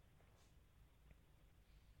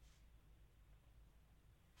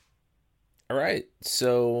 All right,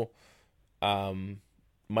 so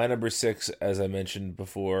my number 6, as I mentioned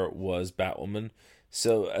before, was Batwoman.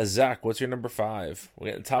 So, Zach, what's your number 5? We're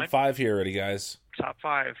getting top 5 here already, guys. Top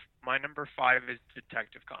 5. My number 5 is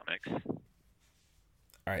Detective Comics.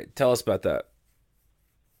 All right, tell us about that.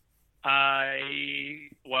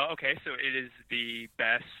 Okay, so it is the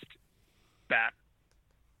best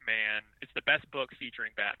Batman. It's the best book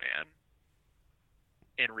featuring Batman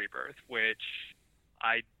in Rebirth, which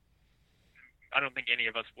I don't think any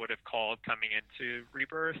of us would have called coming into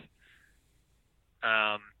Rebirth.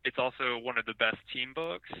 It's also one of the best team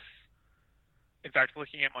books. In fact,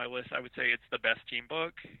 looking at my list, I would say it's the best team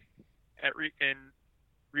book in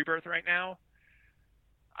Rebirth right now.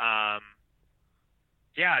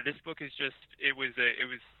 This book is just it was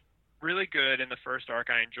really good in the first arc.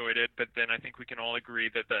 I enjoyed it, but then I think we can all agree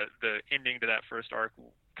that the ending to that first arc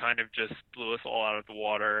kind of just blew us all out of the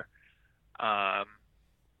water.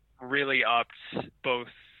 Really upped both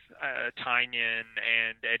Tynion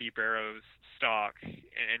and Eddie Barrow's stock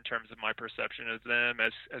in terms of my perception of them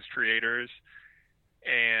as creators.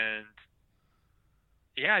 And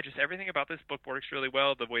just everything about this book works really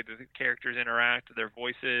well. The way that the characters interact, their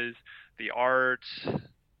voices, the art,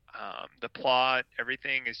 the plot,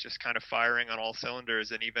 everything is just kind of firing on all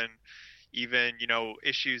cylinders. And even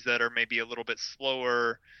issues that are maybe a little bit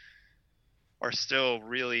slower are still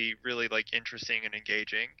really, really like interesting and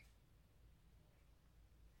engaging.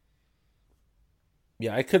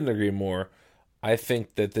 Yeah, I couldn't agree more. I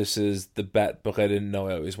think that this is the Bat book I didn't know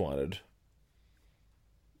I always wanted.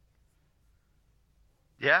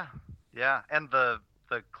 Yeah, and the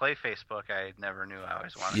Clayface book I never knew I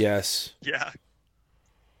always wanted. Yes. Yeah.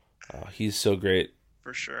 He's so great.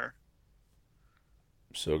 For sure.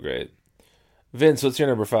 So great. Vince, what's your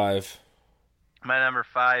number 5? My number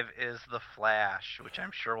 5 is The Flash, which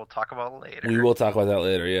I'm sure we'll talk about later. We will talk about that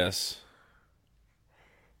later, yes.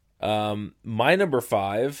 My number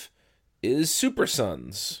 5 is Super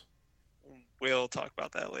Sons. We'll talk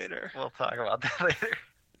about that later. We'll talk about that later.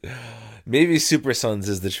 Maybe Super Sons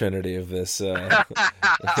is the trinity of this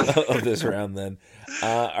of this round then.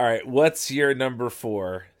 All right, what's your number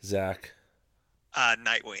 4, Zach?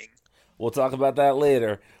 Nightwing. We'll talk about that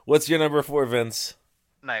later. What's your number 4, Vince?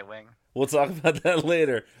 Nightwing. We'll talk about that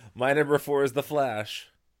later. My number 4 is The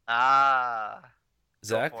Flash.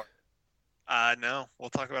 Zach? No, we'll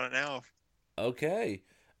talk about it now. Okay.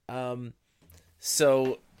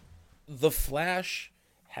 So The Flash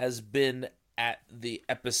has been at the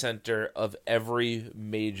epicenter of every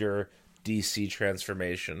major DC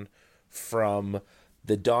transformation, from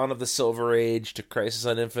the dawn of the Silver Age to Crisis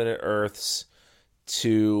on Infinite Earths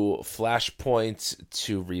to Flashpoint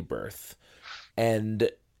to Rebirth.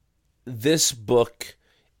 And this book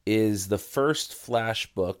is the first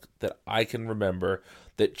Flash book that I can remember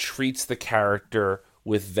that treats the character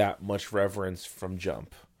with that much reverence from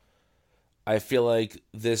jump. I feel like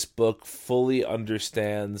this book fully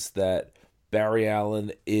understands that Barry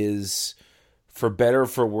Allen is, for better or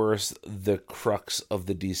for worse, the crux of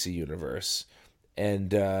the DC universe.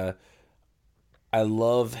 And I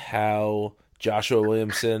love how Joshua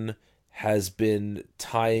Williamson has been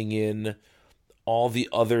tying in all the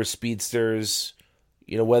other speedsters,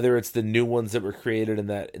 you know, whether it's the new ones that were created in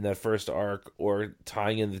that first arc, or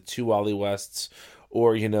tying in the two Wally Wests,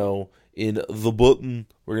 or, you know, in The Button,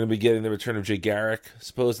 we're going to be getting the return of Jay Garrick,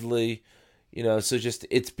 supposedly. You know, so just,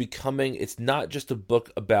 it's not just a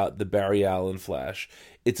book about the Barry Allen Flash.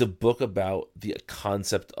 It's a book about the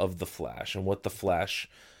concept of the Flash and what the Flash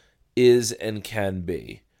is and can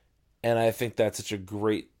be. And I think that's such a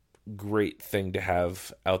great, great thing to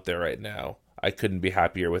have out there right now. I couldn't be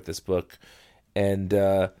happier with this book. And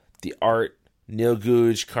the art, Neil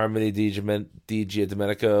Googe, Carmine Di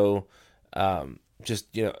Giandomenico, just,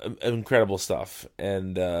 you know, incredible stuff.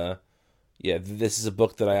 And yeah, this is a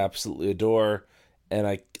book that I absolutely adore,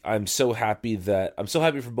 and I'm so happy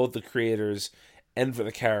for both the creators and for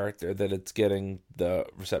the character that it's getting the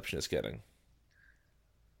reception it's getting.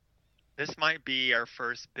 This might be our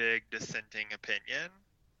first big dissenting opinion.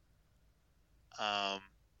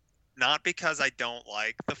 Not because I don't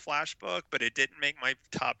like the Flash book, but it didn't make my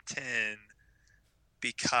top 10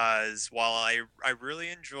 because while I really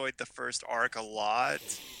enjoyed the first arc a lot,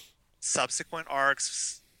 subsequent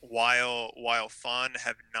arcs, while fun,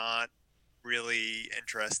 have not really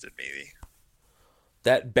interested me.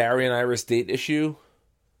 That Barry and Iris date issue?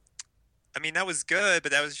 I mean, that was good,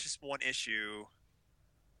 but that was just one issue.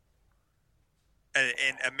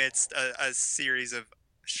 And amidst a series of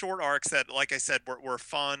short arcs that, like I said, were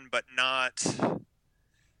fun, but not...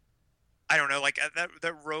 I don't know, like,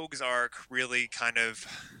 that Rogues arc really kind of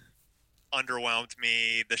underwhelmed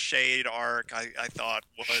me. The Shade arc, I thought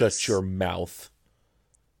was... Shut your mouth.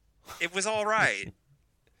 It was all right.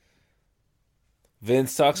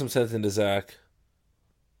 Vince, talk some sense into Zach.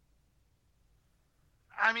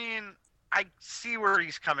 I mean, I see where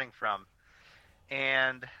he's coming from.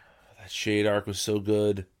 And... that Shade arc was so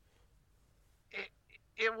good.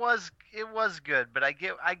 It was good, but I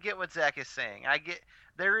get what Zach is saying.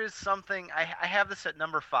 There is something, I have this at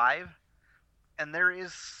number 5, and there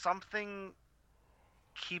is something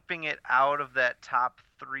keeping it out of that top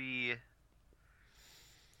 3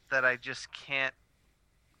 that I just can't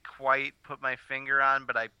quite put my finger on,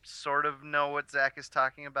 but I sort of know what Zach is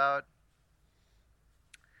talking about.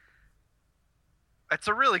 It's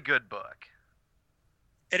a really good book.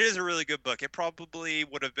 It is a really good book. It probably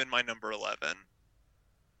would have been my number 11.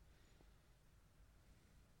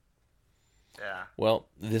 Yeah. Well,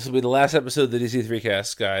 this will be the last episode of the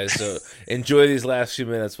DC3cast, guys. So enjoy these last few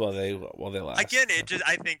minutes while they last. Again,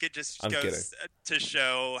 I think it just goes to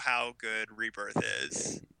show how good Rebirth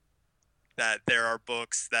is. That there are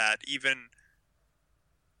books that even,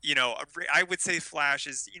 you know, I would say Flash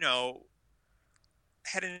is, you know,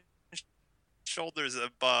 head and shoulders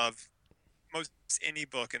above most any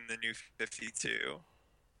book in the New 52.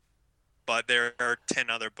 But there are 10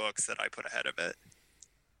 other books that I put ahead of it.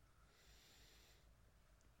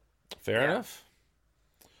 Fair enough.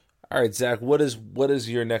 All right, Zach, what is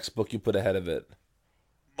your next book you put ahead of it?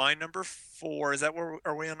 My number 4, is that where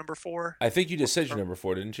are we on number 4? I think you just said your number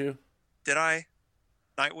 4, didn't you? Did I?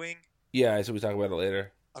 Nightwing? Yeah, I said we talk about it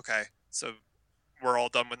later. Okay, so we're all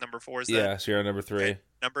done with number 4, is that? Yeah, so you're on number 3. Okay.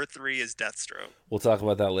 Number 3 is Deathstroke. We'll talk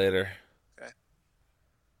about that later. Okay.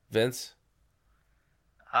 Vince?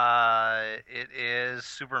 It is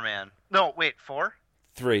Superman. No, wait, 4?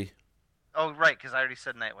 3. Oh, right, because I already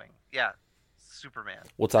said Nightwing. Yeah, Superman.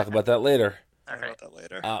 We'll talk about that later. All right. About that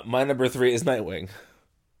later. My number 3 is Nightwing.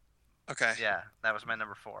 Okay. Yeah, that was my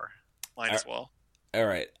number 4. Mine as well. All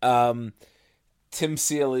right. Tim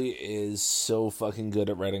Seeley is so fucking good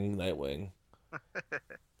at writing Nightwing.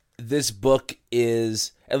 This book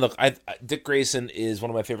is... And look, Dick Grayson is one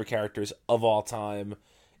of my favorite characters of all time.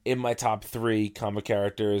 In my top 3 comic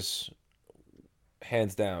characters,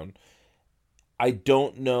 hands down. I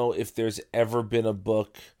don't know if there's ever been a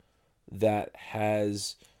book that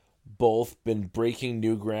has both been breaking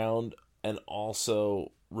new ground and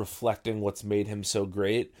also reflecting what's made him so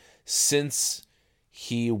great since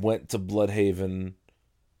he went to Bloodhaven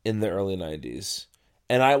in the early 90s.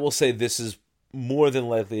 And I will say this is more than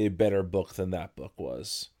likely a better book than that book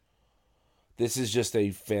was. This is just a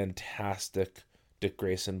fantastic Dick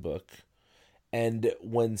Grayson book. And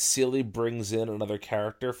when Seeley brings in another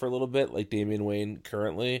character for a little bit, like Damian Wayne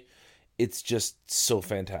currently, it's just so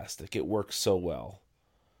fantastic. It works so well.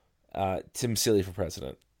 Tim Seeley for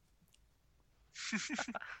president.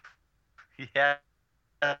 Yes,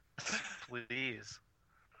 please.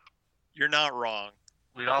 You're not wrong.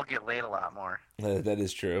 We'd all get laid a lot more. That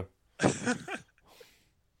is true.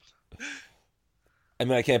 I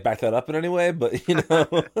mean, I can't back that up in any way, but you know.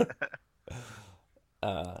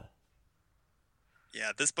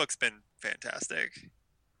 Yeah, this book's been fantastic.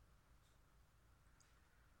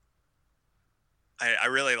 I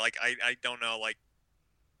really like. I don't know. Like,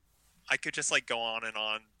 I could just like go on and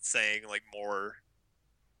on saying like more,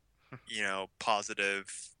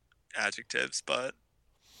 positive adjectives, but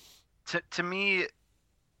to me,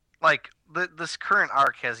 like this current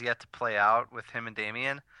arc has yet to play out with him and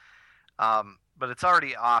Damian, but it's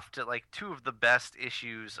already off to like two of the best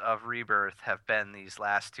issues of Rebirth have been these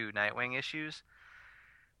last two Nightwing issues.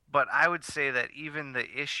 But I would say that even the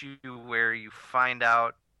issue where you find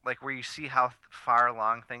out, like where you see how far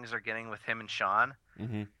along things are getting with him and Sean,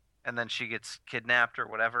 Mm-hmm. and then she gets kidnapped or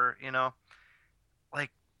whatever,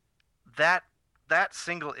 like that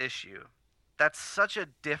single issue, that's such a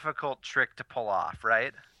difficult trick to pull off,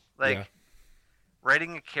 right? Like Yeah.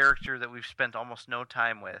 writing a character that we've spent almost no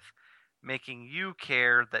time with, making you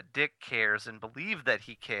care that Dick cares and believe that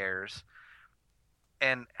he cares,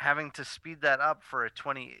 and having to speed that up for a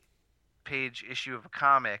 20-page issue of a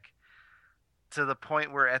comic to the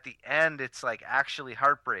point where at the end it's like actually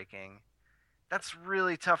heartbreaking. That's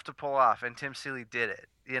really tough to pull off, and Tim Seeley did it,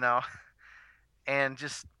 and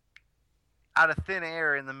just out of thin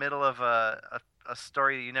air in the middle of a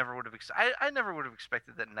story that you never would have I never would have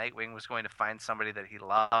expected that Nightwing was going to find somebody that he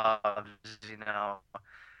loves,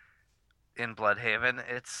 in Bloodhaven.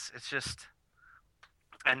 It's just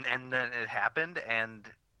and then it happened, and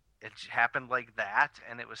it happened like that,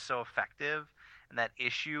 and it was so effective, and that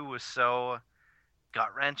issue was so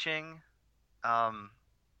gut-wrenching.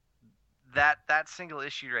 That single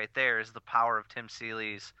issue right there is the power of Tim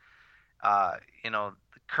Seeley's the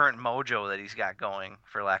current mojo that he's got going,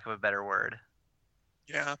 for lack of a better word.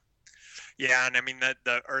 yeah, and I mean that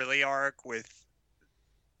the early arc with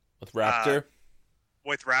Raptor.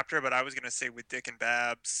 But I was gonna say with Dick and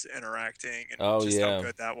Babs interacting and Oh, just yeah. how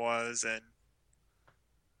good that was, and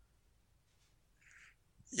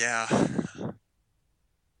yeah,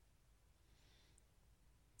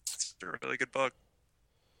 it's a really good book.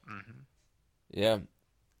 Mm-hmm. Yeah.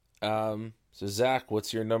 So Zach,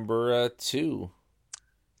 what's your number 2?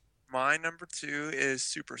 My number 2 is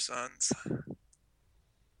Super Sons.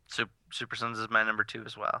 Super Sons is my number 2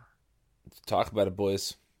 as well. Let's talk about it,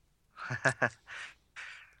 boys.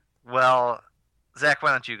 Well, Zach,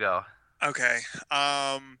 why don't you go? Okay.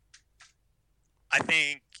 I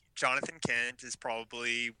think Jonathan Kent is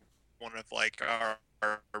probably one of like our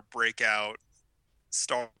breakout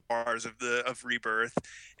stars of Rebirth,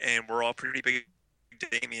 and we're all pretty big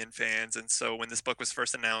Damian fans, and so when this book was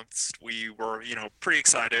first announced, we were pretty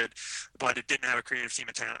excited, but it didn't have a creative team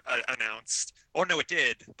announced. Or no, it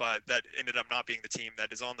did, but that ended up not being the team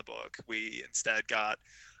that is on the book. We instead got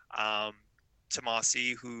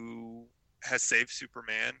Tomasi, who has saved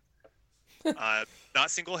Superman, not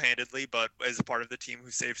single-handedly, but as a part of the team who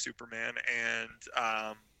saved Superman, and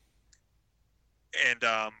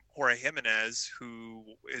Jorge Jimenez, who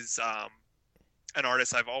is an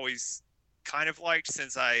artist I've always kind of liked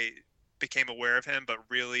since I became aware of him, but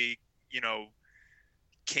really,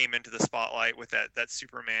 came into the spotlight with that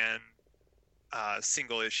Superman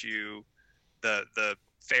single issue, the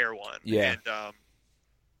fair one. Yeah. And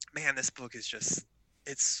man, this book is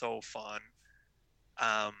it's so fun.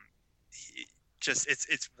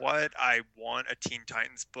 It's what I want a Teen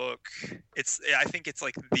Titans book. I think it's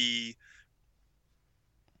like the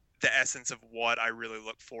essence of what I really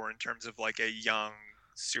look for in terms of like a young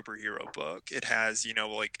superhero book. It has,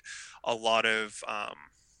 like a lot of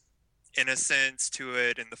innocence to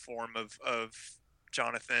it in the form of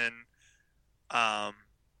Jonathan, and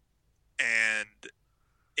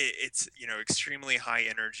it's extremely high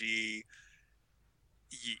energy.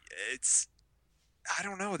 I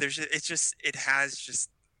don't know. It has just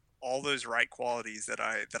all those right qualities that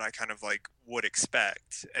I kind of like would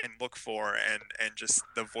expect and look for, and just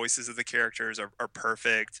the voices of the characters are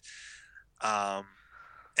perfect.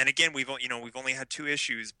 And again, we've only had 2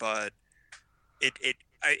 issues, but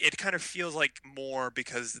it kind of feels like more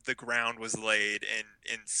because the ground was laid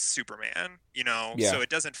in Superman, Yeah. So it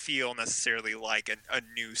doesn't feel necessarily like a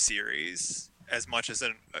new series as much as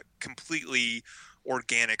a completely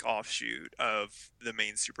organic offshoot of the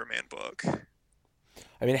main Superman book.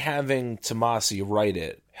 I mean, having Tomasi write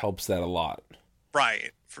it helps that a lot.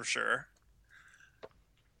 Right, for sure.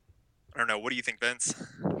 I don't know. What do you think, Vince?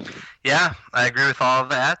 Yeah, I agree with all of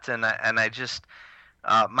that, and I just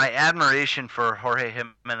My admiration for Jorge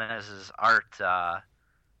Jimenez's art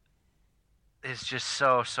is just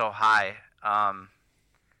so high.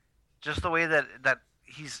 Just the way that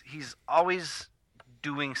he's always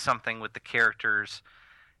doing something with the characters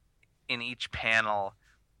in each panel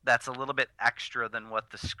that's a little bit extra than what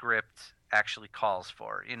the script actually calls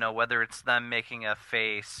for. You know, whether it's them making a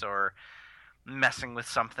face or messing with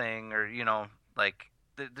something, or like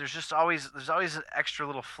there's always extra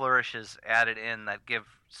little flourishes added in that give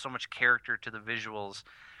so much character to the visuals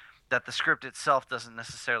that the script itself doesn't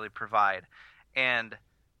necessarily provide. And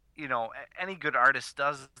any good artist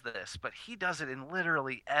does this, but he does it in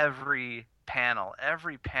literally every panel.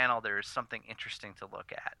 Every panel there is something interesting to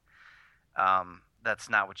look at. That's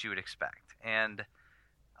not what you would expect, and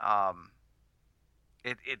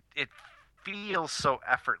it feels so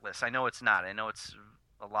effortless. I know it's not. I know it's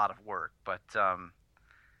a lot of work, but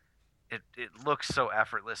it looks so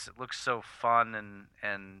effortless. It looks so fun,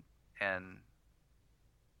 and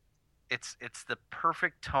it's the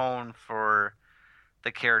perfect tone for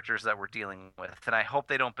the characters that we're dealing with. And I hope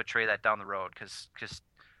they don't betray that down the road, because a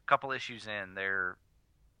couple issues in, they're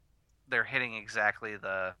hitting exactly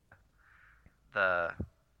the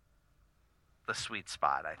sweet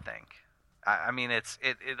spot, I think. I mean, it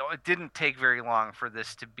didn't take very long for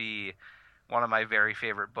this to be one of my very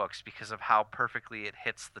favorite books because of how perfectly it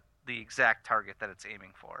hits the exact target that it's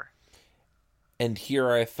aiming for. And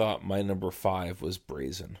here I thought my number 5 was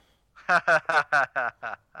Brazen.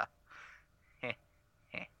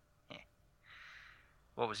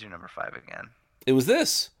 What was your number 5 again? It was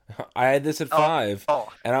this. I had this at 5,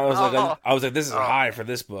 and I was like, this is high for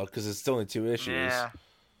this book because it's only 2 issues. Yeah.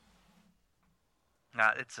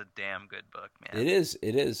 Nah, it's a damn good book, man. It is.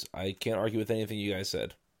 It is. I can't argue with anything you guys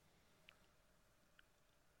said.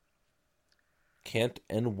 Can't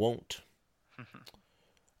and won't.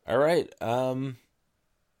 All right.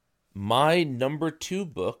 My number 2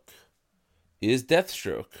 book is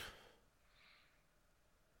Deathstroke.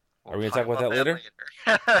 Are we going to talk about that later?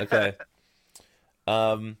 Okay.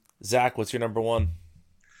 Zach, what's your number 1?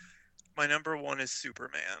 My number 1 is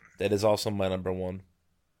Superman. That is also my number 1.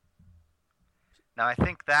 Now, I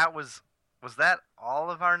think that was that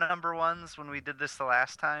all of our number 1s when we did this the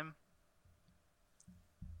last time?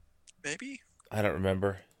 Maybe? I don't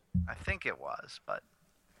remember. I think it was, but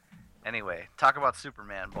anyway, talk about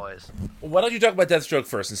Superman, boys. Well, why don't you talk about Deathstroke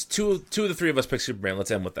first? Since two of the 3 of us picked Superman,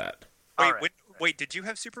 let's end with that. Wait, did you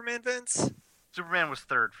have Superman, Vince? Superman was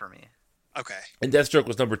 3rd for me. Okay. And Deathstroke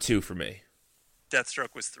was number 2 for me.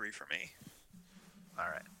 Deathstroke was 3 for me. All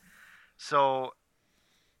right. So,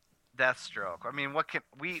 Deathstroke. I mean, what can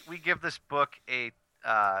we give this book a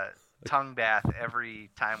tongue bath every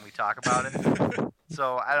time we talk about it?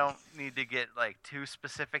 So I don't need to get too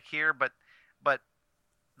specific here, but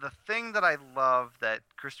the thing that I love that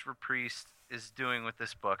Christopher Priest is doing with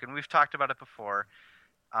this book, and we've talked about it before,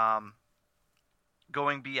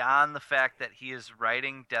 going beyond the fact that he is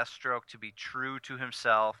writing Deathstroke to be true to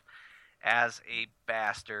himself as a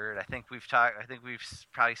bastard. I think we've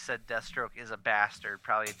probably said Deathstroke is a bastard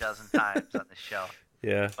probably a dozen times on this show.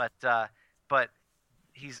 Yeah. But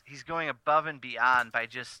he's going above and beyond by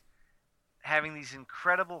just having these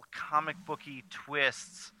incredible comic booky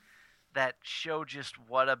twists that show just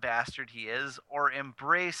what a bastard he is, or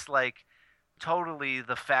embrace totally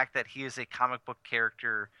the fact that he is a comic book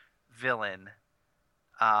character villain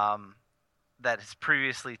that has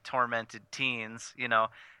previously tormented teens.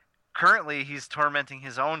 Currently he's tormenting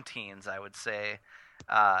his own teens, I would say,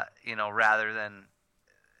 rather than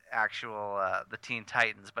actual the Teen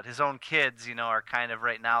Titans. But his own kids, are kind of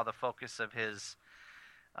right now the focus of his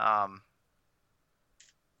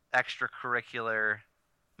extracurricular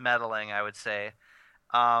meddling, I would say.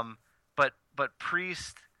 But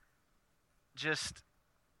Priest just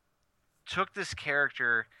took this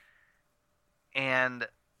character and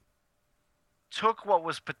took what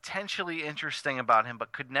was potentially interesting about him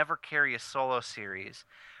but could never carry a solo series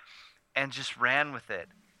and just ran with it.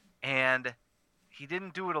 And he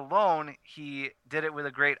didn't do it alone. He did it with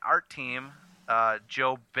a great art team.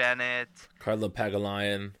 Joe Bennett. Carlo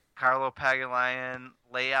Pagulayan,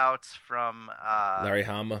 layouts from Larry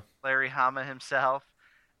Hama himself.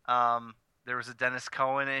 There was a Dennis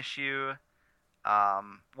Cohen issue.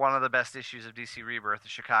 One of the best issues of DC Rebirth, the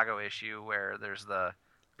Chicago issue, where there's the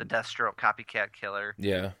Deathstroke copycat killer.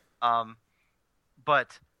 Yeah.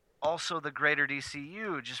 But also the greater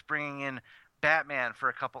DCU, just bringing in Batman for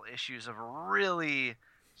a couple issues of really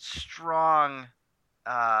strong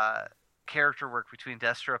character work between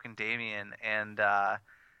Deathstroke and Damian, and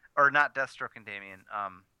or not Deathstroke and Damian.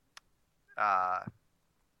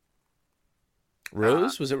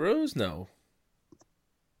 Rose? Was it Rose? No.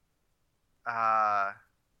 Oh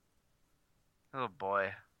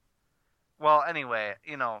boy. Well, anyway,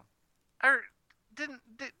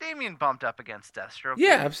 Damien bumped up against Deathstroke?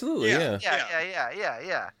 Yeah, absolutely. Yeah.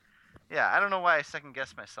 Yeah. I don't know why I second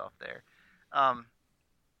guessed myself there.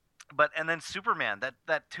 But and then Superman,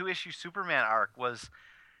 that 2-issue Superman arc was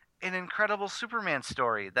an incredible Superman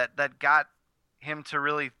story that got him to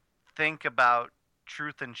really think about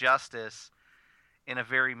truth and justice in a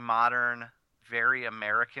very modern, very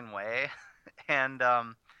American way, and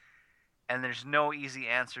there's no easy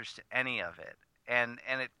answers to any of it, and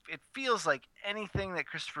it feels like anything that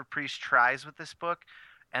Christopher Priest tries with this book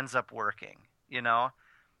ends up working.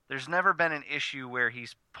 There's never been an issue where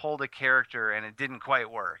he's pulled a character and it didn't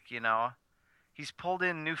quite work. He's pulled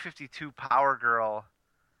in New 52 Power Girl,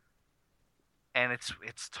 and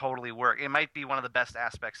it's totally worked. It might be one of the best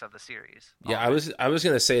aspects of the series. Yeah, I was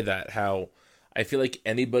gonna say that, how I feel like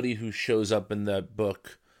anybody who shows up in the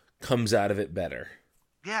book comes out of it better.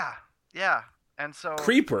 Yeah, and so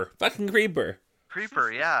fucking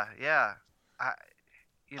Creeper, yeah.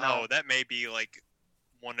 That may be like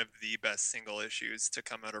one of the best single issues to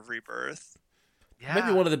come out of Rebirth. Yeah, might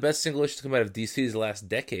be one of the best single issues to come out of DC's last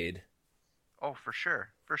decade. Oh, for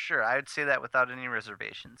sure. I would say that without any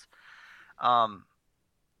reservations. And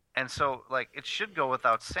so, like, it should go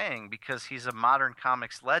without saying, because he's a modern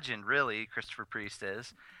comics legend, really, Christopher Priest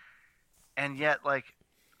is. And yet, like,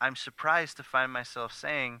 I'm surprised to find myself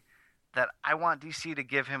saying that I want DC to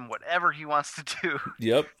give him whatever he wants to do.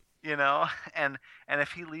 Yep. And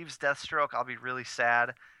if he leaves Deathstroke, I'll be really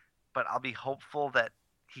sad, but I'll be hopeful that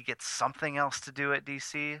he gets something else to do at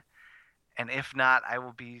DC. And if not, I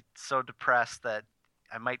will be so depressed that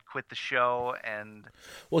I might quit the show. And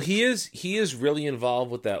he is really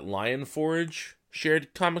involved with that Lion Forge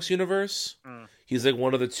shared comics universe. He's like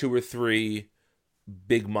one of the 2 or 3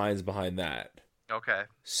 big minds behind that. Okay.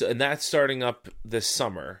 So, and that's starting up this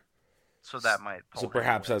summer. So that might pull so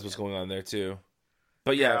perhaps that's what's going on there too.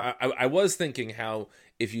 But yeah. I was thinking how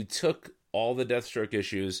if you took all the Deathstroke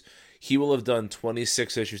issues, he will have done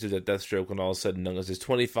 26 issues of Deathstroke when all is said and done. There's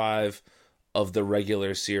 25 of the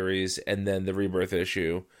regular series, and then the Rebirth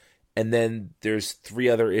issue, and then there's 3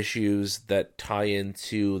 other issues that tie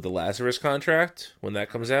into the Lazarus contract when that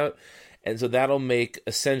comes out, and so that'll make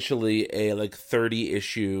essentially a 30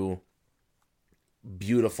 issue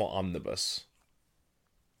beautiful omnibus.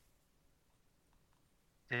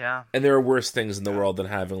 Yeah, and there are worse things in the world than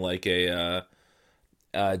having like a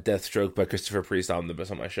Deathstroke by Christopher Priest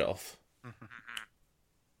omnibus on my shelf.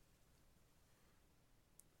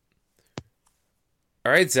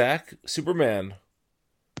 All right, Zach, Superman.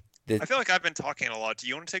 I feel like I've been talking a lot. Do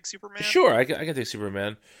you want to take Superman? Sure, I can take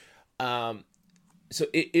Superman. So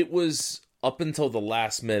it was up until the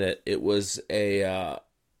last minute. It was a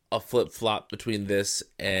flip flop between this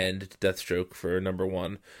and Deathstroke for number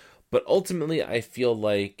 1, but ultimately I feel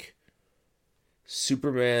like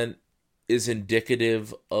Superman is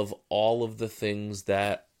indicative of all of the things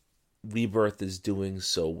that Rebirth is doing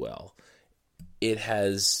so well. It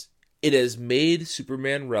has made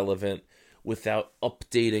Superman relevant without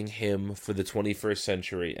updating him for the 21st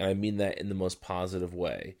century, and I mean that in the most positive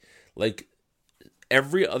way. Like,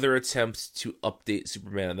 every other attempt to update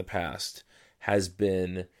Superman in the past has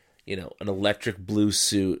been, an electric blue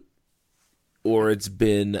suit, or it's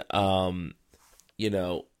been, the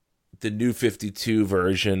New 52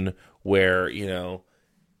 version where,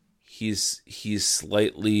 he's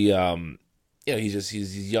slightly,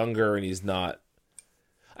 he's younger and he's not.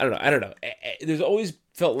 I don't know. There's always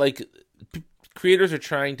felt like creators are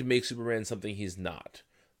trying to make Superman something he's not,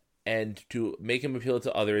 and to make him appeal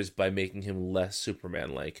to others by making him less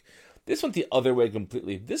Superman-like. This went the other way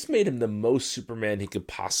completely. This made him the most Superman he could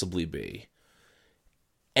possibly be.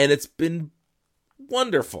 And it's been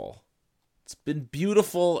wonderful. It's been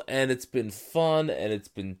beautiful, and it's been fun, and it's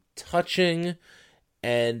been touching,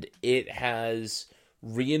 and it has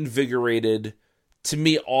reinvigorated, to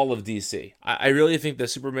me, all of DC. I really think that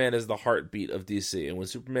Superman is the heartbeat of DC, and when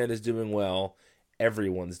Superman is doing well,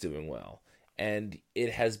 everyone's doing well. And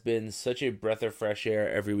it has been such a breath of fresh air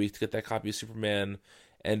every week to get that copy of Superman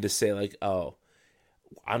and to say, like, oh,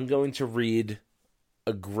 I'm going to read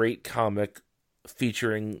a great comic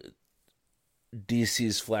featuring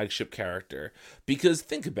DC's flagship character. Because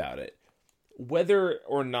think about it. Whether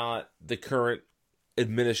or not the current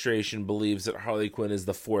administration believes that Harley Quinn is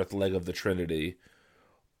the 4th leg of the Trinity,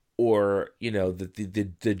 or,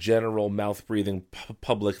 the general mouth-breathing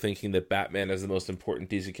public thinking that Batman is the most important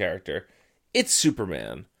DC character, it's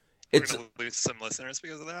Superman. We're going to lose some listeners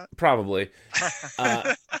because of that? Probably.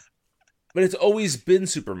 But it's always been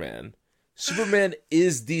Superman. Superman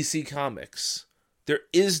is DC Comics. There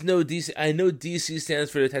is no DC. I know DC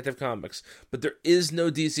stands for Detective Comics, but there is no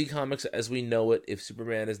DC Comics as we know it if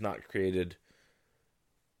Superman is not created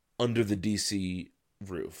under the DC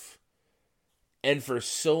roof. And for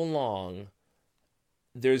so long,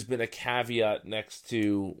 there's been a caveat next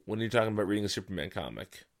to when you're talking about reading a Superman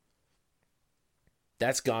comic.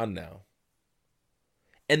 That's gone now.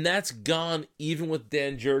 And that's gone even with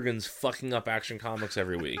Dan Jurgens fucking up Action Comics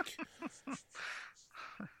every week.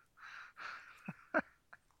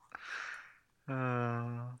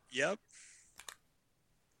 Yep.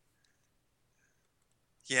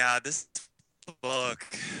 Yeah, this book,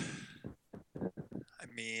 I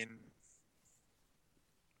mean,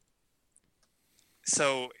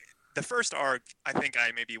 so the first arc, I think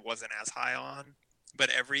I maybe wasn't as high on, but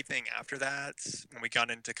everything after that, when we got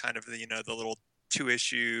into kind of the, you know, the little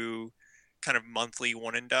 2-issue kind of monthly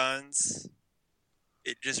one and dones,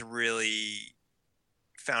 it just really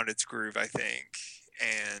found its groove, I think.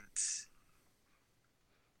 And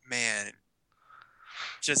man,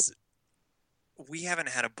 just we haven't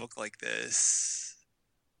had a book like this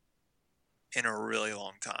in a really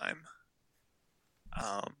long time.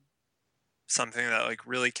 Something that like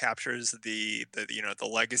really captures the you know, the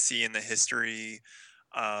legacy and the history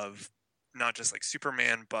of not just like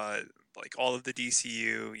Superman, but like all of the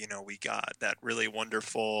DCU. You know, we got that really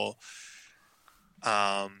wonderful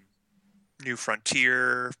New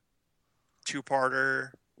Frontier 2-parter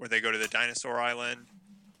where they go to the dinosaur island.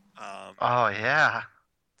 Oh yeah.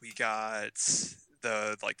 We got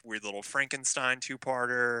the like weird little Frankenstein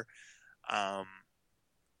 2-parter. I'm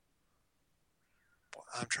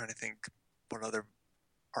trying to think what other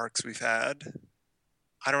arcs we've had.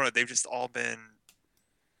 I don't know. They've just all been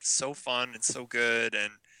so fun and so good.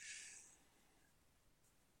 And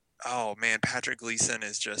oh man, Patrick Gleason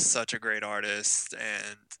is just such a great artist,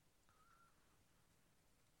 and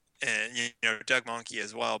you know, Doug Mahnke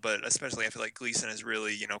as well, but especially I feel like Gleason has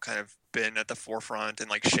really, you know, kind of been at the forefront and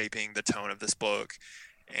like shaping the tone of this book.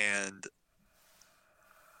 And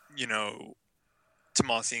you know,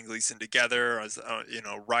 Tomasi and Gleason together as you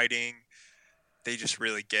know, writing, they just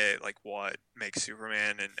really get like what makes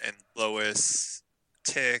Superman and Lois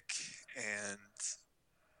tick. And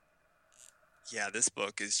yeah, this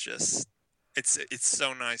book is just it's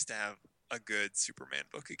so nice to have a good Superman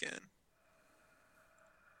book again.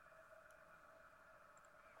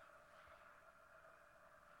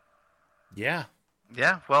 Yeah.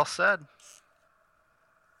 Yeah, well said.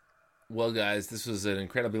 Well, guys, this was an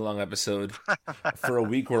incredibly long episode for a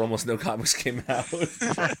week where almost no comics came out.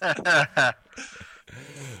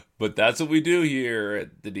 But that's what we do here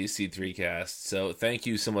at the DC3cast. So thank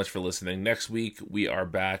you so much for listening. Next week, we are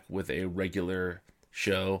back with a regular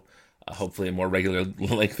show, hopefully a more regular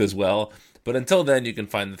length as well. But until then, you can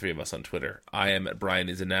find the three of us on Twitter. I am at Brian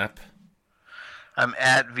Izanap. I'm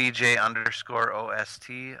at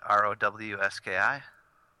VJ_OST ROWSKI.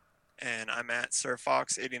 And I'm at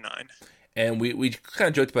SirFox89. And we kind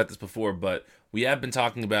of joked about this before, but we have been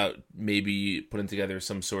talking about maybe putting together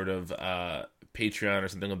some sort of Patreon or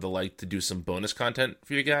something of the like to do some bonus content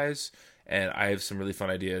for you guys. And I have some really fun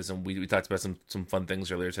ideas, and we talked about some fun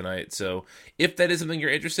things earlier tonight. So if that is something you're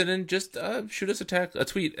interested in, just shoot us a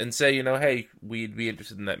tweet and say, you know, hey, we'd be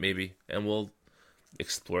interested in that maybe, and we'll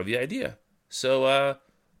explore the idea. So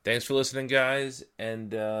thanks for listening, guys,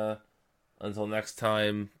 and until next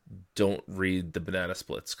time, don't read the Banana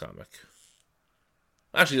Splits comic.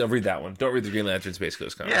 Actually, don't read that one. Don't read the Green Lantern Space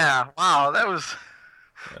Coast comic. Yeah, wow, that was...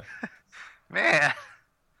 Yeah. Man.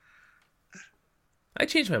 I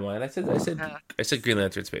changed my mind. I said Green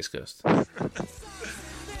Lantern Space Coast.